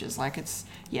supernatural creatures. Like, it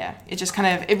just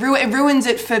kind of, it ruins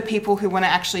it for people who want to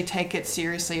actually take it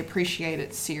seriously, appreciate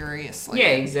it seriously. Yeah,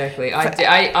 exactly.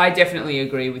 I definitely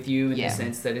agree with you in Yeah. the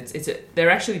sense that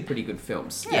they're actually pretty good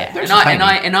films. Yeah. They're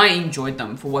and I enjoyed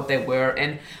them for what they were,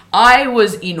 and I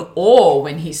was in awe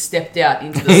when he stepped out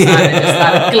into the sun and just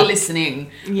started glistening.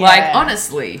 Yeah. Like,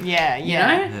 honestly, Yeah.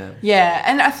 Yeah,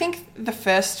 and I think the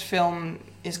first film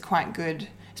is quite good,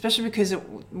 especially because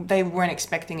they weren't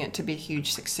expecting it to be a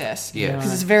huge success. Yeah.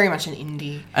 Because it's very much an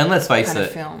indie. And let's face kind of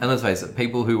it. film. And let's face it.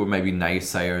 People who were maybe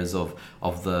naysayers of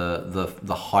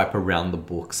the hype around the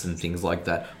books and things like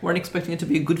that weren't expecting it to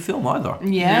be a good film either.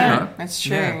 Yeah, that's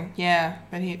true. Yeah,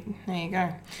 but there you go.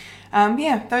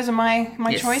 Those are my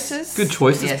Yes. choices. Good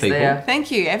choices, Yes, people. they are. Thank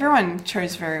you. Everyone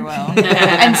chose very well.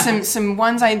 And some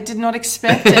ones I did not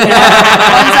expect and ones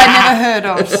I never heard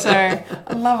of. So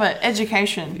I love it.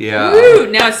 Education. Yeah.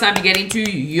 Woo! Now it's time to get into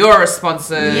your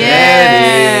sponsors.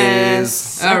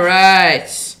 Yes. All right.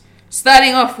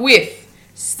 Starting off with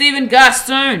Stephen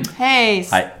Garstone. Hey.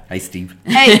 Hey, Steve.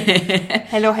 Hey.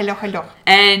 Hello.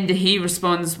 And he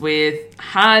responds with,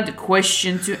 hard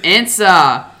question to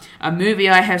answer. A movie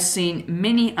I have seen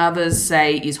many others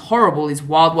say is horrible is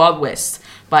Wild Wild West,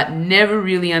 but never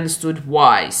really understood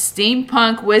why.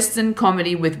 Steampunk western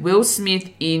comedy with Will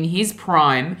Smith in his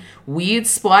prime, weird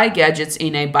spy gadgets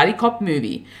in a buddy cop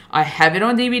movie. I have it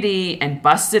on DVD and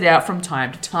bust it out from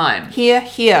time to time. Here.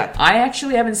 I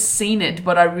actually haven't seen it,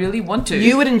 but I really want to.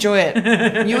 You would enjoy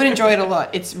it. You would enjoy it a lot.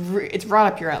 It's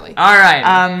right up your alley. All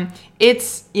right.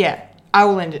 I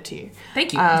will lend it to you.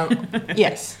 Thank you.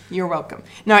 Yes, you're welcome.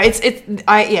 No,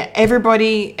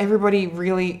 everybody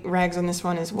really rags on this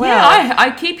one as well. Yeah,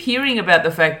 I keep hearing about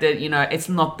the fact that, it's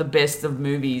not the best of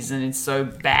movies and it's so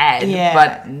bad. Yeah.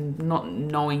 But not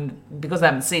knowing, because I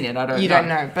haven't seen it, I don't know. You don't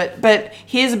know. But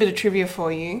here's a bit of trivia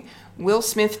for you. Will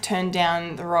Smith turned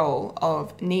down the role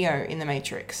of Neo in The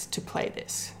Matrix to play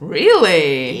this.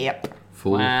 Really? Yep.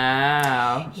 Full.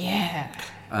 Wow. Yeah.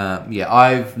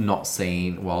 I've not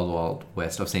seen Wild Wild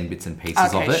West. I've seen bits and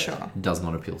pieces of Okay, it. sure. It does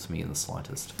not appeal to me in the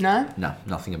slightest. No? No,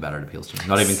 nothing about it appeals to me.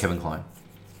 Not even Kevin Kline.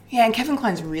 Yeah, and Kevin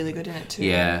Kline's really good in it too.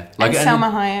 Yeah. And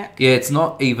Salma Hayek. Yeah, it's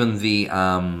not even the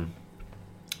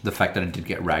fact that it did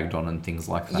get ragged on and things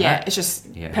like that. Yeah, it's just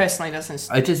personally doesn't.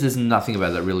 There's nothing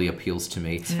about that really appeals to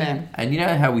me. It's fair. And you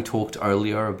know how we talked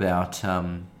earlier about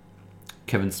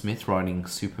Kevin Smith writing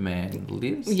Superman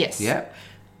Lives? Yes. Yeah.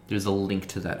 There's a link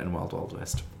to that in Wild Wild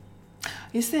West.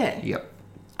 Is there? Yep.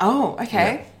 Oh,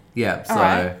 okay. Yeah, so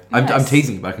Alright, I'm nice.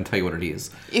 teasing, but I can tell you what it is.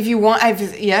 If you want,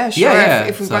 yeah, sure. Yeah.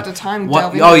 If we've So got the time, what-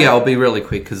 delve into oh it. yeah, I'll be really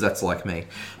quick because that's like me.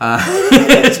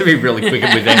 To be really quick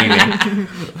with anything,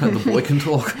 the boy can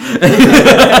talk.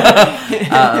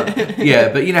 Yeah,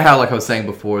 but you know how, like I was saying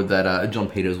before, that John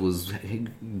Peters was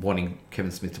wanting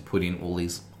Kevin Smith to put in all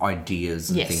these ideas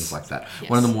and Yes. things like that. Yes.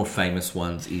 One of the more famous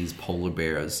ones is polar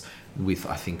bears with,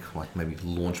 I think, like maybe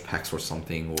launch packs or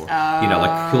something, or you know,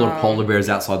 like killer polar bears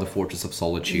outside the Fortress of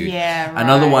Solitude. Yeah,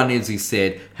 Another right. one is, he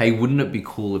said, hey, wouldn't it be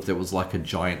cool if there was like a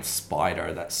giant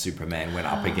spider that Superman went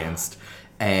up against?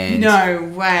 And No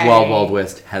way. Wild Wild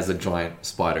West has a giant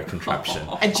spider contraption.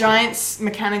 A giant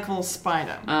mechanical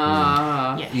spider.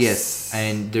 Yes. Yes,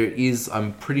 and there is,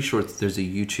 I'm pretty sure there's a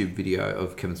YouTube video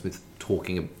of Kevin Smith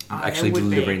talking, actually there would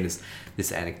delivering be.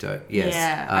 this anecdote. Yes,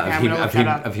 Yeah, okay, I'm gonna look that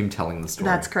up. of him telling the story.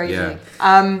 That's crazy.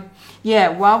 Yeah. Yeah,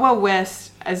 Wild Wild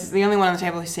West, as the only one on the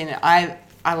table who's seen it, I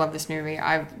love this movie.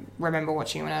 I remember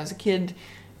watching it when I was a kid.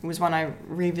 It was one I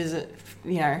revisit,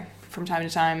 you know, from time to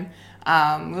time.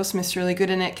 Will Smith's really good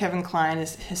in it. Kevin Kline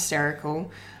is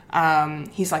hysterical.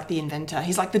 He's like the inventor.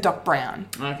 He's like the Doc Brown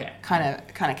Okay. kind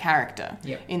of character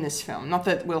Yep. in this film. Not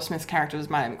that Will Smith's character was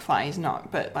Marty McFly. He's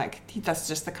not, but like that's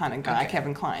just the kind of guy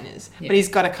Kevin Kline is. Yep. But he's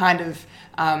got a kind of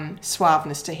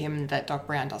suaveness to him that Doc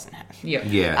Brown doesn't have. Yep.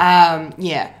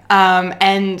 Yeah.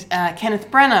 And Kenneth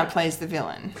Branagh plays the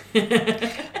villain.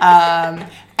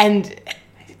 And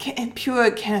in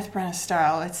pure Kenneth Branagh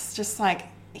style, it's just like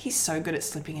he's so good at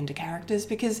slipping into characters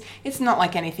because it's not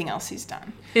like anything else he's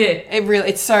done.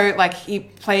 It's so like he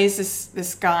plays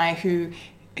this guy who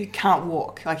can't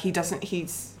walk. Like he doesn't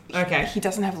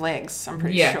have legs, I'm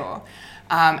pretty sure.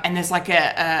 And there's like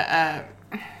an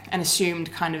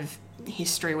assumed kind of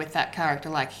history with that character,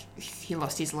 like he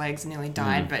lost his legs and nearly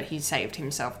died, but he saved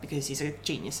himself because he's a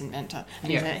genius inventor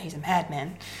and he's a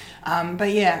madman.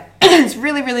 But yeah, it's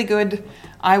really, really good.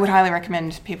 I would highly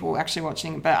recommend people actually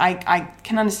watching it, but I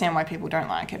can understand why people don't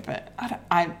like it, but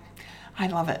I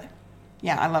love it.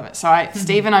 Yeah, I love it. So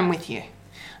Stephen, I'm with you.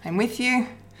 I'm with you.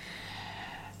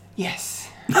 Yes.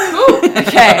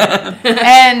 Okay.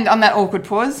 And on that awkward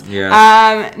pause.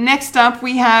 Yeah. Next up,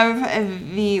 we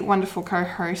have the wonderful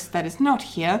co-host that is not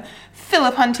here,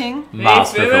 Philip Hunting.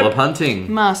 Master Philip. Philip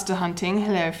Hunting. Master Hunting.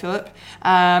 Hello, Philip.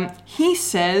 He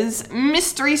says,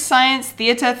 Mystery Science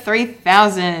Theatre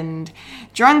 3000.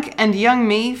 Drunk and young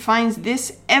me finds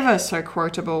this ever so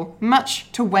quotable,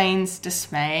 much to Wayne's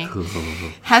dismay.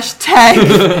 Hashtag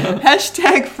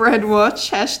FredWatch.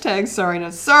 Hashtag sorry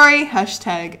not sorry.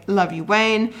 Hashtag love you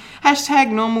Wayne. Hashtag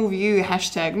normal view.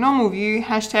 Hashtag normal view.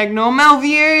 Hashtag normal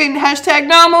view. And hashtag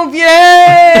normal view.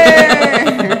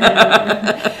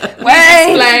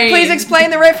 Wayne, please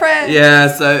explain the reference. Yeah,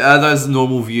 so those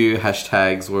normal view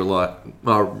hashtags were like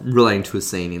relating to a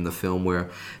scene in the film where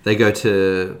they go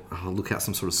to look at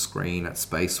some sort of screen at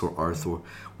space or Earth or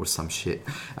some shit.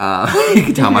 You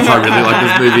can tell how much I really like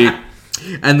this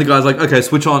movie. And the guy's like, okay,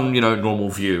 switch on, normal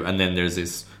view. And then there's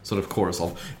this sort of chorus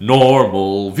of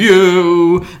normal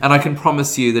view. And I can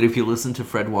promise you that if you listen to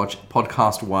Fred Watch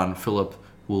Podcast 1, Philip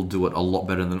will do it a lot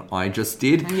better than I just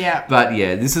did. Yeah. But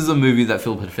yeah, this is a movie that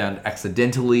Philip had found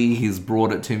accidentally. He's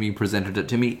brought it to me, presented it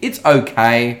to me. It's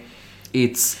okay.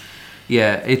 It's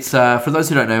for those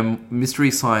who don't know,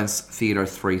 Mystery Science Theatre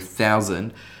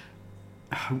 3000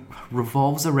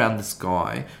 revolves around this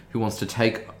guy who wants to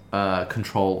take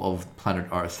control of planet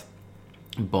Earth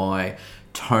by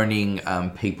turning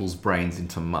people's brains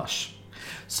into mush.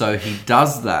 So he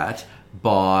does that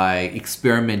by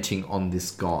experimenting on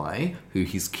this guy who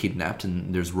he's kidnapped,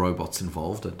 and there's robots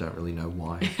involved. I don't really know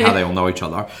why, how they all know each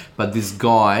other. But this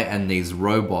guy and these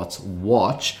robots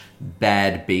watch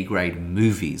bad B-grade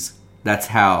movies. That's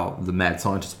how the mad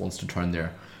scientist wants to turn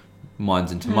their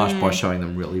minds into mush, by showing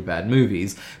them really bad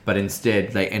movies. But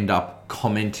instead, they end up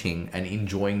commenting and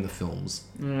enjoying the films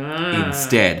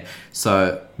instead.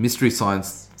 So Mystery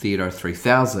Science Theatre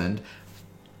 3000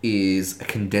 is a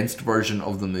condensed version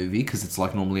of the movie, because it's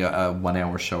like normally a 1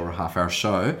 hour show or a half hour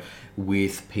show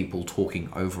with people talking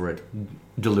over it,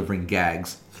 delivering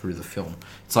gags through the film.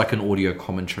 It's like an audio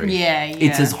commentary. Yeah.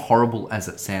 It's as horrible as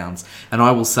it sounds. And I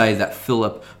will say that,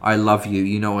 Philip, I love you.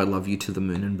 You know I love you to the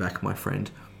moon and back, my friend.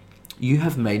 You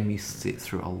have made me sit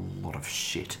through a lot of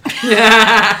shit.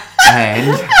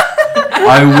 And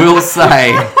I will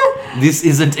say, this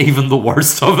isn't even the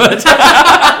worst of it.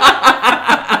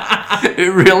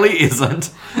 It really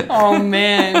isn't. Oh,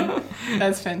 man.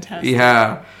 That's fantastic.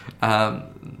 Yeah.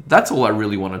 That's all I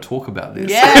really want to talk about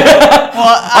this. Yeah.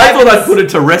 Well, I thought I'd put it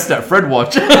to rest at Fred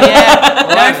Watch. Yeah. I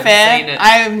No, haven't fair. seen it. I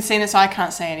haven't seen it, so I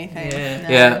can't say anything. Yeah. No.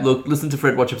 Yeah, look, listen to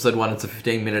Fred Watch episode 1. It's a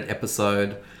 15-minute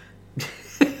episode.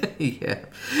 Yeah.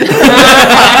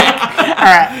 All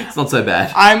right. It's not so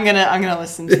bad. I'm gonna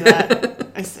listen to that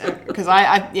because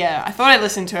I thought I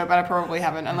listened to it, but I probably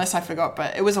haven't unless I forgot.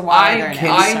 But it was a while ago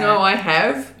now. I so- know I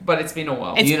have, but it's been a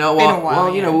while. It's You know been what? a while, Well,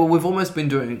 you yeah. know, we've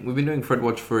been doing Fred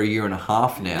Watch for a year and a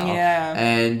half now. Yeah.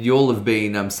 And you all have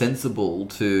been sensible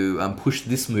to push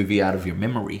this movie out of your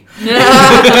memory.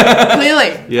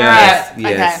 Clearly. Yes, All right.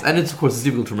 yes. Okay. And it's, of course, it's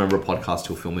difficult to remember a podcast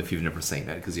to a film if you've never seen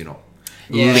it because you're not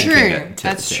Yeah. linking True. it to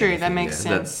That's to true. anything. That makes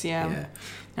sense. That's- Yeah.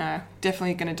 No,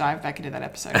 definitely going to dive back into that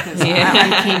episode because Yeah.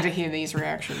 I'm keen to hear these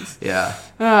reactions. Yeah.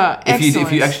 Excellent.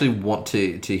 If you actually want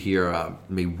to hear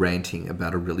me ranting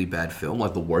about a really bad film,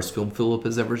 like the worst film Philip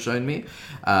has ever shown me,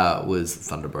 was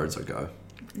Thunderbirds Are Go.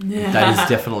 That is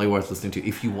definitely worth listening to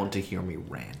if you want to hear me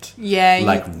rant. Yeah,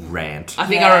 Like rant. I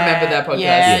think I remember that podcast.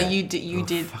 Yeah, Yeah. you did. You Oh,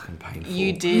 did. Fucking painful.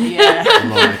 You did. Yeah.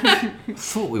 Like,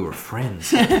 thought we were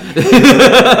friends. Gosh.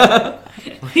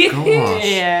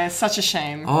 Yeah. Such a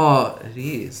shame. Oh, it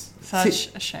is. Such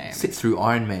a shame. Sit through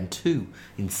Iron Man 2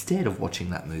 instead of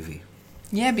watching that movie.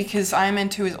 Yeah, because Iron Man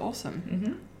 2 is awesome.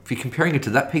 Mm-hmm. If you're comparing it to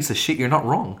that piece of shit, you're not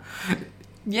wrong.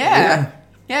 Yeah.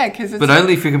 Yeah, because it's. But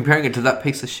only if you're comparing it to that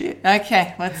piece of shit.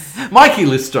 Okay, let's. Mikey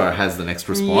Lister has the next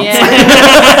response.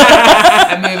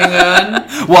 Yeah. And moving on.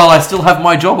 While I still have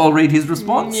my job, I'll read his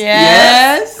response.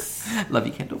 Yes. Love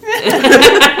you, Kendall.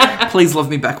 Please love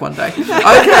me back one day.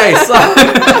 Okay, so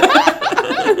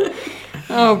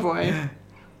Oh boy.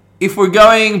 if we're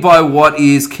going by what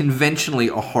is conventionally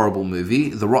a horrible movie,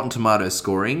 the Rotten Tomatoes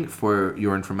scoring, for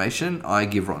your information, I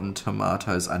give Rotten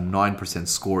Tomatoes a 9%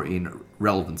 score in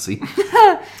relevancy.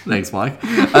 Thanks, Mike.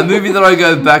 A movie that I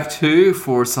go back to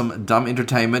for some dumb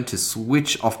entertainment to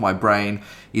switch off my brain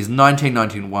is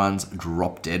 1991's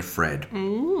Drop Dead Fred.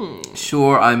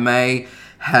 Sure, I may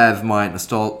have my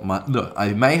nostalgic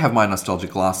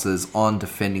glasses on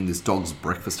defending this dog's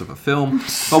breakfast of a film,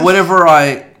 but whatever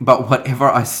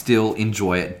I still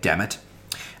enjoy it, damn it.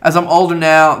 As I'm older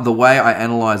now, the way I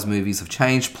analyse movies have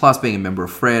changed, plus being a member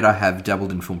of Fred, I have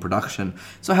dabbled in film production,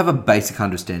 so I have a basic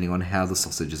understanding on how the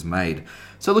sausage is made.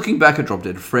 So looking back at Drop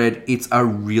Dead Fred, it's a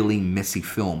really messy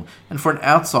film, and for an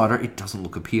outsider, it doesn't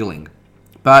look appealing.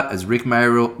 But as a Rick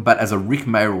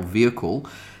Mayerl vehicle,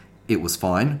 it was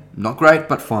fine. Not great,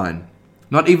 but fine.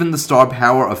 Not even the star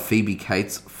power of Phoebe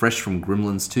Cates, fresh from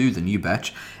Gremlins 2, the new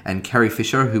batch, and Carrie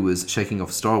Fisher, who was shaking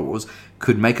off Star Wars,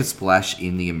 could make a splash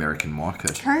in the American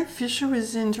market. Carrie Fisher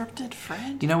was in Drop Dead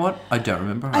Fred. You know what? I don't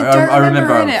remember. I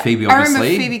remember Phoebe, obviously. I remember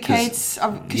Phoebe Cates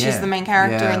because yeah, she's the main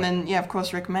character, yeah. and then of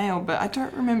course Rick Mayall. But I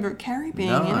don't remember Carrie being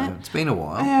No, in it. it's been a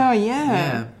while. Oh yeah.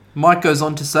 Yeah. Mike goes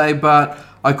on to say, but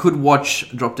I could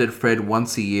watch Drop Dead Fred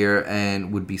once a year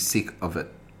and would be sick of it.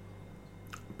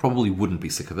 Probably wouldn't be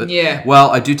sick of it. Yeah. Well,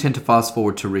 I do tend to fast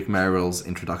forward to Rick Mayerl's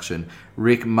introduction.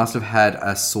 Rick must have had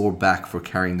a sore back for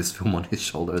carrying this film on his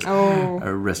shoulders. Oh.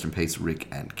 Rest in peace, Rick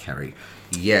and Carrie.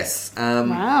 Yes.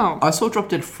 Wow. I saw Drop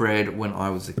Dead Fred when I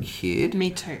was a kid.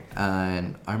 Me too.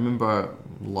 And I remember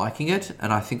liking it,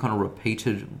 and I think on a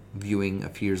repeated viewing a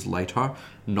few years later,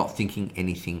 not thinking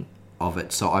anything of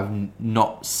it. So I've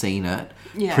not seen it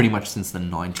pretty much since the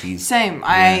 90s. Same.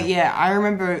 I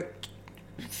remember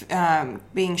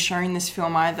being shown this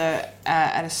film either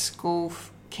at a school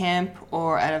camp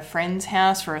or at a friend's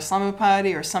house for a slumber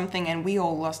party or something, and we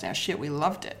all lost our shit. We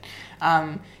loved it.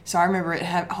 So I remember it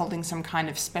holding some kind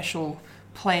of special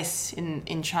place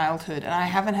in childhood, and I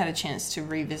haven't had a chance to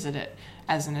revisit it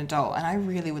as an adult, and I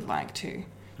really would like to,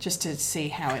 just to see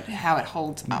how it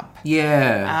holds up.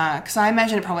 Yeah. Because I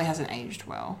imagine it probably hasn't aged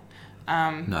well.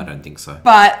 No, I don't think so.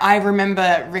 But I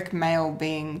remember Rick Mayall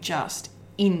being just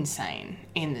insane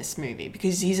in this movie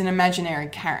because he's an imaginary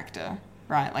character,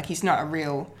 right? Like he's not a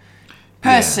real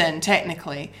person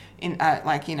technically.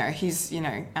 He's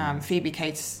Phoebe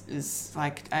Cates is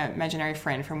like an imaginary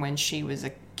friend from when she was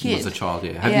a kid. Was a child,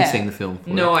 yeah. Have you seen the film?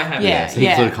 No, I haven't. Yeah, So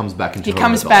he sort of comes back into He her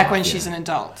comes adult back life, when yeah. she's an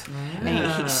adult,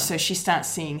 and so she starts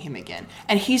seeing him again,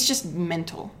 and he's just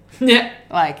mental. Yeah.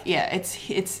 Like,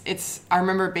 it's. I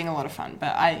remember it being a lot of fun,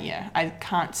 but I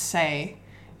can't say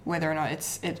whether or not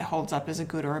it holds up as a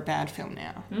good or a bad film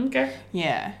now. Okay.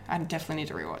 Yeah, I definitely need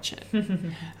to rewatch it.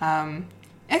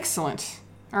 Excellent.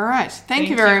 All right, thank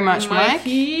you very much, Mike.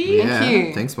 Mikey. Thank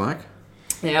you. Thanks, Mike.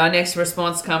 Now, our next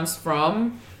response comes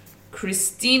from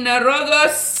Christina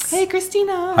Rogos. Hey,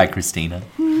 Christina. Hi, Christina.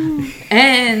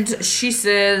 And she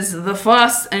says, the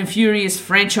Fast and Furious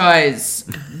franchise.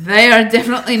 They are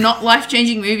definitely not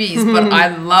life-changing movies, but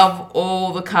I love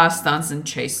all the car stunts and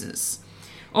chases.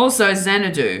 Also,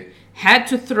 Xanadu had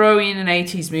to throw in an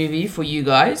 80s movie for you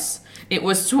guys. It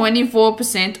was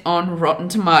 24% on Rotten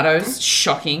Tomatoes.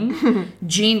 Shocking.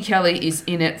 Gene Kelly is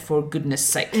in it for goodness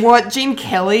sake. What, Gene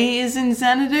Kelly is in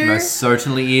Xanadu? Most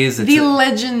certainly is. It's The a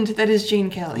legend that is Gene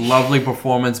Kelly. lovely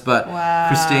performance, but Wow.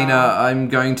 Christina, I'm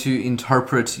going to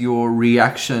interpret your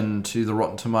reaction to the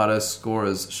Rotten Tomatoes score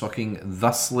as shocking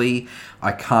thusly.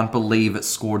 I can't believe it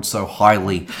scored so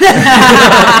highly.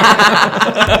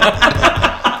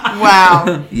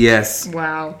 Wow. Yes.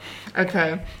 Wow.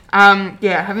 Okay.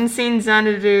 Yeah, haven't seen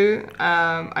Xanadu.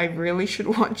 I really should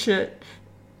watch it.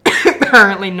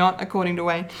 Apparently not, according to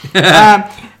Wayne. This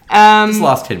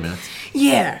last 10 minutes.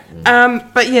 Yeah.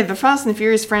 But yeah, the Fast and the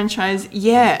Furious franchise,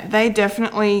 yeah, they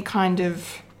definitely kind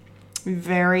of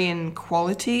vary in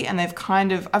quality, and they've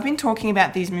kind of... I've been talking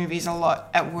about these movies a lot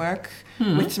at work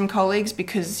with some colleagues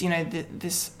because, you know,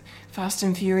 this Fast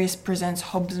and Furious Presents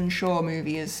Hobbs and Shaw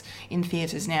movie is in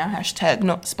theatres now. #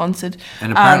 not sponsored.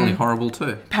 And apparently horrible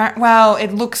too. Well,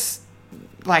 it looks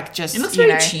like just, It looks you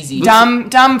very know, cheesy.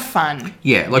 dumb fun.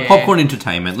 Yeah, like Yeah. popcorn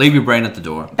entertainment. Leave your brain at the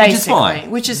door. Basically, Which is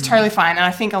fine. which is totally fine, and I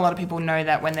think a lot of people know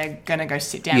that when they're gonna go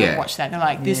sit down Yeah. and watch that, they're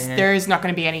like, "This, there is not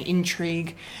going to be any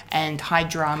intrigue and high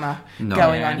drama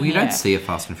going on well, here." you don't see a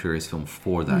Fast and Furious film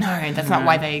for that. No, that's not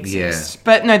why they exist.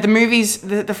 But no, the movies,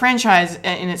 the franchise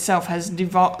in itself has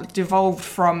devolved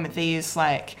from these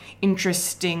like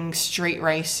interesting street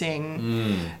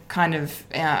racing kind of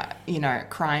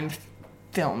crime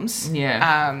films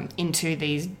into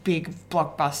these big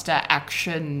blockbuster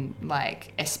action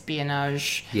like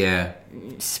espionage Yeah.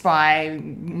 spy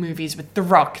movies with The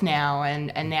Rock now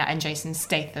and Jason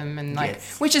Statham and like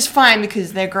Yes. which is fine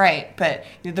because they're great, but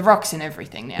The Rock's in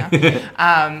everything now,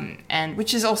 and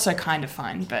which is also kind of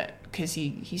fine, but because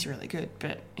he's really good,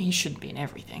 but he shouldn't be in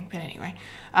everything. But anyway,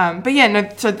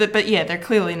 they're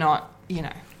clearly not, you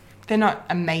know, they're not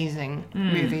amazing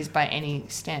movies by any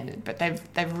standard, but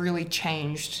they've really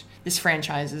changed. This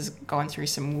franchise has gone through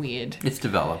some weird. It's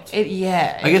developed.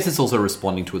 I I guess it's also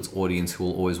responding to its audience who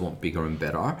will always want bigger and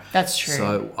better. That's true.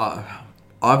 So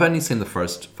I've only seen the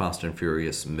first Fast and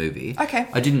Furious movie. Okay.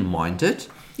 I didn't mind it.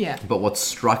 Yeah. But what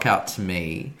struck out to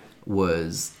me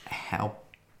was how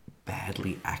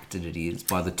badly acted it is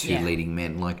by the two Yeah. leading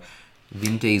men. Like,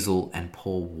 Vin Diesel and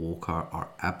Paul Walker are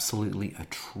absolutely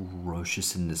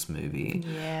atrocious in this movie.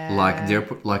 Yeah. Like, they're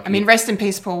like... I mean, rest in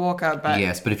peace, Paul Walker. But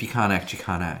yes, but if you can't act, you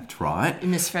can't act, right?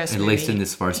 in this first At movie, least in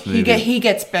this first movie. he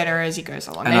gets better as he goes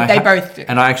along. And They both do.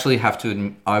 And I actually have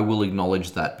to, I will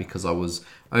acknowledge that because I was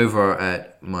over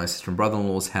at my sister and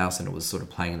brother-in-law's house and it was sort of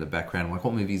playing in the background. I'm like,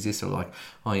 what movie is this? They're like,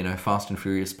 oh, you know, Fast and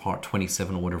Furious Part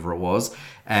 27 or whatever it was.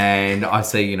 And I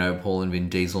see, you know, Paul and Vin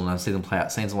Diesel and I see them play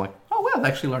out scenes. I'm like, oh, wow, they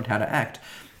actually learned how to act.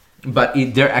 But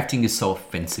their acting is so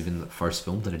offensive in the first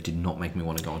film that it did not make me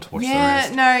want to go on to watch the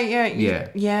rest.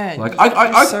 Yeah. Like you're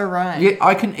I so right. Yeah,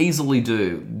 I can easily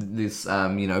do this.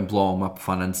 Blow 'em up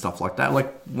fun and stuff like that.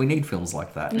 Like we need films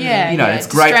like that. Yeah, it's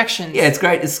great. distractions. Yeah, it's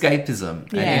great escapism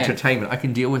and Yeah. entertainment. I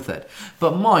can deal with it.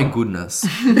 But my goodness,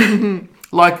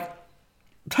 like,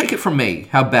 take it from me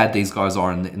how bad these guys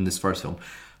are in this first film.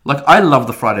 Like, I love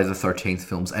the Friday the 13th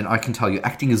films, and I can tell you,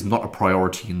 acting is not a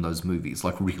priority in those movies.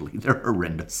 Like, really, they're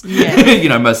horrendous.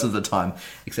 Yeah. Most of the time.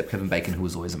 Except Kevin Bacon, who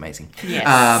was always amazing.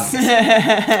 Yes.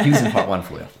 He was in part one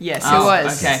for you. Yes, Oh, he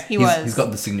was. okay. He was. He's got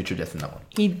the signature death in that one.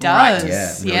 He does.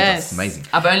 Yeah, really yes. does. Amazing.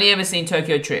 I've only ever seen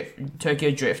Tokyo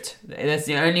Drift. That's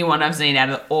the only one I've seen out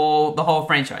of the whole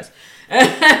franchise.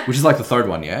 Which is like the third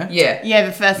one, yeah? Yeah. Yeah,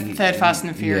 the third Fast and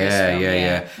the Furious film.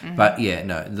 Yeah. Mm-hmm. But yeah,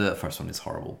 no, the first one is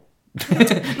horrible.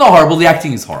 Not horrible, the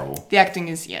acting is horrible. The acting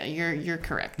is, you're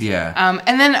correct. Yeah.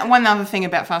 And then one other thing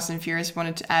about Fast and Furious I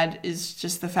wanted to add is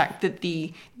just the fact that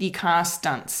the car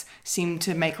stunts seem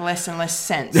to make less and less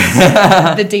sense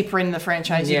the deeper in the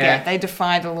franchise you Yeah. get. They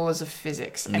defy the laws of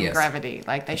physics and Yes. gravity.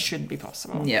 Like, they should be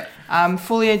possible. Yep.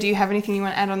 Fulia, do you have anything you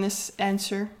want to add on this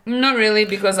answer? Not really,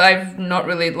 because I've not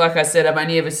really, like I said, I've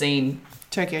only ever seen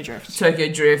Tokyo Drift. Tokyo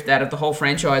Drift out of the whole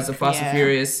franchise of Fast and Yeah.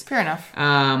 Furious. Fair enough.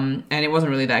 And it wasn't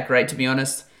really that great, to be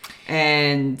honest.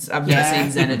 And I've never Yeah.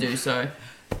 seen Xanadu, so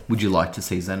Would you like to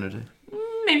see Xanadu?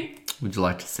 maybe. Would you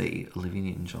like to see Olivia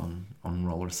Newton-John on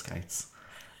roller skates?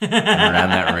 And around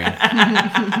that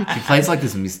ring. She plays like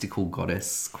this mystical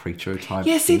goddess creature type.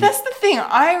 Yeah, see, thing. that's the thing.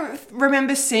 I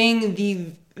remember seeing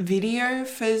the video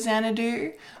for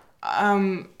Xanadu,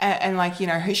 and like,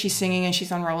 she's singing and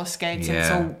she's on roller skates and it's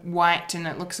Yeah. all white and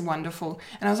it looks wonderful.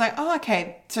 And I was like, oh,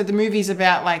 okay. So the movie's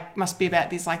must be about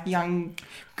this like young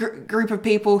group of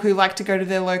people who like to go to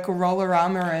their local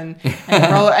Roller-Armor and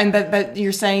roller. But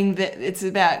you're saying that it's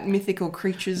about mythical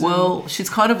creatures. Well, she's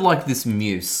kind of like this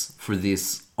muse for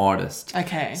this artist.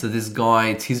 Okay. So this guy,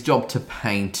 it's his job to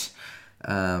paint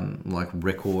like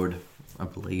record I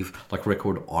believe, like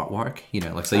record artwork. You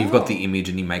know, like so you've got the image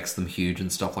and he makes them huge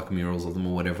and stuff, like murals of them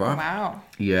or whatever. Wow.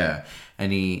 Yeah,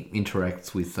 and he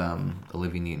interacts with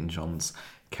Olivia Newton-John's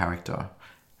character.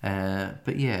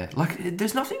 But yeah, like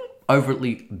there's nothing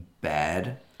overtly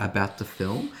bad about the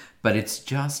film, but it's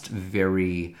just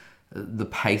very... the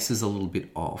pace is a little bit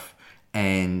off.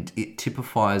 And it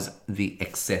typifies the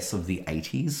excess of the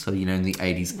 80s. So, you know, in the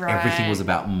 80s, everything was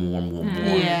about more and more and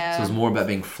more. Yeah. So it was more about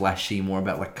being flashy, more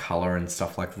about, like, colour and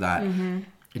stuff like that.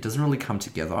 It doesn't really come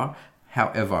together.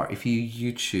 However, if you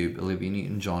YouTube Olivia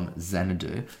Newton-John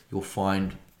Xanadu, you'll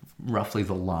find roughly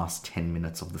the last 10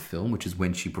 minutes of the film, which is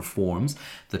when she performs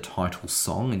the title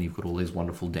song, and you've got all these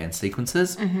wonderful dance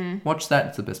sequences. Watch that.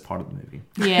 It's the best part of the movie.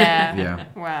 Yeah. Yeah.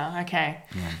 Wow. Okay.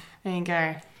 There you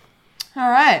go. All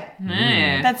right.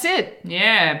 Yeah. That's it.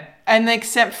 Yeah. And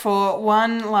except for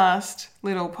one last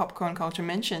little popcorn culture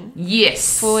mention.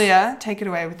 Yes. Fulia, take it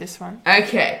away with this one.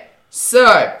 Okay.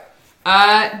 So,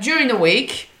 during the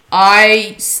week,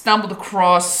 I stumbled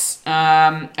across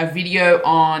a video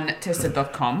on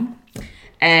tested.com,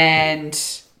 and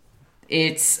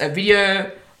it's a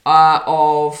video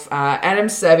of Adam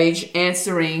Savage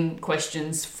answering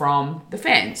questions from the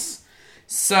fans.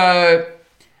 So,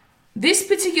 this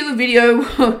particular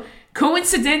video,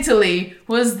 coincidentally,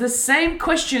 was the same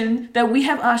question that we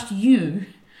have asked you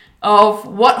of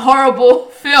what horrible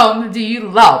film do you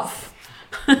love?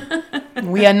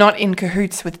 We are not in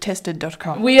cahoots with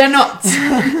tested.com. We are not.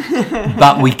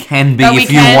 But we can be But we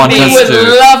if you can want be. We us would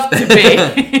to. love to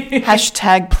be.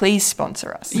 Hashtag please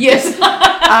sponsor us. Yes.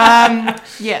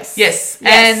 Yes. Yes.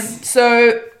 And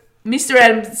so Mr.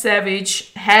 Adam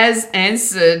Savage has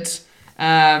answered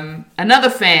another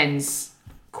fan's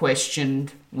question,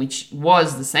 which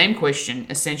was the same question,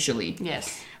 essentially.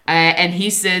 Yes. And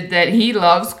he said that he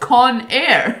loves Con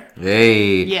Air.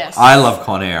 Hey, Yes. I love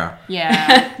Con Air.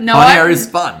 Yeah. No, Con Air is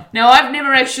fun. Now, I've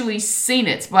never actually seen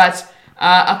it, but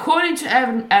according to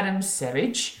Adam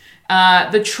Savage,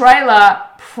 the trailer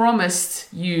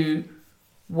promised you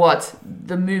what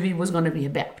the movie was going to be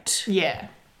about. Yeah.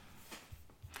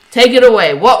 Take it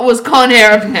away. What was Con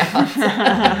Air about?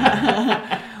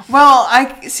 Well,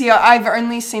 I've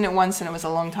only seen it once, and it was a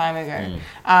long time ago.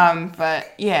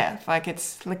 But yeah, like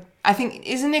it's like I think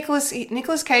isn't Nicolas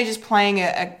Cage is playing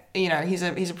he's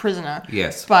a prisoner.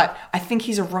 Yes. But I think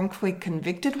he's a wrongfully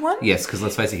convicted one. Yes, because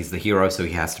let's face it, he's the hero, so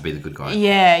he has to be the good guy.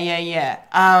 Yeah.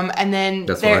 And then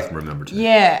That's what I remember too.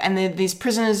 Yeah, and these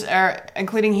prisoners are,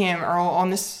 including him, are all on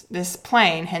this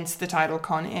plane. Hence the title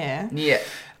Con Air. Yeah.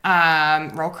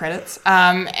 Roll credits.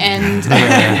 And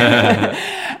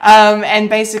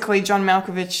basically John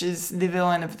Malkovich is the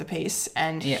villain of the piece,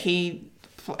 and he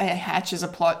hatches a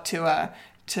plot to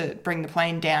bring the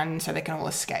plane down so they can all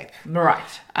escape. Right.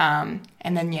 And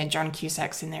then John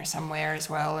Cusack's in there somewhere as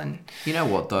well, and You know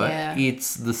what though? Yeah.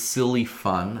 It's the silly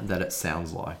fun that it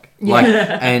sounds like.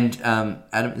 And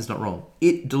Adam is not wrong.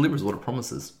 It delivers what it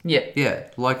promises. Yeah. Yeah.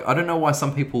 Like I don't know why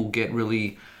some people get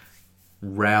really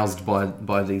roused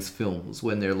by these films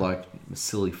when they're like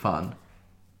silly fun.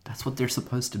 That's what they're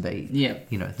supposed to be. Yeah.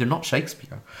 You know, they're not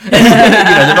Shakespeare.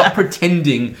 They're not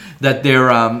pretending that they're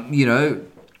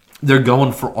they're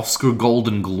going for Oscar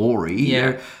golden glory. Yeah.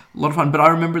 They're a lot of fun. But I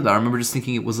remember that. I remember just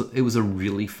thinking it was a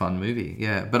really fun movie.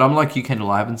 Yeah. But I'm like you,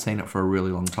 Kendall, I haven't seen it for a really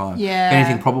long time. Yeah. If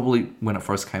anything, probably when it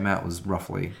first came out was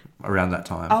roughly around that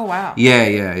time. Oh, wow. Yeah.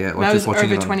 Like that was just watching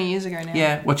over it on, 20 years ago now.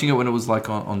 Yeah, watching it when it was like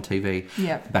on TV.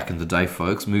 Yep. Back in the day,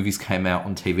 folks, movies came out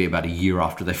on TV about a year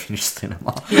after they finished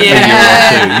cinema. Yeah. A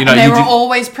year or two. You know, They you were did-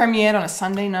 always premiered on a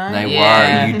Sunday night. They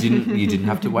Yeah. were. You didn't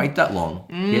have to wait that long.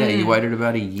 Yeah, you waited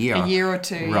about a year. A year or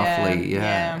two, roughly.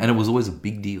 yeah. And it was always a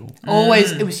big deal.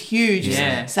 Always, it was huge.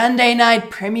 Yeah. Sunday night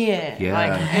premiere. Yeah.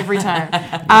 Like every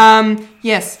time.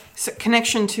 Yes. So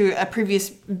connection to a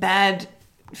previous bad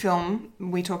film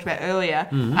we talked about earlier.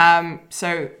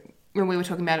 So when we were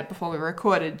talking about it before we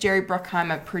recorded, Jerry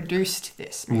Bruckheimer produced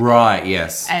this movie. Right.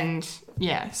 Yes. And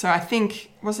yeah, so I think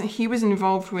he was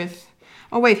involved with.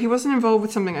 Oh wait, he wasn't involved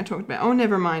with something I talked about. Oh,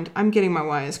 never mind. I'm getting my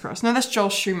wires crossed. No, that's Joel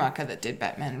Schumacher that did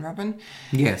Batman and Robin.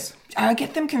 Yes. I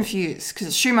get them confused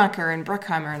because Schumacher and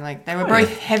Bruckheimer, like they were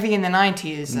both heavy in the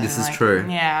 90s. This is like, true.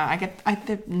 Yeah, I get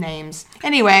the names.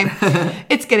 Anyway,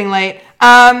 it's getting late.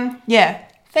 Yeah,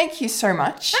 thank you so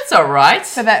much That's all right.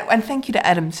 for that, and thank you to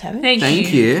Adam Savage,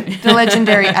 Thank you. the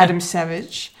legendary Adam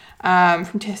Savage,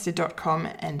 from Tested.com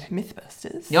and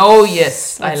MythBusters. Oh,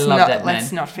 yes. I love that man.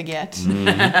 Let's not forget. Big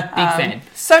fan.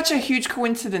 Such a huge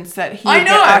coincidence that he I would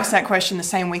get know. asked that question the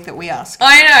same week that we asked.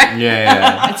 I know.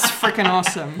 Yeah. It's freaking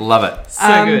awesome. Love it.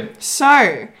 So good.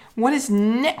 So, what is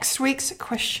next week's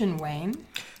question, Wayne?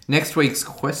 Next week's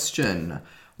question.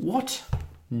 What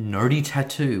nerdy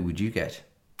tattoo would you get?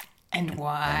 And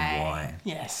why? And why?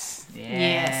 Yes.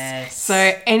 Yes.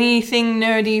 So anything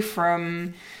nerdy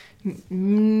from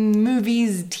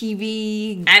movies,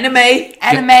 TV,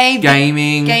 Anime.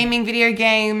 Gaming. video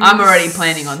games. I'm already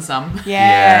planning on some.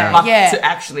 Yeah. Like, Yeah. to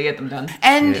actually get them done.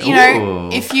 And Yeah. you know,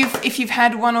 Ooh. if you've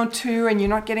had one or two and you're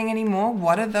not getting any more,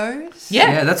 what are those?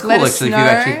 Yeah, that's cool Let us actually if you know.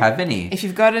 actually have any. If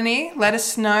you've got any, let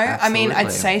us know. I mean, I'd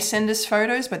Absolutely. say send us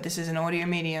photos, but this is an audio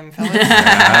medium, fellas.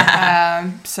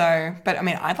 But I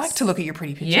mean, I'd like to look at your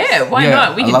pretty pictures. Yeah, why Yeah,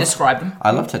 not? We I can love- describe them. I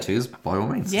love tattoos, by all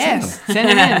means. Yes, Send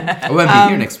them. send them in. I won't be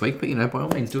here next week, but by all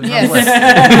means, do it Yes. nonetheless.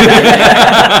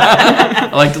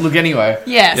 I like to look anyway.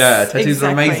 Yes. Yeah, tattoos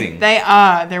are exactly. amazing. They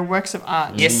are. They're works of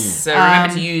art. Yes, so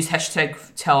remember to use hashtag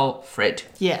tell Fred.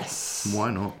 Yes.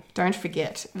 Why not? Don't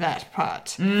forget that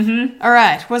part. Mm-hmm. All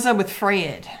right. What's up with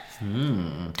Fred?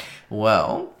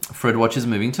 Well, Fred Watch is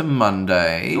moving to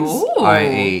Mondays. Ooh.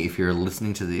 I.e., if you're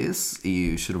listening to this,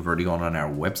 you should have already gone on our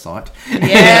website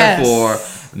Yes. for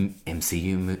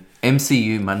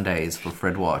MCU Mondays for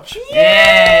Fred Watch.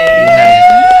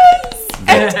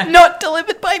 And not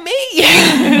delivered by me.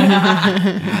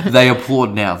 They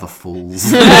applaud now, the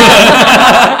fools.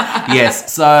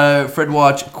 Yes, so Fred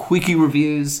Watch, quickie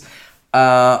reviews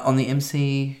on the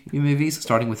MCU movies,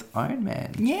 starting with Iron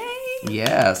Man. Yay.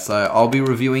 Yeah, so I'll be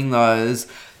reviewing those.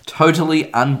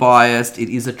 Totally unbiased. It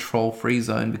is a troll-free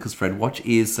zone because Fred Watch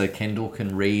is, so Kendall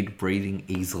can read breathing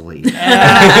easily.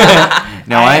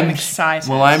 Now I am excited.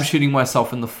 Well, I am shooting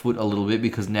myself in the foot a little bit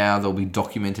because now there'll be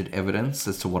documented evidence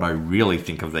as to what I really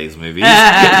think of these movies.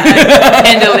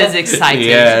 Kendall is excited.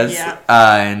 Yes. Yeah.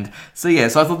 And so I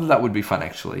thought that would be fun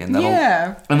actually. And that'll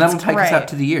that's take us great. out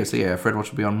to the year. So yeah, Fred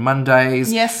Watch will be on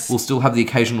Mondays. Yes. We'll still have the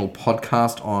occasional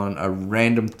podcast on a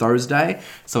random Thursday.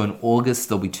 So in August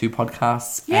there'll be 2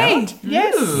 podcasts Yay. out.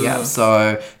 Yes. Yeah.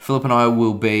 So Philip and I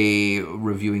will be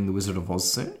reviewing The Wizard of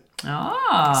Oz soon.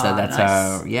 Ah, So that's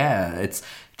nice. it's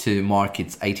to mark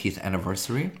its 80th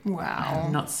anniversary. Wow.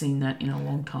 I've not seen that in a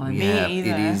long time. Yeah,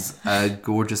 either. it is a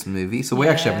gorgeous movie. So we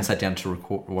actually haven't sat down to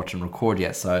watch and record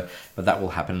yet. But that will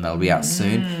happen. That'll be out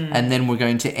soon. And then we're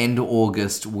going to end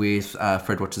August with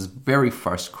Fred Watch's very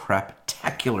first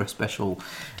craptacular special,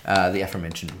 the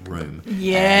aforementioned Room.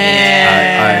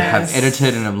 Yes. I have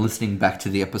edited and I'm listening back to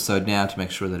the episode now to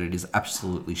make sure that it is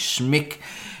absolutely schmick.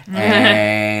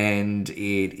 And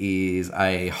it is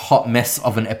a hot mess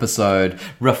of an episode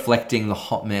reflecting the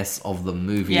hot mess of the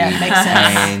movie. Yeah, makes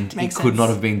sense. And Makes it could sense. not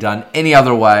have been done any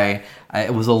other way.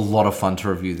 It was a lot of fun to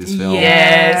review this film.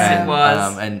 Yes, and, it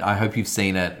was. and I hope you've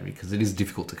seen it because it is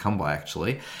difficult to come by,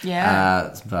 actually.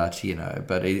 Yeah. But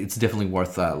it's definitely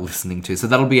worth listening to. So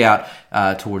that'll be out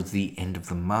towards the end of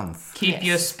the month. Keep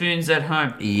your spoons at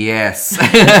home. Yes.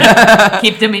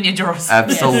 Keep them in your drawers.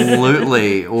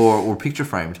 Absolutely, or picture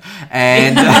framed,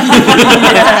 and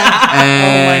Oh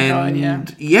my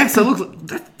God, yeah. So look,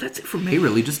 that's it from me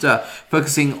really. Just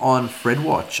focusing on Fred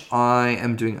Watch. I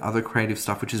am doing other creative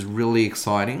stuff, which is really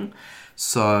exciting.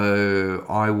 So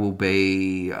I will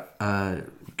be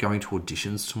going to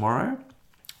auditions tomorrow,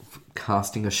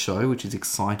 casting a show, which is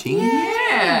exciting.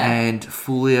 Yeah. And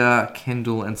Fulia,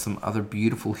 Kendall, and some other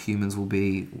beautiful humans will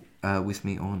be with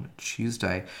me on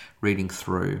Tuesday, reading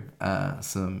through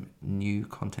some new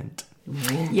content.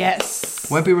 Yes.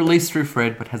 Won't be released through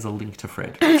Fred, but has a link to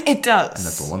Fred. It does. And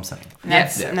that's all I'm saying. And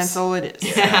that's all it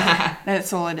is.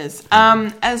 That's all it is.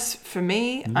 As for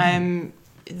me, I'm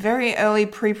very early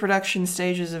pre-production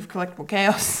stages of Collectible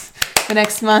Chaos for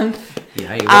next month.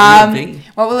 Yeah, what will it be?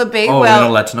 What will it be? Oh, we're not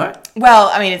allowed to know? Well,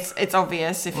 I mean, it's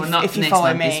obvious if Well, you, not if you next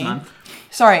follow month, me. this month.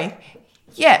 Sorry.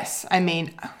 Yes, I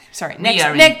mean, sorry. Next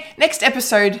are in- next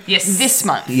episode. Yes. This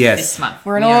month. Yes. This month.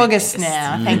 We're in We are August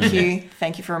now. Thank you.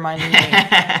 Thank you for reminding me.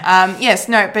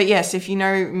 Yes, if you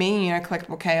know me, you know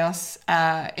Collectible Chaos,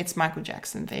 it's Michael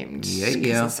Jackson themed.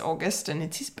 Yeah. 'Cause it's August and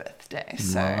it's his birthday.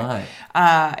 So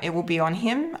Right. it will be on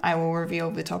him. I will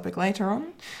reveal the topic later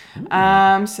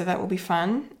on. So that will be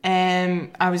fun.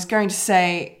 And I was going to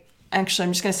say, actually,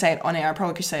 I'm just going to say it on air. I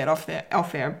probably could say it off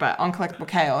air, but on Collectible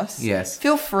Chaos. Yes.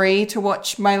 Feel free to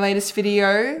watch my latest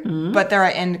video, but there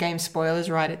are Endgame spoilers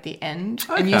right at the end.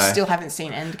 And you Okay. still haven't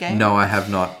seen Endgame. No, I have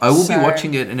not. I will be So-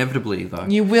 watching it inevitably, though.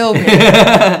 You will be.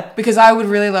 Because I would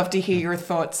really love to hear your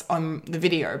thoughts on the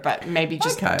video, but maybe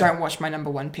just Okay. don't watch my number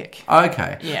one pick.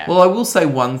 Okay. Yeah. Well, I will say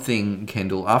one thing,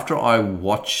 Kendall. After I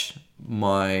watch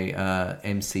my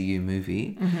MCU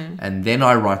movie and then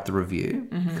I write the review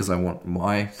because I want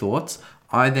my thoughts,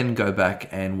 I then go back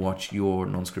and watch your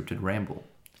non-scripted ramble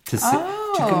to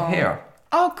compare.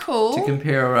 Oh, cool. To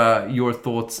compare your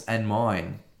thoughts and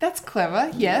mine. That's clever.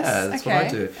 Yes. Yeah, that's okay. what I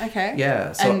do. Okay.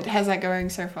 Yeah, so- and how's that going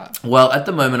so far? Well, at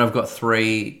the moment, I've got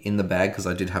 3 in the bag because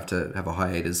I did have to have a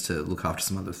hiatus to look after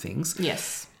some other things.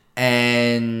 Yes.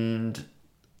 And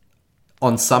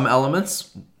on some elements,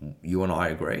 you and I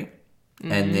agree.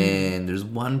 And then there's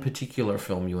one particular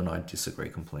film you and I disagree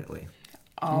completely.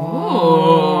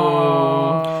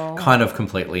 Oh. Kind of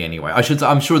completely, anyway.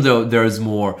 I'm sure there is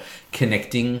more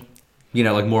connecting,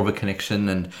 like more of a connection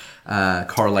and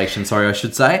correlation. Sorry, I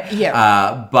should say.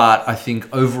 Yeah. But I think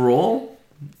overall,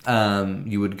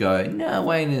 you would go, no,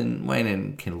 Wayne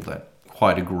and Kendall don't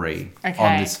quite agree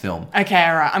on this film. Okay,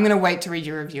 all right. I'm going to wait to read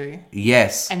your review.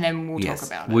 Yes. And then we'll talk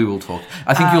about it. We will talk.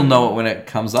 I think you'll know it when it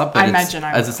comes up. But I imagine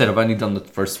I As I will. said, I've only done the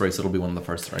first 3, so it'll be one of the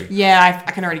first 3. Yeah,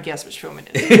 I can already guess which film it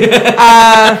is.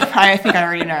 I think I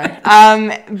already know.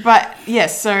 But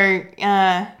yes, so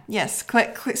yes.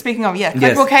 Speaking of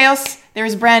Collectible Chaos, there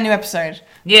is a brand new episode.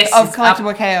 Yes, of it's Collectible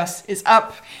up. Chaos is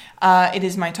up. It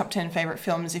is my top 10 favorite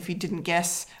films, if you didn't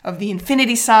guess, of the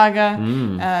Infinity Saga,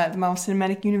 the Marvel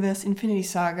Cinematic Universe Infinity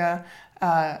Saga.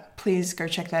 Please go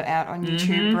check that out on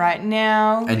YouTube right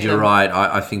now. And you're right.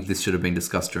 I think this should have been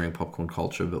discussed during Popcorn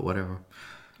Culture, but whatever.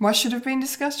 What should have been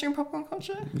discussed during Popcorn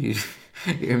Culture? Your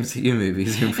MCU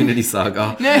movies, your Infinity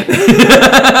Saga. No.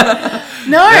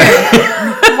 No.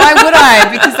 Why would I?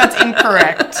 Because that's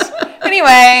incorrect.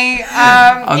 Anyway,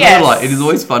 I'm yes. not like, it is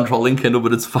always fun trolling Kendall,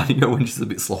 but it's funnier when she's a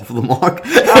bit slow for the mark.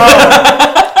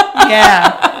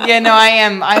 Yeah, no, I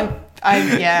am.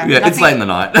 Yeah, It's late in the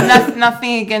night.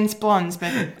 Nothing against blondes,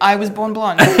 but I was born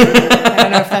blonde. I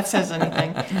don't know if that says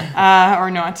anything or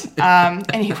not.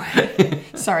 Anyway,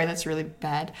 sorry, that's really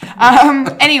bad.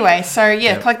 Anyway, so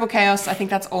Collectible Chaos. I think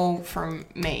that's all from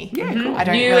me. Yeah, cool. I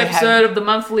don't New really episode of the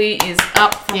monthly is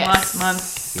up from Yes. last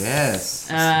month. Yes.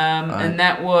 And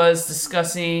that was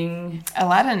discussing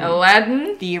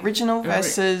Aladdin, the original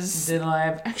versus the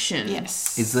live action.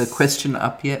 yes. Is the question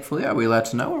up yet, Fulia? Are we allowed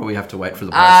to know, or we have to wait for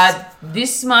the post?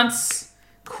 This month's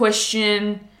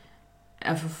question,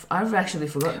 I've actually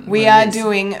forgotten. We what are it is.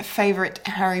 doing favorite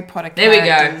Harry Potter There we go.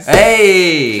 characters.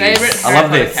 Hey! Favorite I Harry love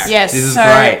Potter this. character. Yes, This is so,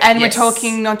 great. and Yes. we're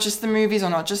talking not just the movies or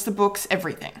not just the books,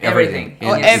 everything. Everything.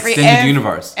 Or Yes. extended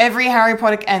universe. Every Harry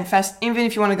Potter and even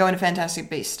if you want to go into Fantastic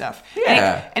Beasts stuff.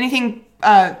 Yeah. Anything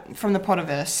from the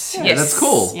Potterverse. Yeah, Yes. that's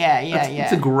cool. Yeah.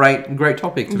 It's a great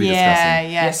topic to be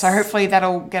discussing. Yeah. So hopefully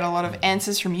that'll get a lot of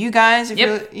answers from you guys. If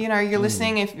Yep. you're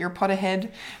listening, if you're a Potterhead,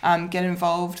 get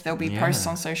involved. There'll be posts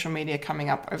on social media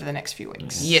coming up over the next few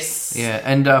weeks. Yes. Yeah,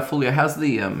 and Fulia, how's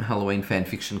the Halloween fan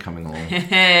fiction coming along?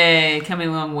 Hey, coming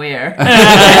along where?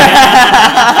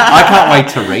 I can't wait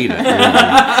to read it.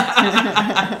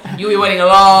 Really. You'll be waiting a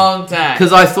long time.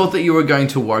 Because I thought that you were going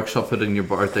to workshop it in your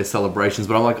birthday celebrations,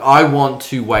 but I'm like, I want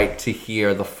to wait to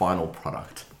hear the final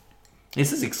product.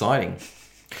 This is exciting.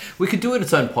 We could do it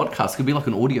its own podcast. It could be like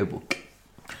an audiobook.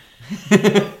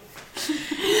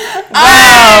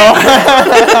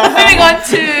 Moving on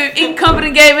to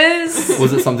Incompetent Gamers.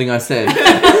 Was it something I said?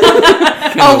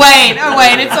 Oh wait,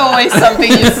 it's always something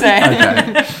you say.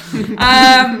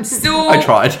 Okay. Still I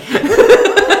tried.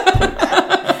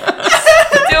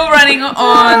 still running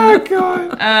on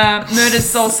Murder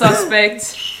Soul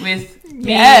Suspect with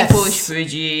me, Yes. Foolish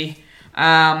Fuji.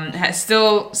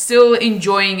 Still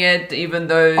enjoying it, even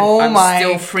though Oh I'm my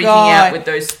still freaking God. out with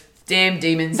those damn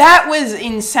demons. That was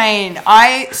insane.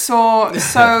 I saw,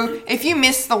 so if you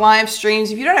missed the live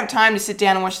streams, if you don't have time to sit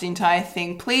down and watch the entire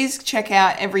thing, please check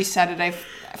out every Saturday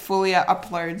Fulia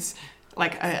uploads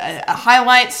like a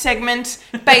highlight segment,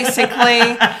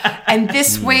 basically. And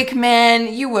this week,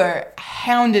 man, you were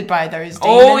hounded by those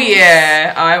demons. Oh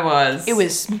yeah, I was. It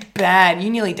was bad. You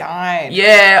nearly died.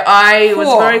 Yeah, I was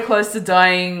Whoa. very close to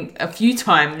dying a few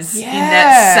times in Yeah.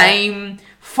 that same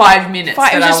 5 minutes It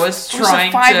that I was it was trying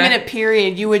a 5 to minute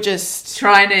period. You were just...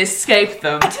 trying to escape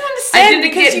them. I didn't understand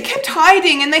because get- you kept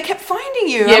hiding and they kept finding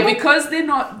you. Yeah, I'm like, because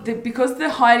because the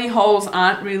hidey holes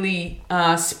aren't really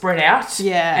spread out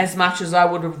Yeah. as much as I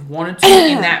would have wanted to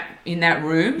in that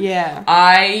room. Yeah.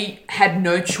 I had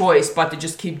no choice but to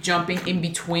just keep jumping in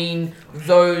between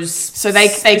those So they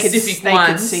specific could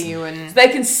ones. see you and... So they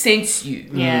can sense you.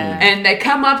 Yeah. And they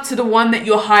come up to the one that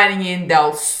you're hiding in,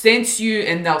 they'll sense you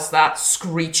and they'll start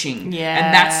screeching. Yeah.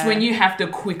 And that's when you have to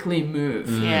quickly move.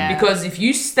 Yeah. Because if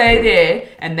you stay there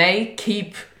and they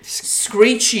keep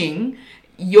screeching,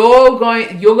 you're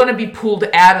going to be pulled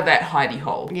out of that hidey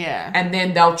hole. Yeah. And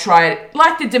then they'll try it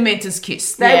like the Dementor's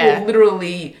kiss. They Yeah. will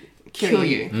literally kill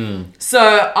you.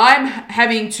 So I'm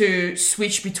having to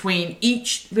switch between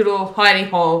each little hidey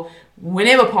hole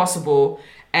whenever possible,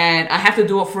 and I have to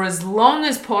do it for as long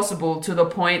as possible to the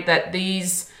point that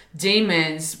these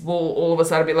demons will all of a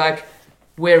sudden be like,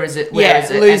 where is it?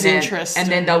 lose interest. And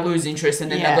then they'll lose interest,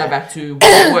 and then Yeah. they'll go back to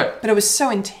work. But it was so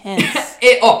intense.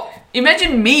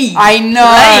 Imagine me I know.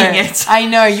 playing it. I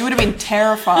know. You would have been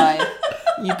terrified.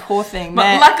 You poor thing. But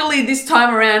Man. luckily this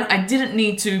time around, I didn't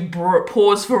need to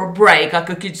pause for a break. I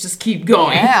could just keep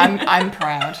going. Yeah, I'm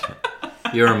proud.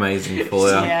 You're amazing,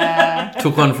 Fulia. Yeah.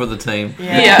 Took one for the team.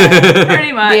 Yeah,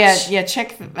 pretty much. Yeah,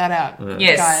 check that out,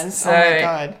 Yes, guys. so Oh my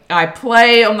god. I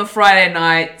play on the Friday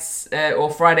nights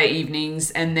or Friday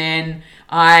evenings, and then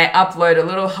I upload a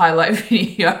little highlight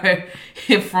video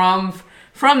from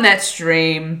that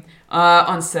stream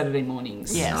on Saturday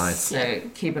mornings. Yes. Nice. So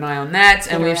keep an eye on that,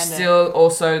 and we've around it. still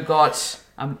also got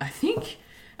I think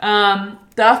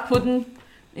Darth Puddin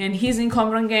and he's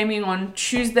Incompetent Gaming on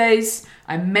Tuesdays.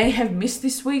 I may have missed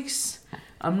this week's.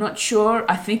 I'm not sure.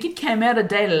 I think it came out a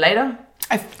day later.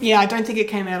 I don't think it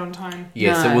came out on time.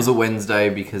 Yes, No. it was a Wednesday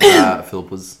because Philip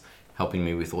was helping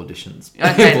me with auditions.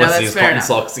 Okay, no, Bless that's his fair cotton enough.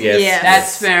 socks, yes. Yeah.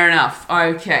 That's fair enough.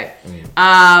 Okay.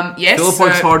 Yes. Philip so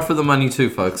works hard for the money too,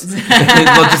 folks.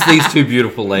 Not just these two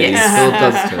beautiful ladies. Yes. Philip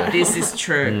does too. This is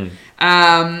true.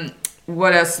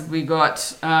 What else have we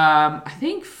got? I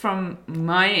think from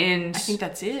my end, I think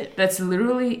that's it. that's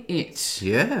literally it.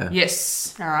 Yeah.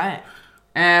 Yes. All right.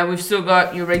 We've still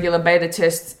got your regular beta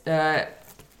test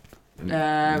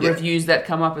reviews that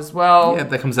come up as well. Yeah,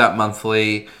 that comes out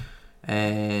monthly,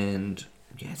 and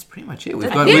yeah, it's pretty much it. We've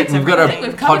That's got it. we've got our I think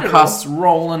we've covered it podcasts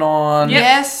rolling on. Yep.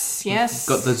 Yes.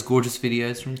 Got those gorgeous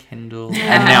videos from Kendall, and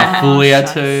now Fulia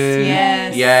too.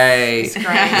 Yes. Yay! It's great.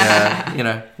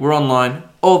 Yeah, we're online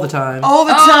all the time. All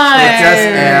the time. Check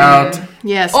us out.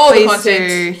 Yes, All the please content.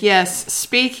 do. Yes.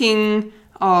 Speaking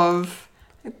of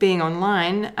being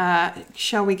online,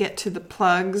 shall we get to the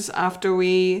plugs after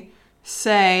we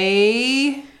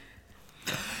say...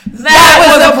 That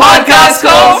was a podcast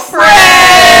called Fred!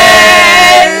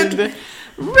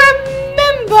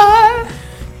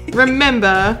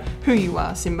 Remember who you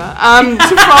are, Simba.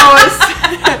 To follow us...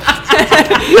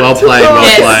 Well played,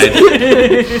 well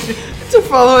played. To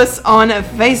follow us on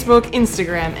Facebook,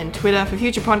 Instagram, and Twitter for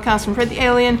future podcasts from Fred the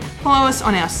Alien. Follow us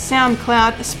on our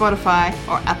SoundCloud, Spotify,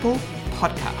 or Apple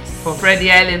Podcasts. For Fred the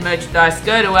Alien merchandise,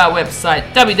 go to our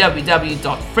website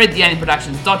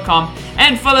www.fredthealienproductions.com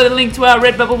and follow the link to our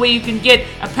Redbubble where you can get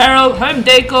apparel, home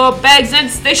decor, bags, and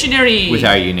stationery. With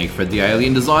our unique Fred the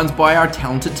Alien designs by our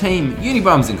talented team,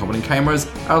 Unibums, Incompetent Cameras,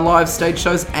 our live stage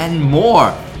shows, and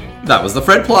more. That was the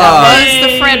Fred plug. That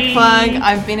was the Fred plug.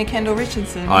 I've been a Kendall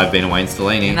Richardson. I've been Wayne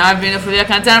Stellini. And I've been a Fulia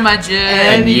Kantaramaja.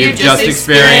 And you've just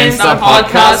experienced a a podcast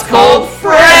podcast called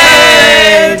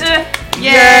Fred!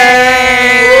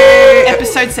 Yay!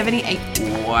 Episode 78.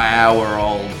 Wow, we're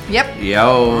old. Yep.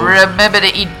 Yo. Remember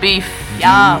to eat beef.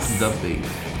 Yes. The beef.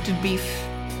 To beef.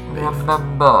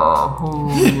 Remember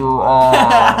who you are.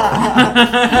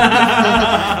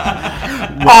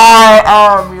 I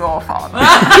am your father.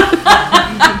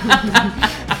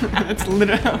 That's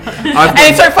literally. And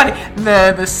it's so funny.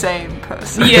 They're the same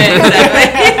person. Yeah,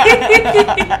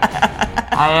 exactly.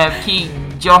 I am King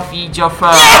Joffy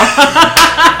Joffer.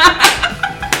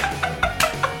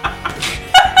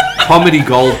 Comedy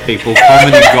gold, people.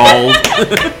 Comedy gold.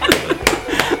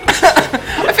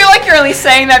 I feel like you're only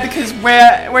saying that because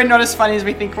we're not as funny as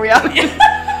we think we are.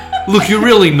 Look, you're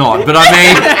really not, but I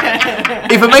mean,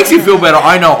 if it makes you feel better,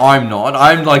 I know I'm not.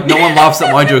 I'm like, no one laughs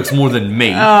at my jokes more than me.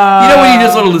 You know when you're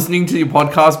just sort of listening to your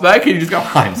podcast back and you just go,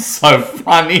 I'm so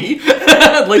funny.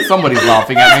 At least somebody's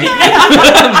laughing at me.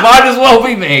 Might as well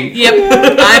be me. Yep,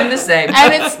 I'm the same.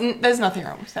 And there's nothing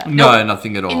wrong with that. No,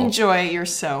 nothing at all. Enjoy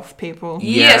yourself, people.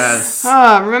 Yes.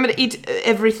 Remember to eat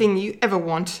everything you ever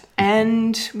want.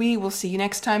 And we will see you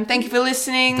next time. Thank you for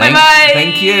listening.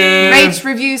 Thank you. Rate,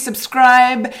 review,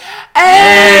 subscribe,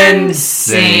 And and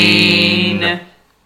scene.